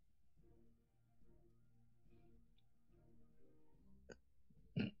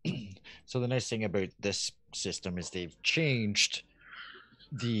 So the nice thing about this system is they've changed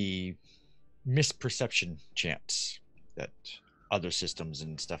the misperception chance that other systems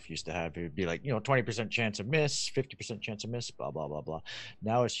and stuff used to have. It would be like, 20% chance of miss, 50% chance of miss, blah, blah, blah, blah.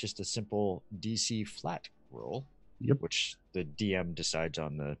 Now it's just a simple DC flat roll, which the DM decides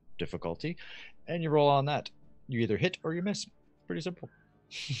on the difficulty, and you roll on that. You either hit or you miss. Pretty simple.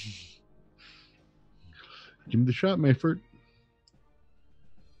 Give me the shot, Mayford.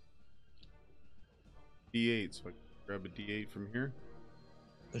 D8, so I can grab a D8 from here.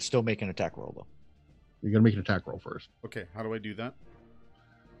 Still make an attack roll, though. You're going to make an attack roll first. Okay, how do I do that?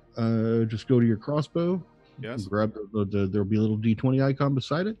 Just go to your crossbow. Yes. Grab there'll be a little D20 icon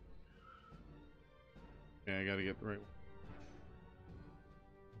beside it. Okay, I got to get the right one.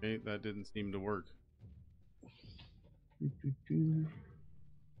 Okay, that didn't seem to work.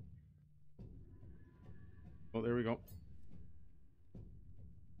 Oh, there we go.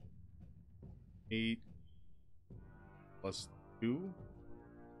 8 plus 2?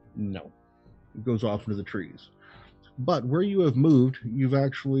 No. It goes off into the trees. But where you have moved, you've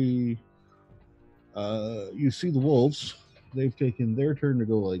actually... you see the wolves. They've taken their turn to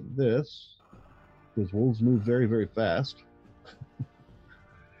go like this. Because wolves move very, very fast.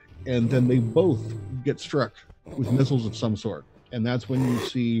 And then they both get struck with missiles of some sort. And that's when you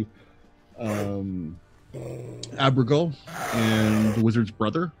see Abrigal and the wizard's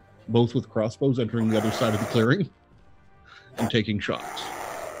brother, both with crossbows, entering the other side of the clearing and taking shots.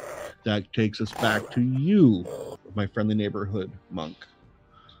 That takes us back to you, my friendly neighborhood monk.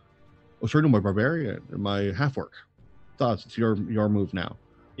 Oh, sorry, no, my barbarian, my half-orc. Thoughts, it's your move now.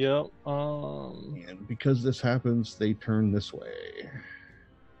 Yep. And because this happens, they turn this way.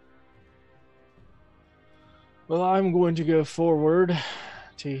 Well, I'm going to go forward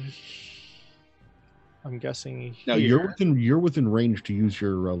to... I'm guessing Now here. you're within range to use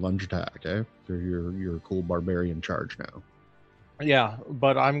your lunge attack, eh? So your cool barbarian charge now. Yeah,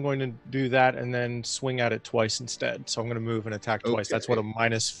 but I'm going to do that and then swing at it twice instead. So I'm going to move and attack twice. Okay. That's what, a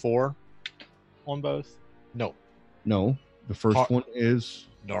 -4 on both? No. No, the first one is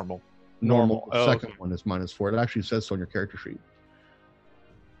normal. The Oh, second okay. one is -4. It actually says so on your character sheet.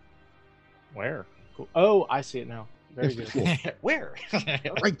 Where? Cool. Oh, I see it now. Very Yes, good. cool. Where?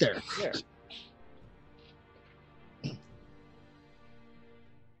 Right there. There.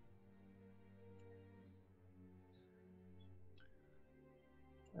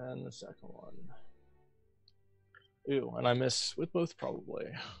 And the second one. Ew, and I miss with both probably.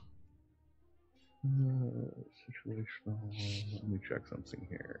 Situational. Let me check something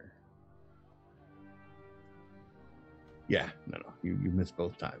here. Yeah, no. You missed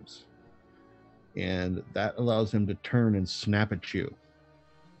both times. And that allows him to turn and snap at you.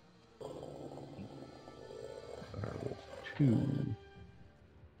 2.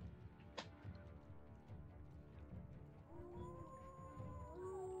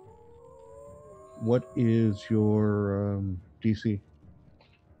 What is your DC?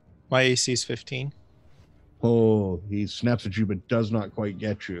 My AC is 15. Oh, he snaps at you but does not quite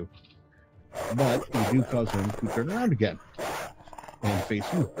get you. But you do cause him to turn around again and face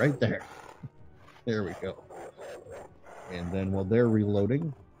you right there. There we go. And then while they're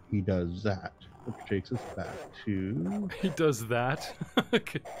reloading, he does that, which takes us back to... He does that?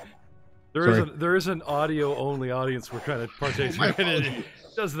 There is an audio-only audience we're trying to partake in. He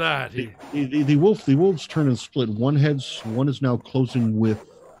does that. The wolves turn and split. One is now closing with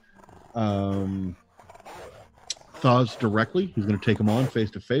Thaz directly. He's going to take him on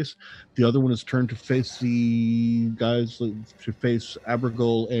face to face. The other one is turned to face the guys, to face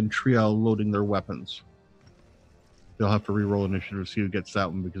Abrigol and Trial loading their weapons. They'll have to re-roll initiative to see who gets that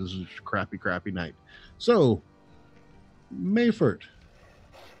one because this is a crappy night. So, Mayford.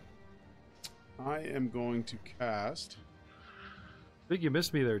 I am going to cast. I think you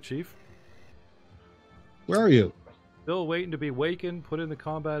missed me there, Chief. Where are you? Still waiting to be wakened, put in the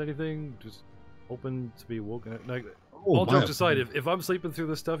combat, anything? Just hoping to be woken. Oh, all jokes aside, if I'm sleeping through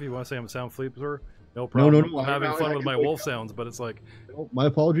this stuff, you want to say I'm a sound sleeper? No problem. No, I'm having fun with my wolf sounds, but it's like... No, my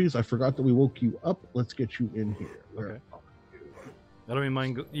apologies. I forgot that we woke you up. Let's get you in here. Okay. I don't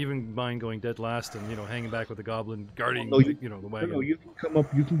even mind going dead last and hanging back with the goblin guarding the wagon. No, you can come up.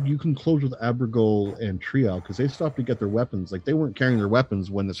 You can close with Abrigol and Trial because they stopped to get their weapons. Like they weren't carrying their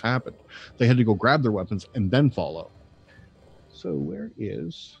weapons when this happened. They had to go grab their weapons and then follow. So where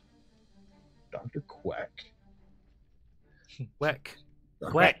is Dr. Quack? Quack.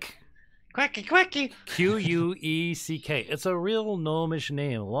 Quacky, quacky. Queck. It's a real gnomish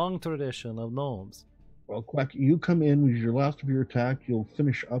name. Long tradition of gnomes. Well, Quack, you come in with your last of your attack. You'll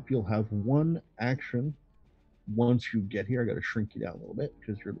finish up. You'll have one action once you get here. I got to shrink you down a little bit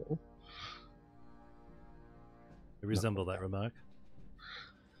because you're little. I resemble that remark.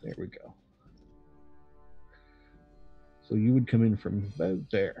 There we go. So you would come in from about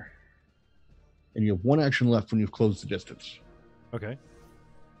there. And you have one action left when you've closed the distance. Okay.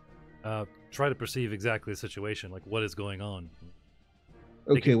 Try to perceive exactly the situation, like what is going on.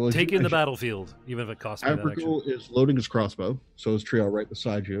 Okay, well, take in the battlefield, even if it costs me that action. Abrigol is loading his crossbow, so is Trial right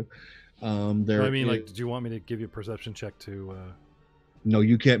beside you. Did you want me to give you a perception check to? No,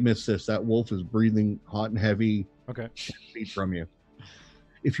 you can't miss this. That wolf is breathing hot and heavy. Okay. 10 feet from you.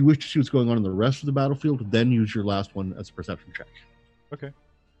 If you wish to see what's going on in the rest of the battlefield, then use your last one as a perception check. Okay.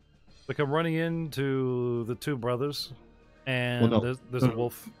 Like I'm running into the two brothers, and there's a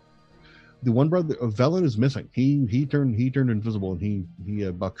wolf. The one brother, Velen, is missing. He turned invisible and he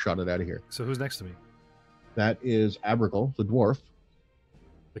buckshotted out of here. So who's next to me? That is Abrigol, the dwarf.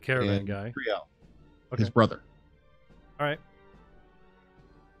 The caravan guy. Trial, his brother. All right.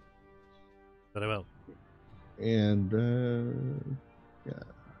 That I will. And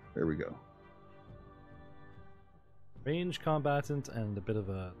there we go. Range combatant and a bit of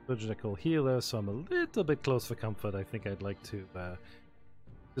a surgical healer, so I'm a little bit close for comfort. I think I'd like to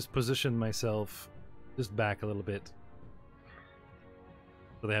just position myself just back a little bit,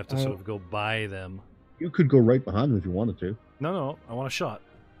 so they have to sort of go by them. You could go right behind them if you wanted to. No, I want a shot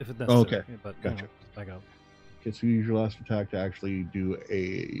if it's necessary. Okay, but gotcha. Back out. Okay, so you use your last attack to actually do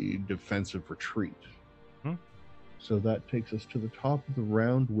a defensive retreat. So that takes us to the top of the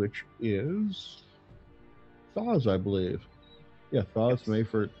round, which is Thaz, I believe. Yeah, Thaz,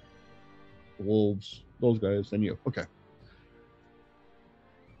 Mayford, Wolves, those guys, and you. Okay.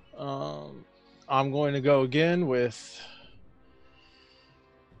 I'm going to go again with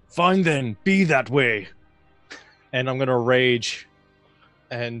 "Fine then, be that way," and I'm going to rage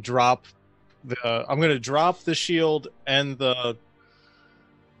and drop the. I'm going to drop the shield and the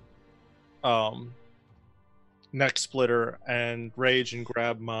neck splitter and rage and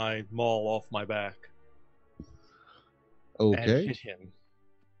grab my maul off my back. Okay. And hit him.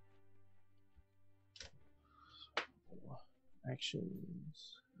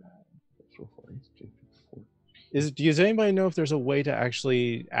 Actions. Does anybody know if there's a way to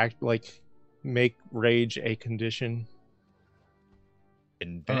actually make rage a condition?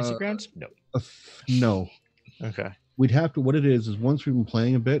 In fantasy grounds? No. No. Okay. We'd have to. What it is once we've been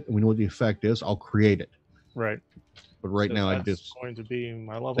playing a bit and we know what the effect is, I'll create it. Right. But right now, that's going to be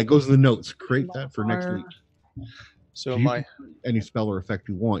my level. That goes in the notes. Create that for next week. So any spell or effect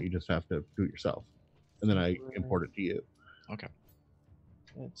you want, you just have to do it yourself, and then I import it to you. Okay.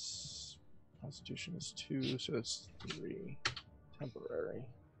 It's Constitution is 2, so it's 3 temporary.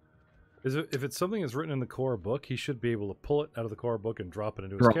 If it's something that's written in the core book, he should be able to pull it out of the core book and drop it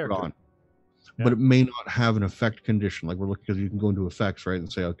into his character. It on. Yeah. But it may not have an effect condition. Like we're looking, because you can go into effects, right,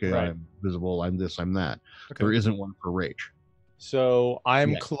 and say, okay, right. I'm visible, I'm this, I'm that. Okay. There isn't one for rage. So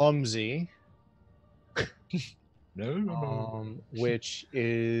I'm clumsy. No. Which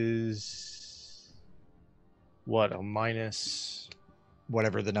is what, a minus?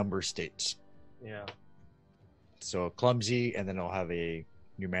 Whatever the number states. Yeah. So clumsy, and then it'll have a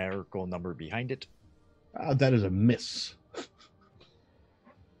numerical number behind it. That is a miss.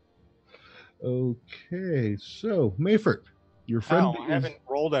 Okay, so Mayford, your friend. I haven't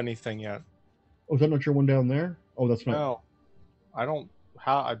rolled anything yet. Oh, is that not your one down there? Oh, that's not. No, I don't.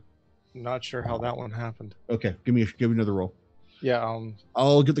 I'm not sure how that one happened. Okay, give me another roll. Yeah.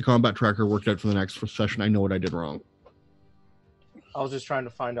 I'll get the combat tracker worked out for the next session. I know what I did wrong. I was just trying to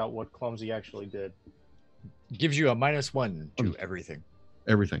find out what clumsy actually did. Gives you a -1 to everything.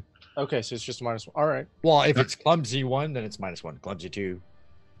 Everything. Okay, so it's just -1. All right. Well, if it's clumsy 1, then it's -1. Clumsy 2,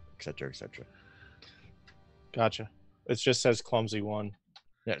 etc., etc. Gotcha. It just says clumsy 1.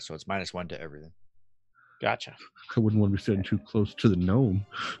 Yeah, so it's -1 to everything. Gotcha. I wouldn't want to be sitting too close to the gnome.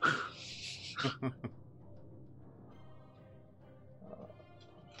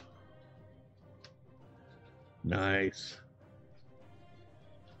 Nice.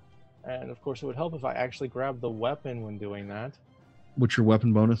 And of course, it would help if I actually grab the weapon when doing that. What's your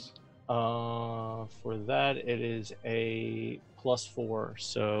weapon bonus? For that, it is a +4,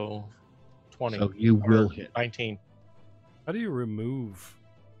 so 20. So you will hit. 19. How do you remove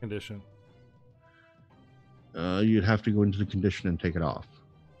condition? You'd have to go into the condition and take it off.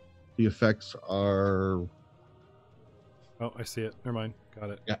 The effects are... Oh, I see it. Never mind.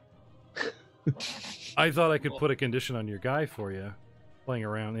 Got it. Yeah. I thought I could put a condition on your guy for you. Playing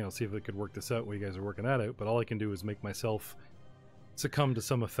around, see if I could work this out while you guys are working that out. But all I can do is make myself succumb to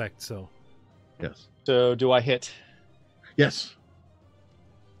some effect, so... Yes. So, do I hit? Yes.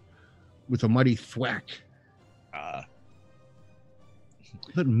 With a mighty thwack.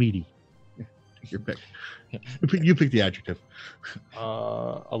 But meaty. Yeah, take your pick. You pick the adjective.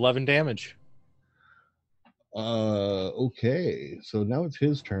 11 damage. Okay. So now it's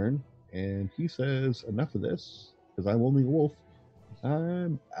his turn, and he says, enough of this, because I'm only a wolf.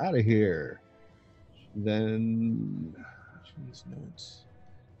 I'm out of here. Then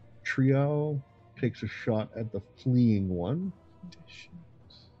Trio takes a shot at the fleeing one.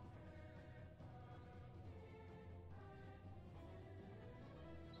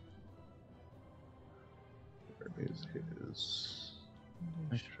 Where is his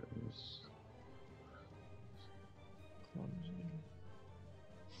actions?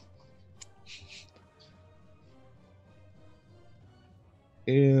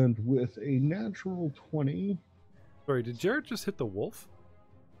 And with a natural 20. Sorry, did Jered just hit the wolf?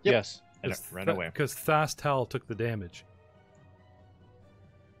 Yep. Yes. And it ran away. Because Thastal took the damage.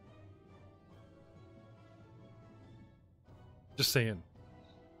 Just saying.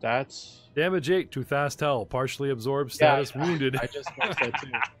 That's... Damage 8 to Thastal, partially absorbed, status wounded. I just noticed that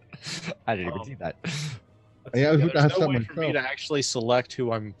too. I didn't even see that. Yeah, I was going to ask There's no that way for me myself. to actually select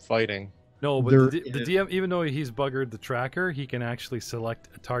who I'm fighting. No, but There the DM, even though he's buggered the tracker, he can actually select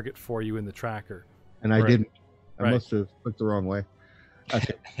a target for you in the tracker. And I Right. didn't. I Right. must have clicked the wrong way.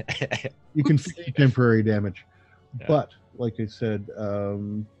 Okay. You can see temporary damage. Yeah. But, like I said,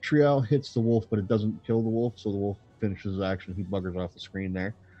 Trial hits the wolf, but it doesn't kill the wolf, so the wolf finishes his action. He buggers off the screen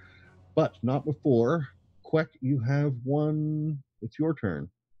there. But not before. Queck, you have one. It's your turn.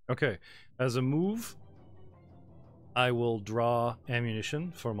 Okay. As a move, I will draw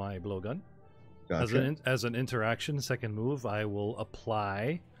ammunition for my blowgun. Gotcha. As an interaction, second move, I will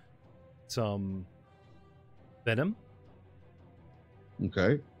apply some venom.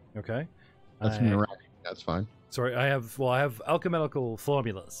 Okay. Okay. That's an interaction. That's fine. Sorry, I have alchemical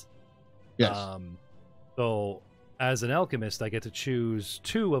formulas. Yes. So as an alchemist, I get to choose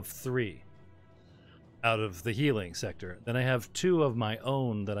 2 of 3 out of the healing sector. Then I have 2 of my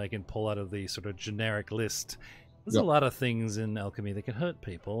own that I can pull out of the sort of generic list. There's a lot of things in alchemy that can hurt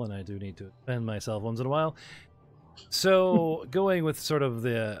people, and I do need to defend myself once in a while. So going with sort of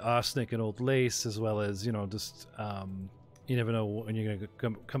the arsenic and old lace, as well as, just you never know when you're going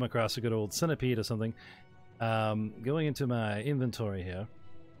to come across a good old centipede or something. Going into my inventory here,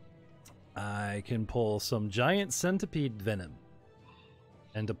 I can pull some giant centipede venom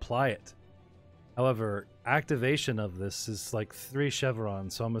and apply it. However, activation of this is like 3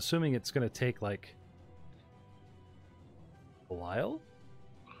 chevrons, so I'm assuming it's going to take like a while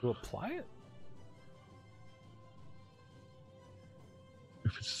to apply it.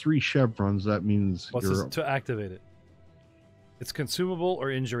 If it's 3 chevrons, that means you're... To activate it. It's consumable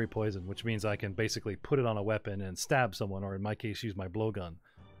or injury poison, which means I can basically put it on a weapon and stab someone, or in my case, use my blowgun.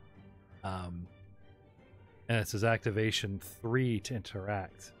 And it says activation 3 to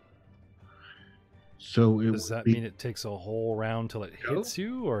interact. So does that mean it takes a whole round till it hits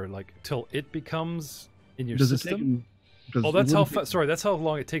you, or like till it becomes in your Does system. That's how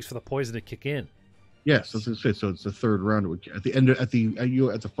long it takes for the poison to kick in. Yes, that's what I say. So it's the third round. It would at the end at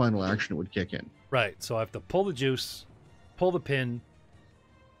the final action it would kick in. Right. So I have to pull the juice, pull the pin,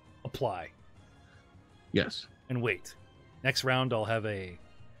 apply. Yes. And wait. Next round I'll have a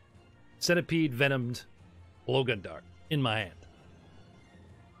centipede venomed blowgun dart in my hand.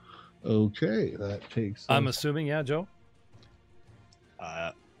 Okay, that takes. I'm assuming, yeah, Joe.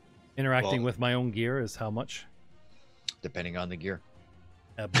 Interacting with my own gear is how much? Depending on the gear.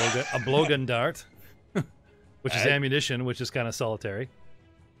 A blowgun dart. Which is ammunition, which is kind of solitary.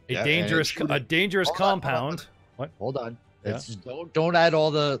 A dangerous compound. What? Hold on. Yeah. Don't add all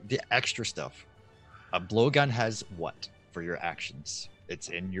the extra stuff. A blowgun has what for your actions? It's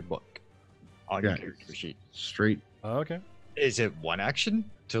in your book on your character sheet. Straight. Oh, okay. Is it one action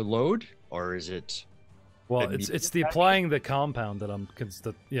to load, or is it? Well, it's the applying the compound that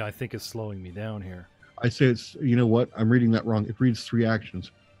I think is slowing me down here. I say it's. You know what? I'm reading that wrong. It reads 3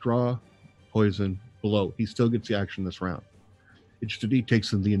 actions: draw, poison, blow. He still gets the action this round. It just he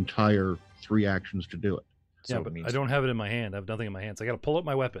takes in the entire 3 actions to do it. So yeah, but I don't have it in my hand. I have nothing in my hand. So I got to pull up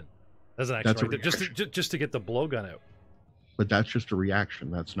my weapon. That's an action right there. Just to get the blowgun out. But that's just a reaction.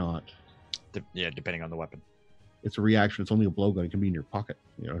 That's not. Depending on the weapon. It's a reaction. It's only a blowgun. It can be in your pocket.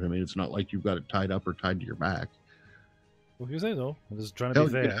 You know what I mean? It's not like you've got it tied up or tied to your back. Well, you say so. I'm just trying to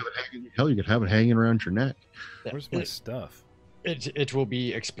be fair. You could have it hanging around your neck. Where's my stuff? It will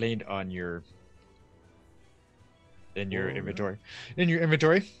be explained on your inventory. In your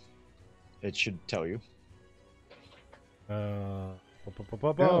inventory, it should tell you. Here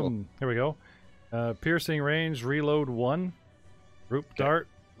we go. Piercing range, reload 1. Group dart,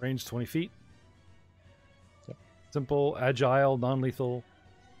 range 20 feet. Yep. Simple, agile, non-lethal.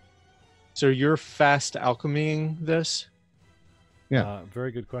 So you're fast alchemying this? Yeah.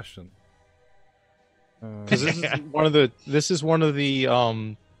 Very good question. Because this is one of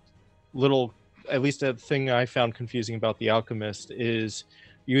the little, at least a thing I found confusing about the alchemist is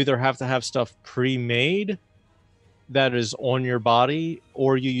you either have to have stuff pre-made that is on your body,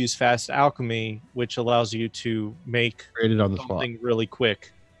 or you use fast alchemy, which allows you to make it on the something spot really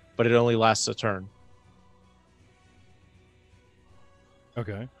quick, but it only lasts a turn.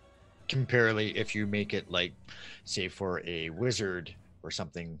 Okay. Comparatively, if you make it like, say, for a wizard or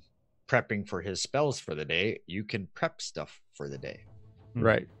something, prepping for his spells for the day, you can prep stuff for the day.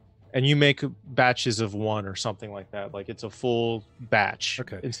 Right. And you make batches of 1 or something like that. Like it's a full batch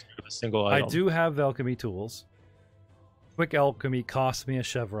instead of a single item. I do have alchemy tools. Quick alchemy costs me a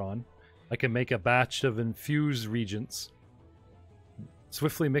chevron. I can make a batch of infused regents.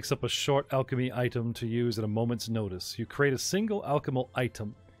 Swiftly mix up a short alchemy item to use at a moment's notice. You create a single alchemical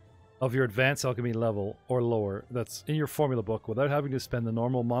item of your advanced alchemy level or lower that's in your formula book without having to spend the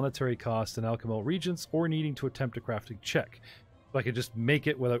normal monetary cost in alchemical regents or needing to attempt a crafting check. So I can just make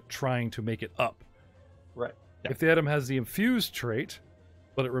it without trying to make it up. Right. If the item has the infused trait,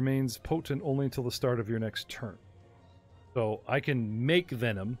 but it remains potent only until the start of your next turn. So I can make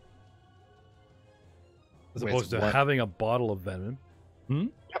venom as opposed to having a bottle of venom.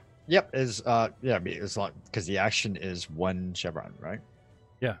 Yep. As long because the action is 1 chevron, right?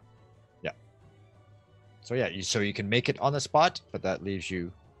 Yeah. So you can make it on the spot, but that leaves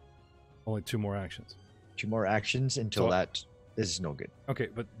you only 2 more actions. 2 more actions until that is no good. Okay,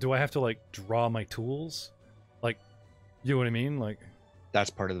 but do I have to like draw my tools? Like, you know what I mean? Like that's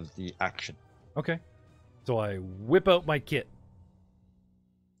part of the action. Okay. So I whip out my kit.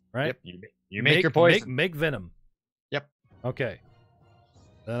 Right? Yep. You make your poison. Make venom. Yep. Okay.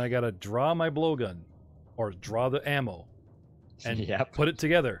 Then I gotta draw my blowgun, or draw the ammo, and put it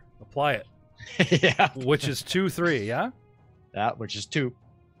together. Apply it. Yeah. Which is 2, 3. Yeah. That which is 2,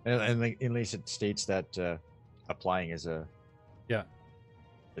 and at least it states that applying is a. Yeah.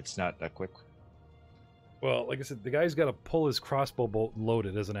 It's not a quick. Well, like I said, the guy's got to pull his crossbow bolt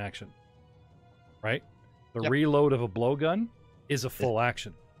loaded as an action. Right. The reload of a blowgun is a full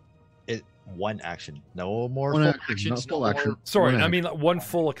action. It 1 action, no more full actions. No action. Sorry, I mean 1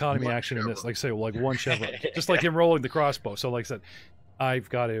 full economy action in this. Like say, like 1 chevron, just like him rolling the crossbow. So, like I said, I've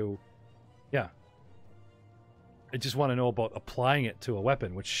got to, I just want to know about applying it to a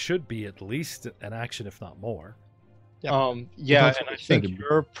weapon, which should be at least an action, if not more. And I think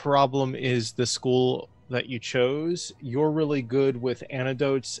your problem is the school that you chose. You're really good with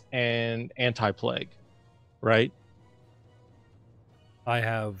antidotes and anti-plague, right? I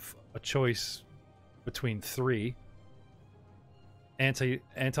have a choice between 3.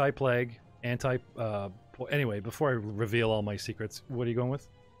 Anti-plague, anyway, before I reveal all my secrets, what are you going with?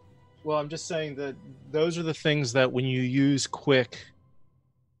 Well, I'm just saying that those are the things that when you use quick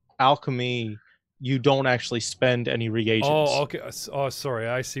alchemy, you don't actually spend any reagents. Oh, okay. Oh, sorry.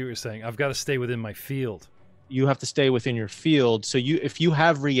 I see what you're saying. I've got to stay within my field. You have to stay within your field. So if you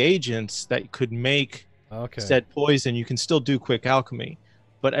have reagents that could make said poison, you can still do quick alchemy.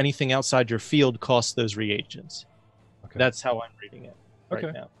 But anything outside your field costs those reagents. Okay. That's how I'm reading it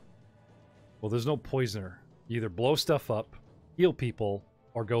right now. Well, there's no poisoner. You either blow stuff up, heal people,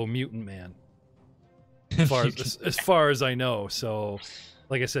 or go mutant man. As far as I know. So,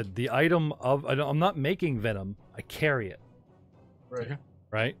 like I said, the item of I'm not making venom. I carry it.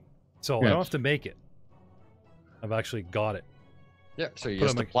 Right. So I don't have to make it. I've actually got it. Yeah. So you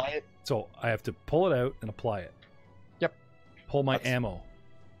just apply it. So I have to pull it out and apply it. Yep. Pull my ammo.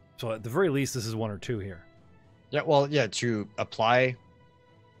 So at the very least, this is 1 or 2 here. Yeah. Well, yeah. To apply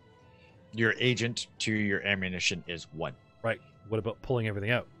your agent to your ammunition is 1. Right. What about pulling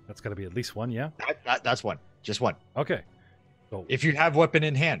everything out? That's got to be at least 1, yeah? That's 1. Just 1. Okay. So if you have weapon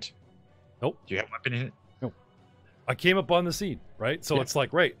in hand. Nope. Do you have weapon in hand? Nope. I came up on the scene, right? So it's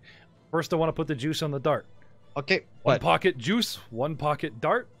like, right. First, I want to put the juice on the dart. Okay. One pocket juice, 1 pocket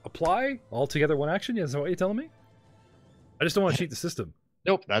dart, apply, all together 1 action? Yeah, is that what you're telling me? I just don't want to cheat the system.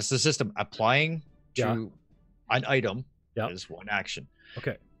 Nope. That's the system. Applying to an item is 1 action.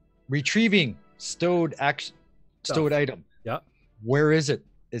 Okay. Retrieving stowed item. Yeah. Where is it?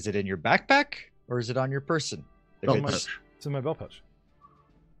 Is it in your backpack or is it on your person? It's in my belt pouch.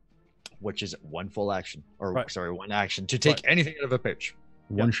 Which is 1 full action, or 1 action to take anything out of a pouch.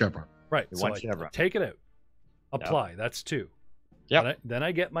 1 chevron. Right. So chevron. Take it out. Apply. That's 2. Yeah. Then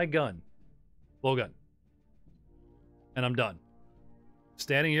I get my gun, blowgun, and I'm done.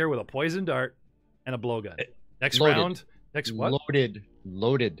 Standing here with a poison dart and a blowgun. Next round. Next what? Loaded.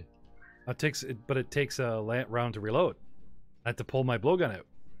 It takes a round to reload. I have to pull my blowgun out.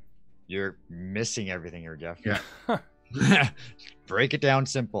 You're missing everything here, Jeff. Yeah. Break it down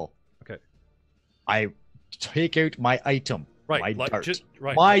simple. Okay. I take out my item. Right. My dart.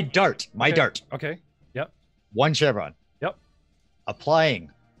 My dart. My dart. Okay. Yep. 1 chevron. Yep. Applying.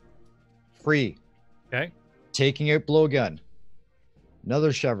 Free. Okay. Taking out blowgun.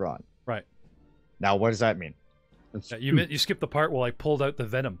 Another chevron. Right. Now, what does that mean? You skipped the part where I pulled out the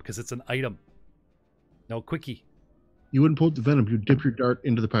venom because it's an item. No quickie. You wouldn't pull out the venom. You'd dip your dart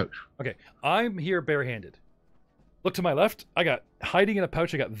into the pouch. Okay. I'm here barehanded. Look to my left. I got hiding in a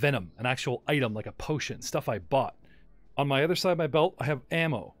pouch. I got venom, an actual item like a potion, stuff I bought. On my other side of my belt, I have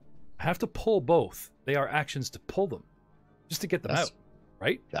ammo. I have to pull both. They are actions to pull them, just to get them out.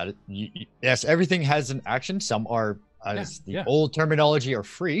 Right? Yes. Everything has an action. Some are, as the old terminology, are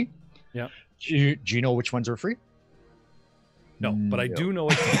free. Yeah. Do you know which ones are free? No, but I do know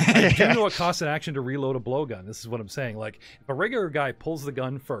it costs an action to reload a blowgun. This is what I'm saying. Like, if a regular guy pulls the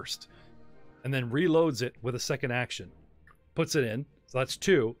gun first and then reloads it with a second action, puts it in, so that's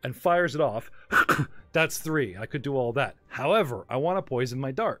 2, and fires it off, that's 3. I could do all that. However, I want to poison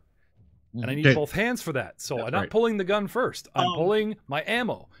my dart. And I need both hands for that. So I'm not pulling the gun first. I'm pulling my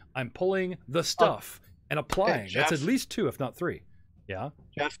ammo. I'm pulling the stuff and applying. That's at least 2, if not 3. Yeah?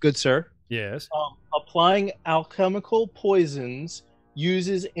 Jeff, good sir. Yes. Applying alchemical poisons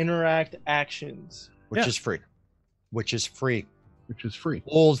uses interact actions. Which is free. Which is free.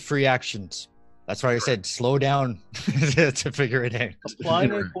 Old free actions. That's why I said slow down to figure it out.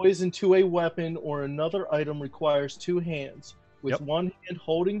 Applying a poison to a weapon or another item requires 2 hands, with 1 hand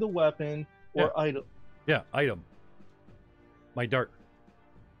holding the weapon or item. Yeah, item. My dart.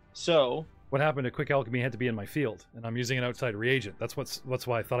 So what happened to quick alchemy had to be in my field, and I'm using an outside reagent. That's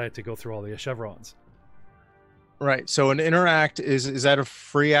why I thought I had to go through all the chevrons. Right. So an interact is that a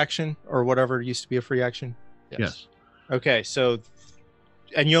free action or whatever used to be a free action? Yes. Okay. So,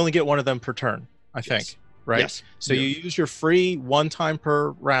 and you only get 1 of them per turn, I think. Right. Yes. So you use your free 1 time per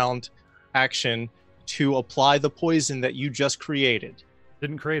round action to apply the poison that you just created.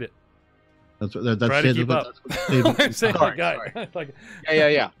 Didn't create it. That's try to keep up. I'm saying, guy. Like,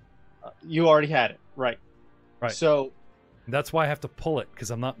 yeah. You already had it, right? So that's why I have to pull it,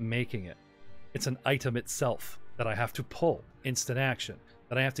 because I'm not making it. It's an item itself that I have to pull, instant action.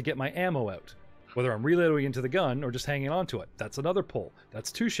 That I have to get my ammo out, whether I'm reloading into the gun or just hanging on to it. That's another pull.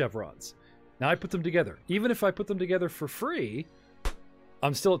 That's 2 chevrons. Now I put them together. Even if I put them together for free,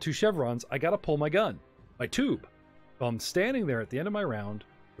 I'm still at 2 chevrons. I gotta pull my gun, my tube. So I'm standing there at the end of my round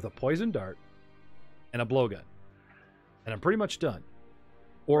with a poison dart and a blowgun, and I'm pretty much done.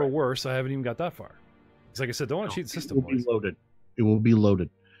 Or worse, I haven't even got that far. Because like I said, don't want to cheat the system. It will be loaded.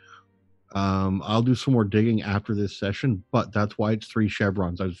 I'll do some more digging after this session, but that's why it's 3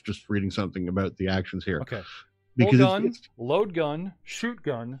 chevrons. I was just reading something about the actions here. Okay. Because pull gun, load gun, shoot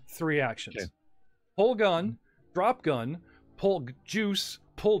gun, 3 actions. Okay. Pull gun, drop gun, pull juice,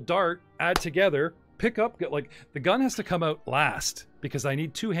 pull dart, add together, pick up, like the gun has to come out last because I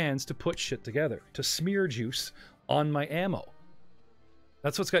need 2 hands to put shit together, to smear juice on my ammo.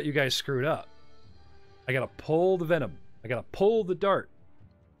 That's what's got you guys screwed up. I gotta pull the venom. I gotta pull the dart.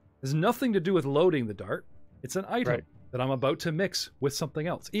 There's nothing to do with loading the dart. It's an item that I'm about to mix with something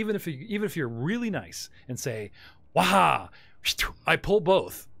else. Even if you're really nice and say, "Waha!" I pull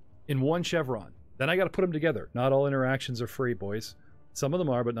both in one chevron. Then I got to put them together. Not all interactions are free, boys. Some of them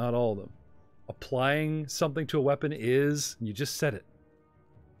are, but not all of them. Applying something to a weapon is, you just said it.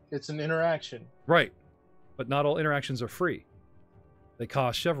 It's an interaction. Right. But not all interactions are free. They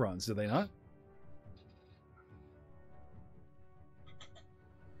cost chevrons, do they not?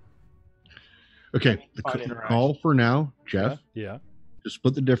 Okay, the call for now, Jeff. Yeah. To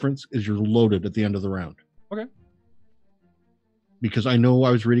split the difference is you're loaded at the end of the round. Okay. Because I know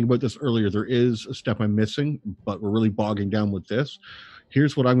I was reading about this earlier. There is a step I'm missing, but we're really bogging down with this.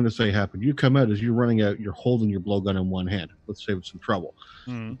 Here's what I'm going to say happened. You come out as you're running out, you're holding your blowgun in one hand. Let's save some trouble.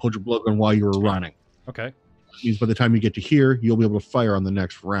 Hold your blowgun while you were running. Okay. That means by the time you get to here, you'll be able to fire on the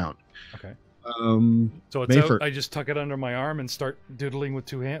next round. Okay. So it's out, I just tuck it under my arm and start doodling with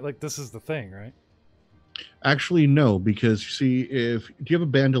 2 hands. Like, this is the thing, right? Actually, no, because see, do you have a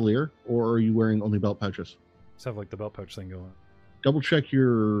bandolier or are you wearing only belt pouches? Just have like the belt pouch thing going. Double check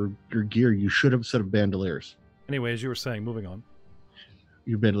your gear. You should have a set of bandoliers. Anyway, as you were saying, moving on.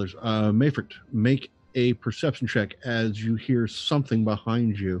 Your bandoliers. Mayford, make a perception check as you hear something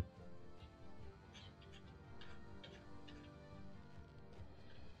behind you.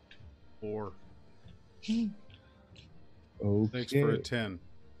 Four. Okay. Thanks for a 10.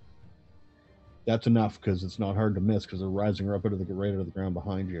 That's enough because it's not hard to miss because they're rising right out of the ground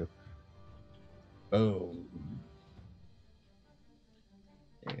behind you. Oh.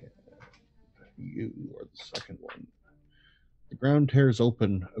 And you are the second one. The ground tears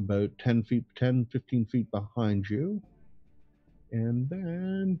open about 10, 15 feet behind you. And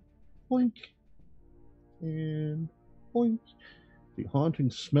then boink. And boink. The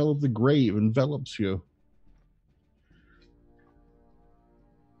haunting smell of the grave envelops you.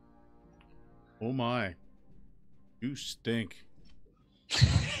 Oh my. You stink.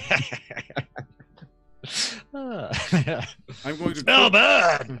 I'm going to smell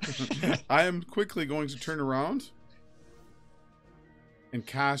bad. I am quickly going to turn around and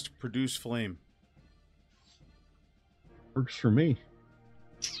cast Produce Flame. Works for me.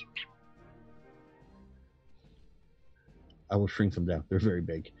 I will shrink them down. They're very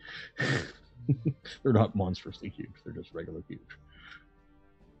big. They're not monstrously huge. They're just regular huge.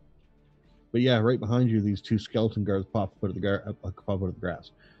 But yeah, right behind you, these 2 skeleton guards pop out of the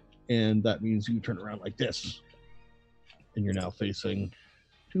grass. And that means you turn around like this. And you're now facing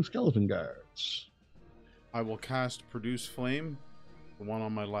 2 skeleton guards. I will cast Produce Flame, the one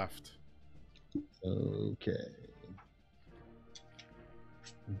on my left. Okay.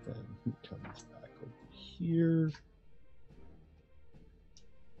 And then he comes back over here.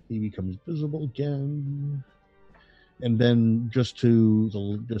 He becomes visible again. And then just to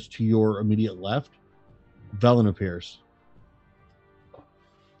your immediate left, Velen appears.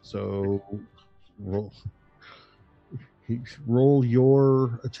 So roll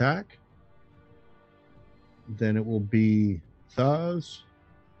your attack. Then it will be Thaz,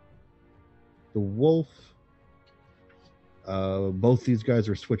 the wolf. Both these guys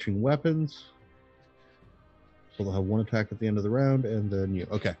are switching weapons. So they'll have 1 attack at the end of the round, and then you.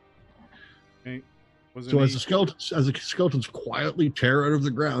 Okay. So as the skeletons quietly tear out of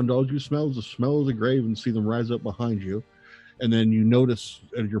the ground, all you smell is the smell of the grave and see them rise up behind you. And then you notice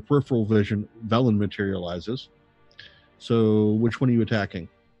in your peripheral vision, Velen materializes. So which one are you attacking?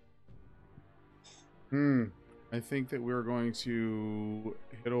 I think that we're going to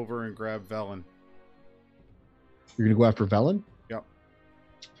hit over and grab Velen. You're going to go after Velen? Yep.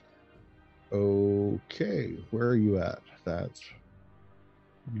 Okay. Where are you at?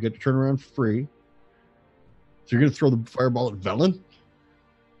 You get to turn around free. So you're going to throw the fireball at Velen?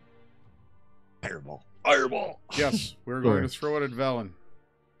 Fireball. Yes, we're going to throw it at Velen.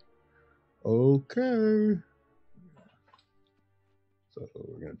 Okay. So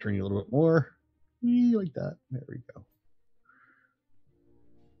we're going to turn you a little bit more. Like that. There we go.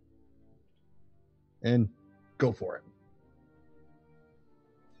 And go for it.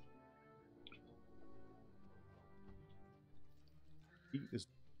 He is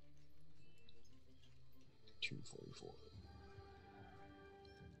 244.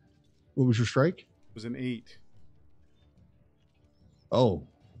 What was your strike? It was an 8. Oh.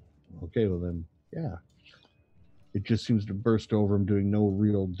 Okay, well then, yeah. It just seems to burst over him, doing no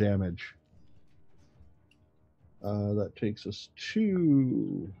real damage. That takes us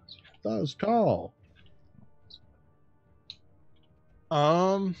to Thaz-Tal.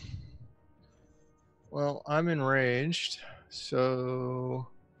 Well, I'm enraged, so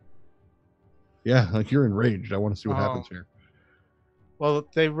yeah, like you're enraged. I want to see what happens here. Well,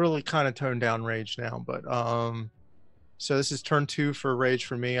 they really kind of toned down rage now, but so this is turn 2 for rage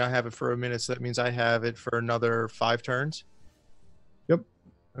for me. I have it for a minute, so that means I have it for another 5 turns. Yep.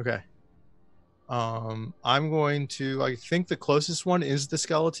 Okay. I'm going to. I think the closest one is the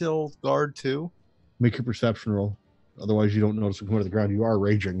skeletal guard too. Make your perception roll. Otherwise, you don't notice them coming to the ground. You are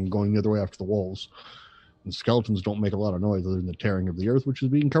raging and going the other way after the wolves. And skeletons don't make a lot of noise other than the tearing of the earth, which is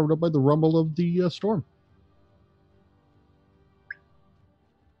being covered up by the rumble of the storm.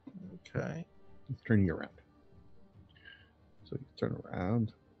 Okay. It's turning you around. So you turn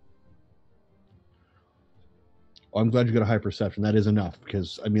around. Oh, I'm glad you got a high perception. That is enough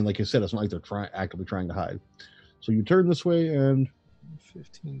because, I mean, like I said, it's not like they're actively trying to hide. So you turn this way and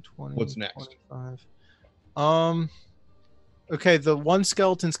 15, 20. What's next? 25. Okay, the one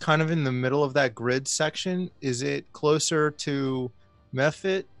skeleton's kind of in the middle of that grid section. Is it closer to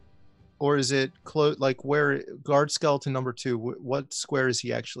Mephit, or is it like where guard skeleton number 2? What square is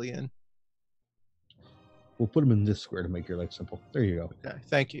he actually in? We'll put him in this square to make your life simple. There you go. Okay,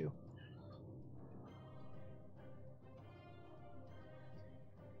 thank you.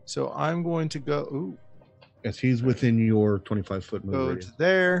 So I'm going to go. Ooh. Yes, he's within your 25-foot move Go radius. to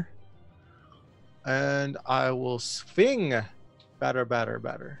there, and I will swing. Batter, batter,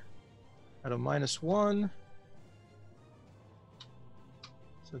 batter. At a -1.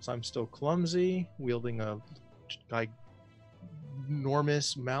 Since I'm still clumsy, wielding a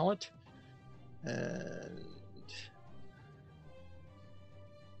enormous mallet. And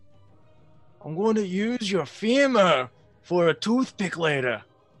I'm going to use your femur for a toothpick later.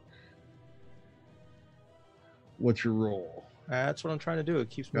 What's your roll? That's what I'm trying to do. It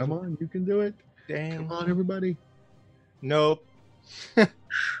keeps me. Come on, you can do it. Dang. Come on, everybody. Nope.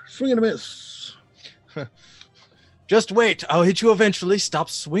 Swing and a miss. Just wait. I'll hit you eventually. Stop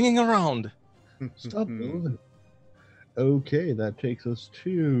swinging around. Stop moving. Okay, that takes us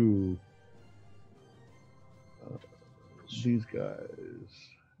to these guys.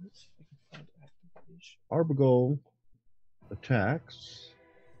 Arbogol attacks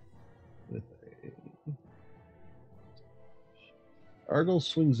with a... Argyle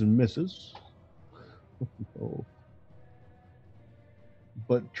swings and misses. Oh.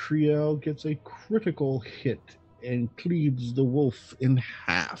 But Triel gets a critical hit and cleaves the wolf in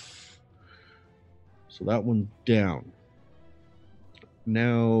half. So that one's down.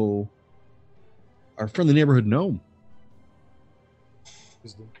 Now, our friendly neighborhood gnome.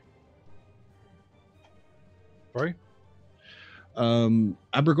 Sorry?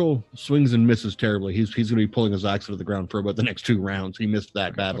 Abergol swings and misses terribly. He's going to be pulling his axe out of the ground for about the next 2 rounds. He missed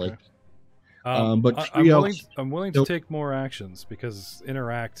that badly. Okay. But I'm willing to take more actions because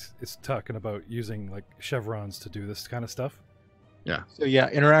Interact is talking about using like chevrons to do this kind of stuff. Yeah. So yeah,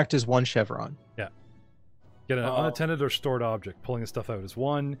 Interact is 1 chevron. Yeah. Get an unattended or stored object. Pulling the stuff out is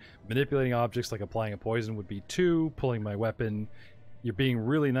 1. Manipulating objects like applying a poison would be 2. Pulling my weapon. You're being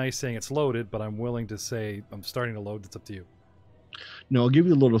really nice saying it's loaded, but I'm willing to say I'm starting to load. It's up to you. No, I'll give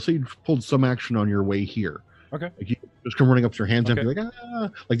you a little. Say you pulled some action on your way here. Okay. Like you just come running up with your hands empty, like, ah.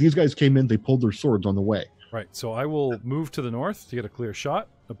 Like these guys came in, they pulled their swords on the way. Right. So I will move to the north to get a clear shot,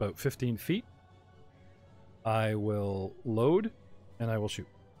 about 15 feet. I will load, and I will shoot.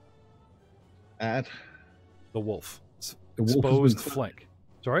 At the wolf. The wolf exposed flank.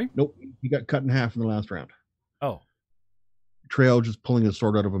 Sorry? Nope. He got cut in half in the last round. Oh. Trail just pulling his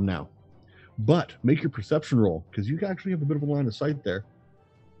sword out of him now. But make your perception roll, because you actually have a bit of a line of sight there.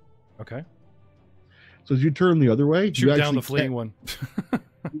 Okay. So as you turn the other way, shoot down the fleeing one.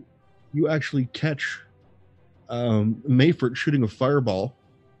 You actually catch Mayford shooting a fireball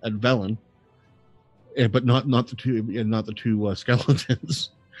at Velen, but not the two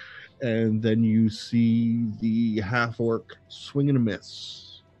skeletons. And then you see the half orc swing and a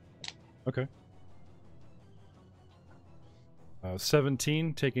miss. Okay.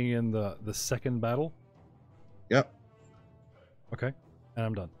 17, taking in the second battle. Yep. Okay, and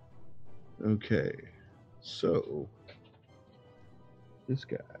I'm done. Okay, so this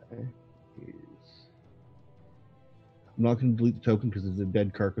guy is... I'm not going to delete the token because the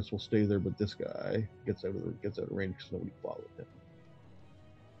dead carcass will stay there, but this guy gets out of range because nobody followed him.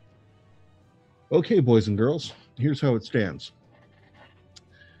 Okay, boys and girls, here's how it stands.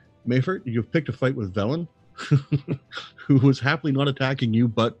 Mayford, you've picked a fight with Velen, who was happily not attacking you,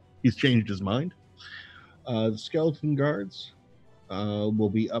 but he's changed his mind. The skeleton guards will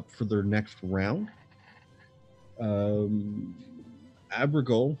be up for their next round.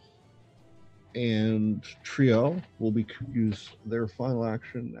 Abrigol and Trio will use their final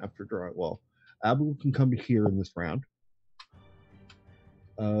action after drawing. Well, Abrigol can come to here in this round.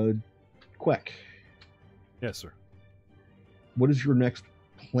 Quack. Yes, sir. What is your next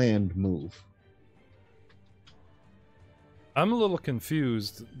planned move? I'm a little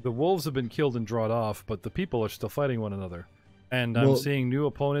confused. The wolves have been killed and drawn off, but the people are still fighting one another. And I'm seeing new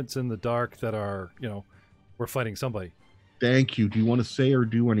opponents in the dark that are, we're fighting somebody. Thank you. Do you want to say or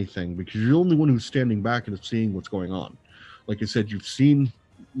do anything? Because you're the only one who's standing back and is seeing what's going on. Like I said, you've seen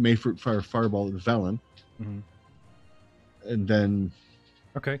Mayfruit fire Fireball at Velen. Mm-hmm. And then...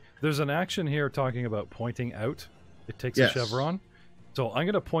 Okay. There's an action here talking about pointing out. It takes a chevron. So I'm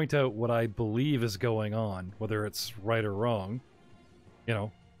going to point out what I believe is going on, whether it's right or wrong.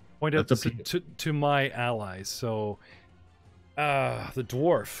 Point out to my allies. So the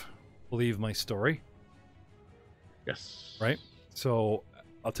dwarf believe my story. Yes. Right? So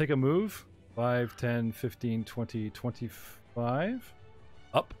I'll take a move. 5, 10, 15, 20, 25.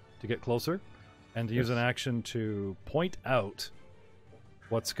 Up to get closer. And to use an action to point out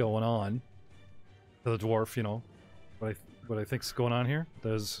what's going on to the dwarf, what I think's going on here.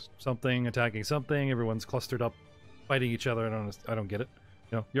 There's something attacking something. Everyone's clustered up, fighting each other. I don't get it.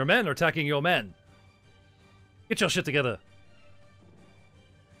 Your men are attacking your men. Get your shit together.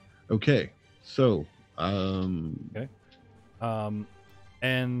 Okay. So, okay.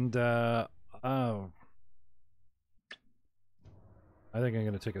 And I think I'm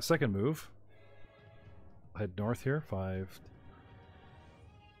going to take a second move. Head north here. 5,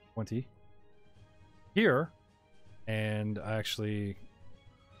 20. Here. And I actually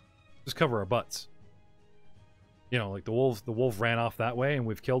just cover our butts. Like the wolf ran off that way and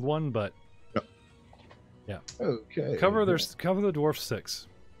we've killed one, but yeah. Okay. Cover the dwarf 6.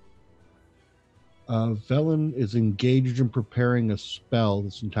 Velen is engaged in preparing a spell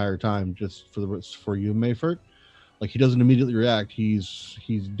this entire time, just for you, Mayfurt. Like, he doesn't immediately react. He's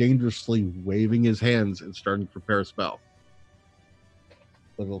dangerously waving his hands and starting to prepare a spell.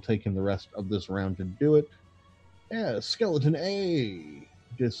 But it'll take him the rest of this round to do it. Yeah, Skeleton A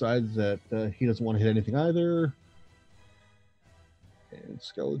decides that he doesn't want to hit anything either. And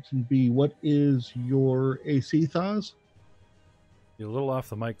Skeleton B, what is your AC, Thaz? You're a little off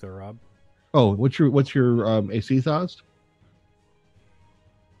the mic there, Rob. Oh, what's your AC, Thaz?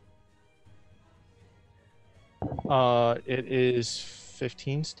 It is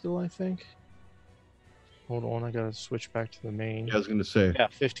 15 still, I think. Hold on, I gotta switch back to the main. Yeah, I was gonna say. Yeah,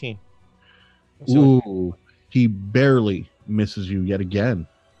 15. Ooh, he barely misses you yet again.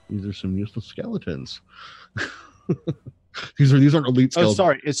 These are some useless skeletons. These aren't elite skeletons. Oh,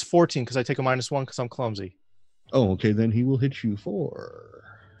 sorry, it's 14 because I take a -1 because I'm clumsy. Oh, okay, then he will hit you for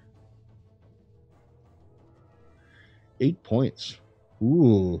 8 points.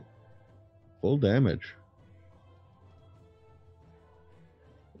 Ooh, full damage.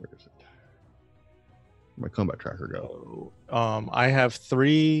 Where is it? Where'd my combat tracker go? I have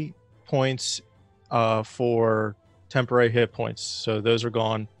 3 points for temporary hit points, so those are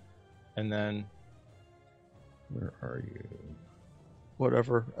gone, and then where are you?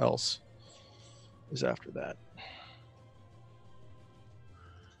 Whatever else is after that.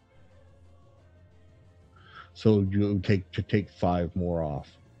 So you take 5 more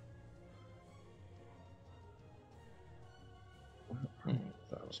off.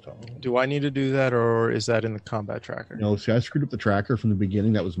 Do I need to do that, or is that in the combat tracker? No, see, I screwed up the tracker from the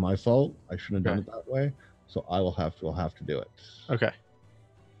beginning. That was my fault. I shouldn't have done it that way. So I'll have to do it. Okay.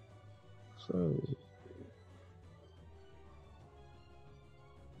 So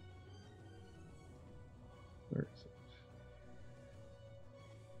where is it?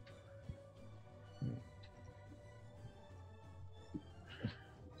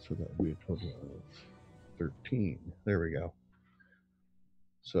 So that would be a total of 13. There we go.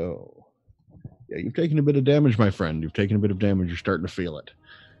 So, yeah, you've taken a bit of damage, my friend. You've taken a bit of damage. You're starting to feel it.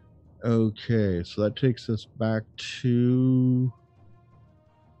 Okay, so that takes us back to...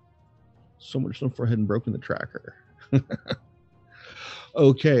 So much stuff for I hadn't broken the tracker.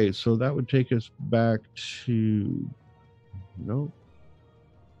 Okay, so that would take us back to... No.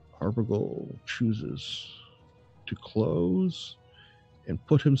 Arbugal chooses to close and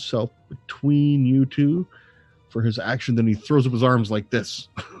put himself between you two for his action. Then he throws up his arms like this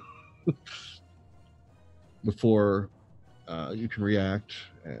before you can react.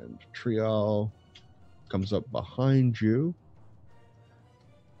 And Trial comes up behind you.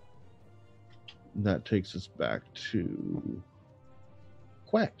 And that takes us back to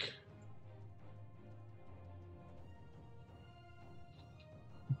Quack.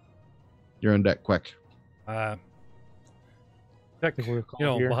 You're on deck, Quack. Check,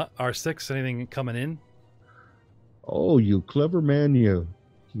 R6, anything coming in? Oh, you clever man, you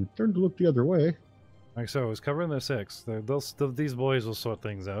turned to look the other way. Like so, I was covering the 6. These boys will sort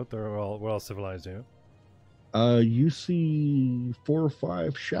things out. We're all civilized here. You see 4 or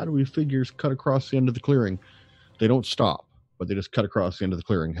 5 shadowy figures cut across the end of the clearing. They don't stop, but they just cut across the end of the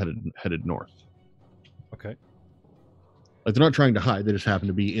clearing, headed north. Okay. Like they're not trying to hide; they just happen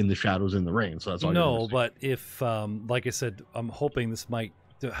to be in the shadows in the rain. So that's all. No, but if, like I said, I'm hoping this might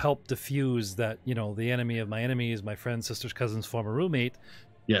help diffuse that. The enemy of my enemy is my friend, sister's cousin's former roommate.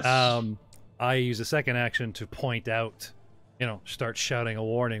 Yes. I use a second action to point out, start shouting a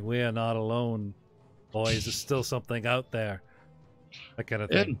warning. We are not alone, boys. There's still something out there. That kind of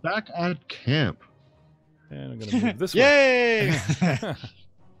thing. And back at camp. And I'm going to move this way. Yay!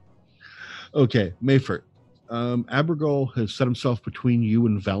 Okay, Mayford. Abergol has set himself between you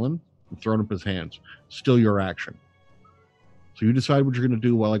and Velen and thrown up his hands. Still your action. So you decide what you're going to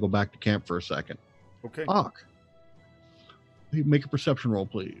do while I go back to camp for a second. Okay. Ock. Make a perception roll,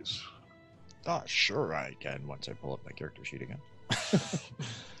 please. Oh, sure I can once I pull up my character sheet again.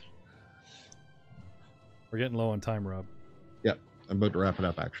 We're getting low on time, Rob. Yep, I'm about to wrap it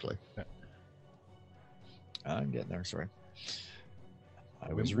up, actually. Yeah. I'm getting there, sorry.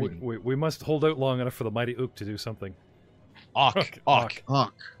 I was reading. We must hold out long enough for the mighty Ook to do something. Ock.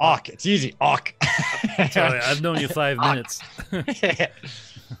 It's easy. Ock. Sorry, I've known you 5 minutes.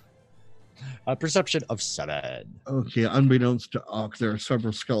 A perception of 7. Okay, unbeknownst to Ock, there are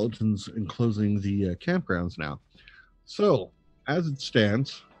several skeletons enclosing the campgrounds now. So, as it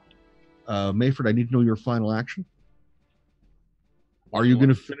stands, Mayford, I need to know your final action. Are you going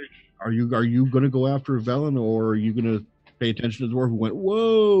to finish? Are you going to go after Velen, or are you going to pay attention to the dwarf who went,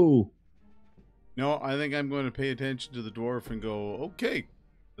 whoa? No, I think I'm going to pay attention to the dwarf and go, okay,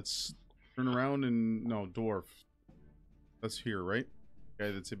 let's turn around and... No, dwarf. That's here, right?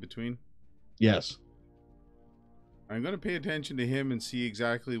 Guy that's in between? Yes. I'm going to pay attention to him and see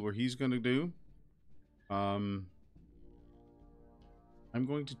exactly what he's going to do. I'm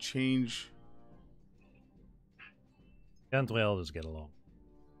going to change... Can't we all just get along?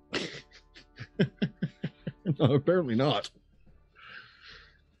 No, apparently not.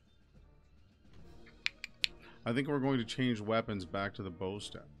 I think we're going to change weapons back to the bow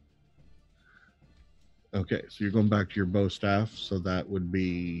staff. Okay, so you're going back to your bow staff, so that would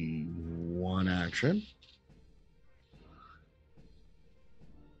be 1 action.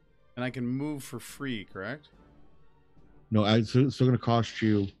 And I can move for free, correct? No, it's still going to cost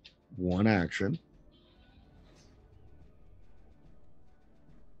you 1 action.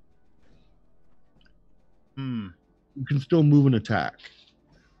 You can still move and attack.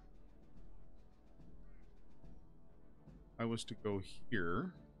 I was to go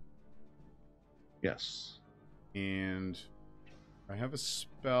here. Yes. And I have a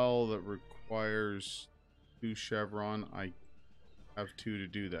spell that requires 2 chevron. I have 2 to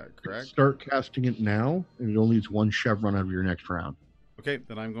do that, correct? Start casting it now, and it only needs 1 chevron out of your next round. Okay,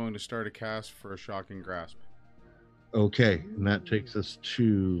 then I'm going to start a cast for a shocking grasp. Okay, and that takes us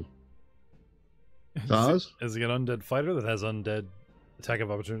to Thaz. Is he an undead fighter that has undead attack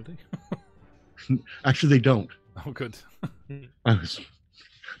of opportunity? Actually, they don't. Oh, good. I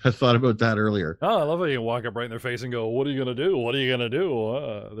thought about that earlier. Oh, I love how you can walk up right in their face and go, "What are you gonna do? What are you gonna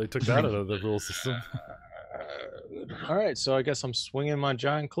do?" They took that out of the rule system. All right, so I guess I'm swinging my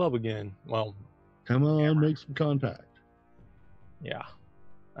giant club again. Well, come on, make some contact. Yeah,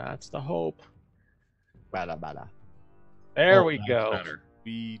 that's the hope. Bada bada. There we go. Better.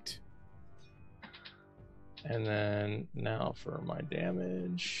 Beat. And then now for my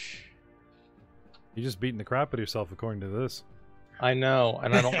damage. You're just beating the crap out of yourself, according to this. I know,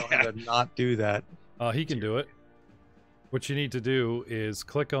 and I don't know how to not do that. He can do it. What you need to do is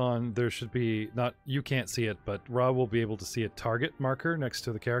click on, there should be, not, you can't see it, but Rob will be able to see a target marker next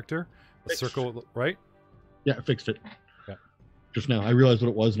to the character. A circle, right? Yeah, I fixed it. Yeah. Just now. I realized what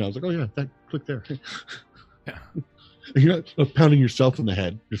it was, and I was like, oh yeah, that click there. Yeah. You're not pounding yourself in the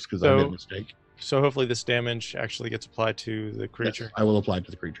head just because I made a mistake. So hopefully this damage actually gets applied to the creature. Yes, I will apply it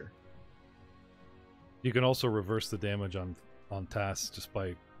to the creature. You can also reverse the damage on tasks just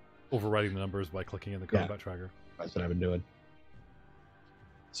by overriding the numbers by clicking in the combat tracker. That's what I've been doing.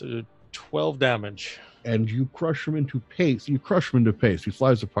 So 12 damage. And you crush him into paste. You crush him into paste. He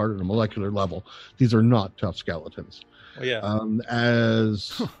flies apart at a molecular level. These are not tough skeletons. Oh, yeah.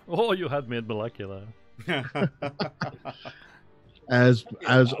 Oh, you had made molecular. as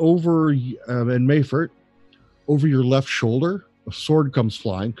over and Mayford, over your left shoulder, a sword comes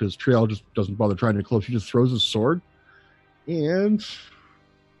flying because Trial just doesn't bother trying to close. He just throws his sword, and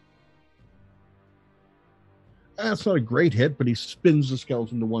That's not a great hit, but he spins the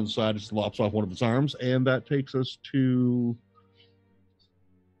skeleton to one side, just lops off one of its arms, and that takes us to...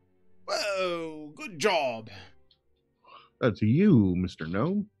 Whoa, good job. That's you, Mr.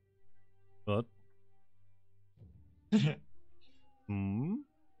 Gnome. What?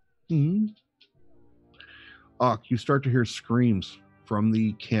 You start to hear screams from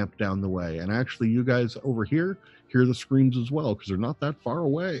the camp down the way. And actually, you guys over here hear the screams as well, because they're not that far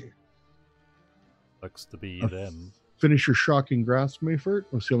away. Looks to be them. Finish your shocking grasp, Mayfert.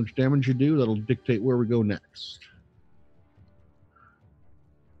 Let's see how much damage you do. That'll dictate where we go next.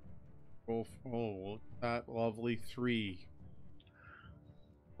 Oh, that lovely 3.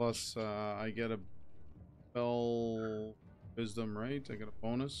 Plus, I get a spell wisdom, right? I get a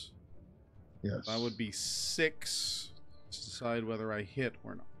bonus. Yes. That would be 6 to decide whether I hit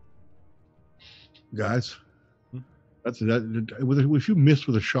or not. Guys, if you miss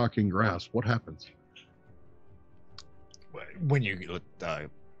with a shocking grasp, what happens? When you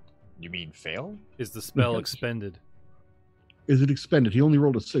mean fail? Is the spell expended? Is it expended? He only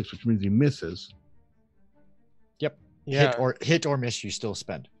rolled a 6, which means he misses. Yep. Yeah. Hit or miss, you still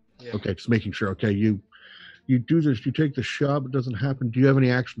spend. Yeah. Okay, just making sure. Okay, you do this. You take the shot. It doesn't happen. Do you have any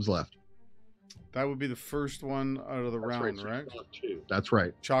actions left? That would be the first one out of the round, right? That's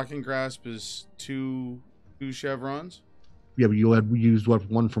right. Shocking grasp is two chevrons. Yeah, but you had used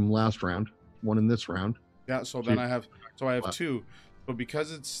one from last round, one in this round. Yeah, so then I have 2. So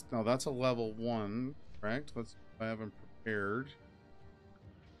because it's that's a level 1, correct? I haven't prepared.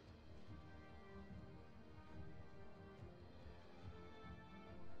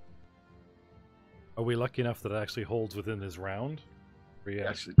 Are we lucky enough that it actually holds within this round?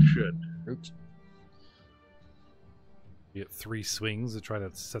 Yes, it should. Oops. You get 3 swings to try to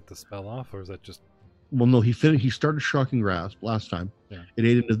set the spell off, or is that just... Well, no, he started shocking grasp last time. Yeah. It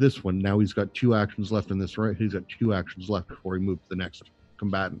ate into this one. Now he's got 2 actions left in this, right? He's got 2 actions left before he moves to the next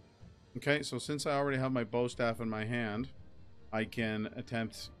combatant. Okay, so since I already have my bow staff in my hand, I can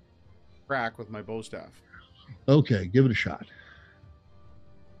attempt crack with my bow staff. Okay, give it a shot.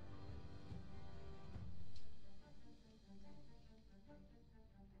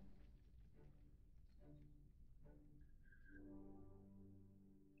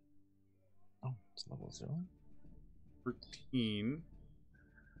 It's level 0. 13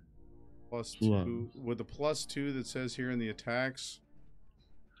 plus 2 with the plus 2 that says here in the attacks.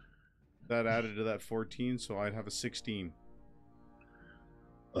 That added to that 14, so I'd have a 16.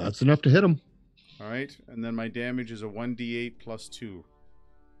 That's enough to hit him. All right, and then my damage is a 1d8 plus 2.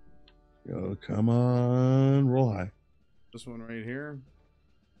 Oh, come on, roll high. This one right here,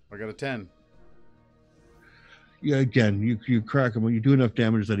 I got a 10. Yeah, again, you crack him. You do enough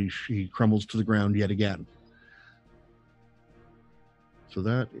damage that he crumbles to the ground yet again. So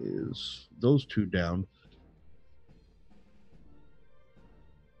that is those 2 down.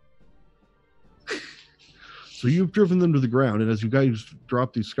 So you've driven them to the ground, and as you guys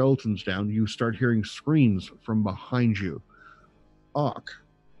drop these skeletons down, you start hearing screams from behind you.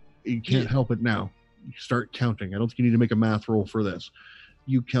 You can't help it now. You start counting. I don't think you need to make a math roll for this.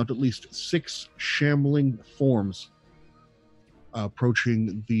 You count at least 6 shambling forms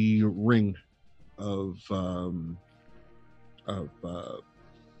approaching the ring of the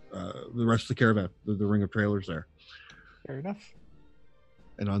rest of the caravan, the ring of trailers there. Fair enough.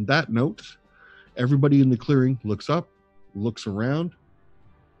 And on that note, everybody in the clearing looks up, looks around,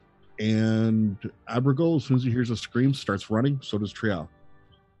 and Abrigol, as soon as he hears a scream, starts running. So does Trial.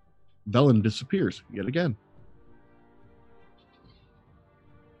 Velen disappears yet again.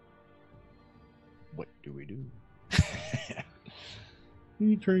 What do we do?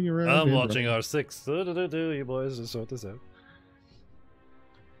 You turning around? I'm watching our 6. You boys, just sort this out.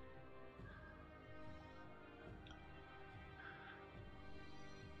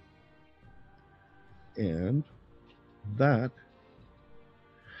 And that,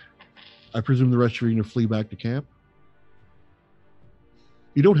 I presume the rest of you are going to flee back to camp.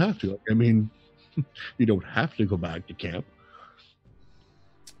 You don't have to. I mean, you don't have to go back to camp.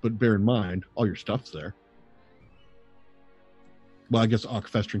 But bear in mind, all your stuff's there. Well, I guess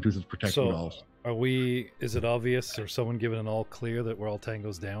Festering Tooth is protecting it all. Is it obvious, or someone giving an all clear that we're all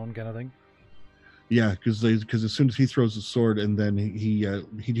tangos down kind of thing? Yeah, because as soon as he throws the sword and then he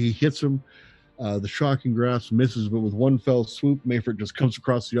hits him, the shocking grasp misses, but with one fell swoop, Mayford just comes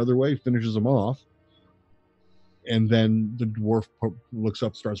across the other way, finishes him off. And then the dwarf looks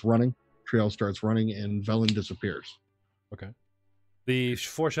up, starts running, Trail starts running, and Velen disappears. Okay. The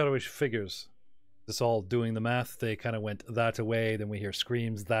foreshadowy figures, this all doing the math, they kind of went that away, then we hear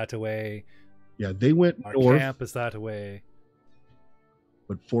screams that away. Yeah, they went Our north. camp is that away.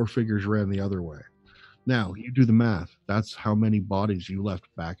 But 4 figures ran the other way. Now, you do the math. That's how many bodies you left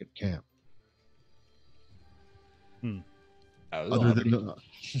back at camp. Other than the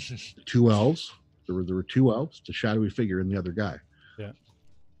 2 elves, there were 2 elves, the shadowy figure, and the other guy. Yeah.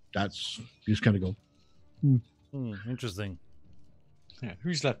 That's, you just kind of go, interesting. Yeah,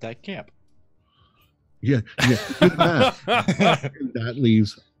 who's left that camp? yeah. Do the math. That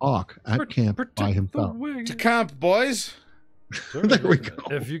leaves Ock at camp by himself. To camp, boys. Sure, There we go.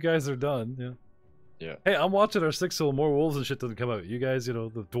 If you guys are done, yeah. Yeah. Hey, I'm watching our 6 or more wolves and shit doesn't come out. You guys, the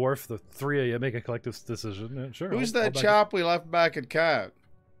dwarf, the 3 of you make a collective decision. Yeah, sure. Who's that chap we left back at camp?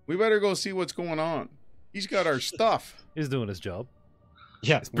 We better go see what's going on. He's got our stuff. He's doing his job.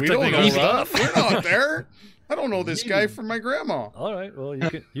 Yeah, We don't know stuff. We're not there. I don't know this guy from my grandma. All right. Well,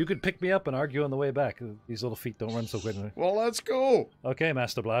 you could pick me up and argue on the way back. These little feet don't run so quickly. Well, let's go. Okay,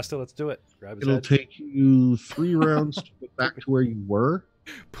 Master Blaster, let's do it. Grab his It'll head. take you 3 rounds to get back to where you were,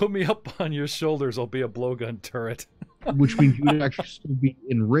 Put me up on your shoulders. I'll be a blowgun turret. which means you would actually still be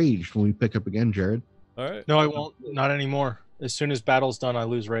enraged when we pick up again, Jared. All right. No, I won't. Not anymore. As soon as battle's done, I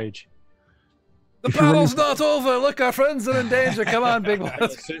lose rage. The If you're running- battle's not over. Look, our friends are in danger. Come on, big ones.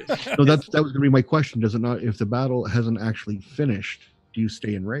 No, that was going to be my question. Does it not? If the battle hasn't actually finised, do you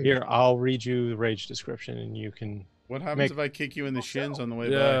stay enraged? Here, I'll read you the rage description, and you can. What happens Make- if I kick you in the shins on the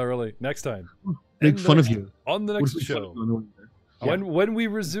way Yeah, back? really. Next time. Make And fun of next- you. On the What next if we show. put it on When we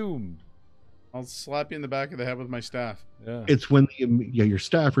resume. I'll slap you in the back of the head with my staff. Yeah. It's when your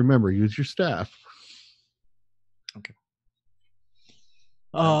staff. Remember, use your staff.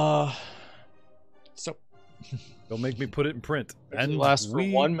 So Don't make me put it in print. And lasts for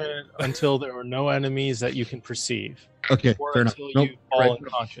 1 minute until there are no enemies that you can perceive, Okay, or fair enough. until Nope, you fall right.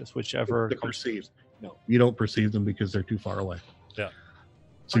 unconscious, whichever. They're perceived. No, you don't perceive them because they're too far away. Yeah.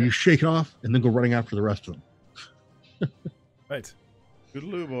 So you shake it off and then go running after the rest of them. Right.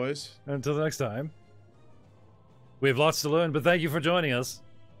 Toodaloo, boys. Until the next time. We have lots to learn, but thank you for joining us.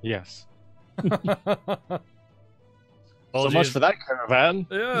 Yes. So So much for that caravan.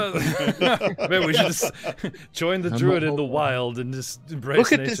 Yeah. Maybe we should just join the I'm druid not in the hoping. wild and just embrace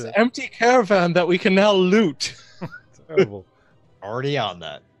Look at nature. this empty caravan that we can now loot. Terrible. already on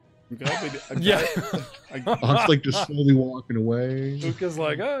that. I'm glad we did- I'm Yeah. glad- Ox like just slowly walking away. Luke is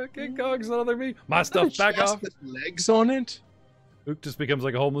like, oh, King Kong's another me. My stuff, back Chest off. with legs on it. Luke just becomes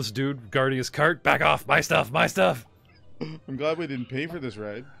like a homeless dude guarding his cart. Back off. My stuff, my stuff. I'm glad we didn't pay for this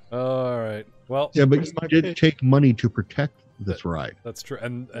ride. All right. Well, Yeah, but Where's my you did pitch? take money to protect this ride. that's true.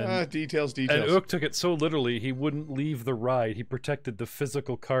 And Details. And Ook took it so literally, he wouldn't leave the ride. He protected the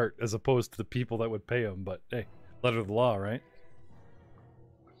physical cart as opposed to the people that would pay him. But hey, letter of the law, right?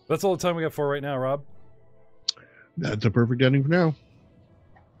 That's all the time we got for right now, Rob. That's a perfect ending for now.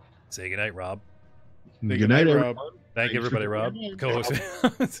 Say goodnight, Rob. Say Good night, goodnight, everyone. Rob. Thank you, Thanks for everybody, Rob. joining.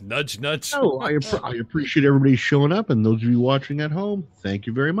 Co-host. Nudge, nudge. No, I appreciate everybody showing up, and those of you watching at home, thank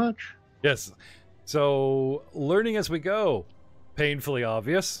you very much. Yes. So, learning as we go. Painfully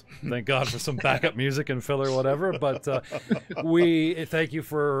obvious. Thank God for some backup music and filler, whatever. But we thank you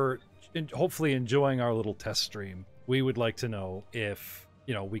for hopefully enjoying our little test stream. We would like to know if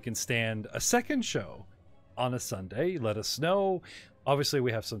we can stand a second show on a Sunday. Let us know. Obviously,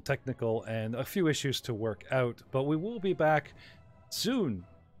 we have some technical and a few issues to work out, but we will be back soon.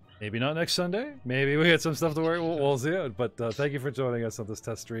 Maybe not next Sunday. Maybe we had some stuff to work. We'll see it. But thank you for joining us on this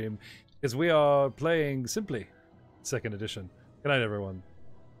test stream, because we are playing Simply, 2nd edition. Good night, everyone.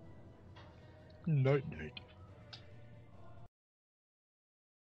 Night, night.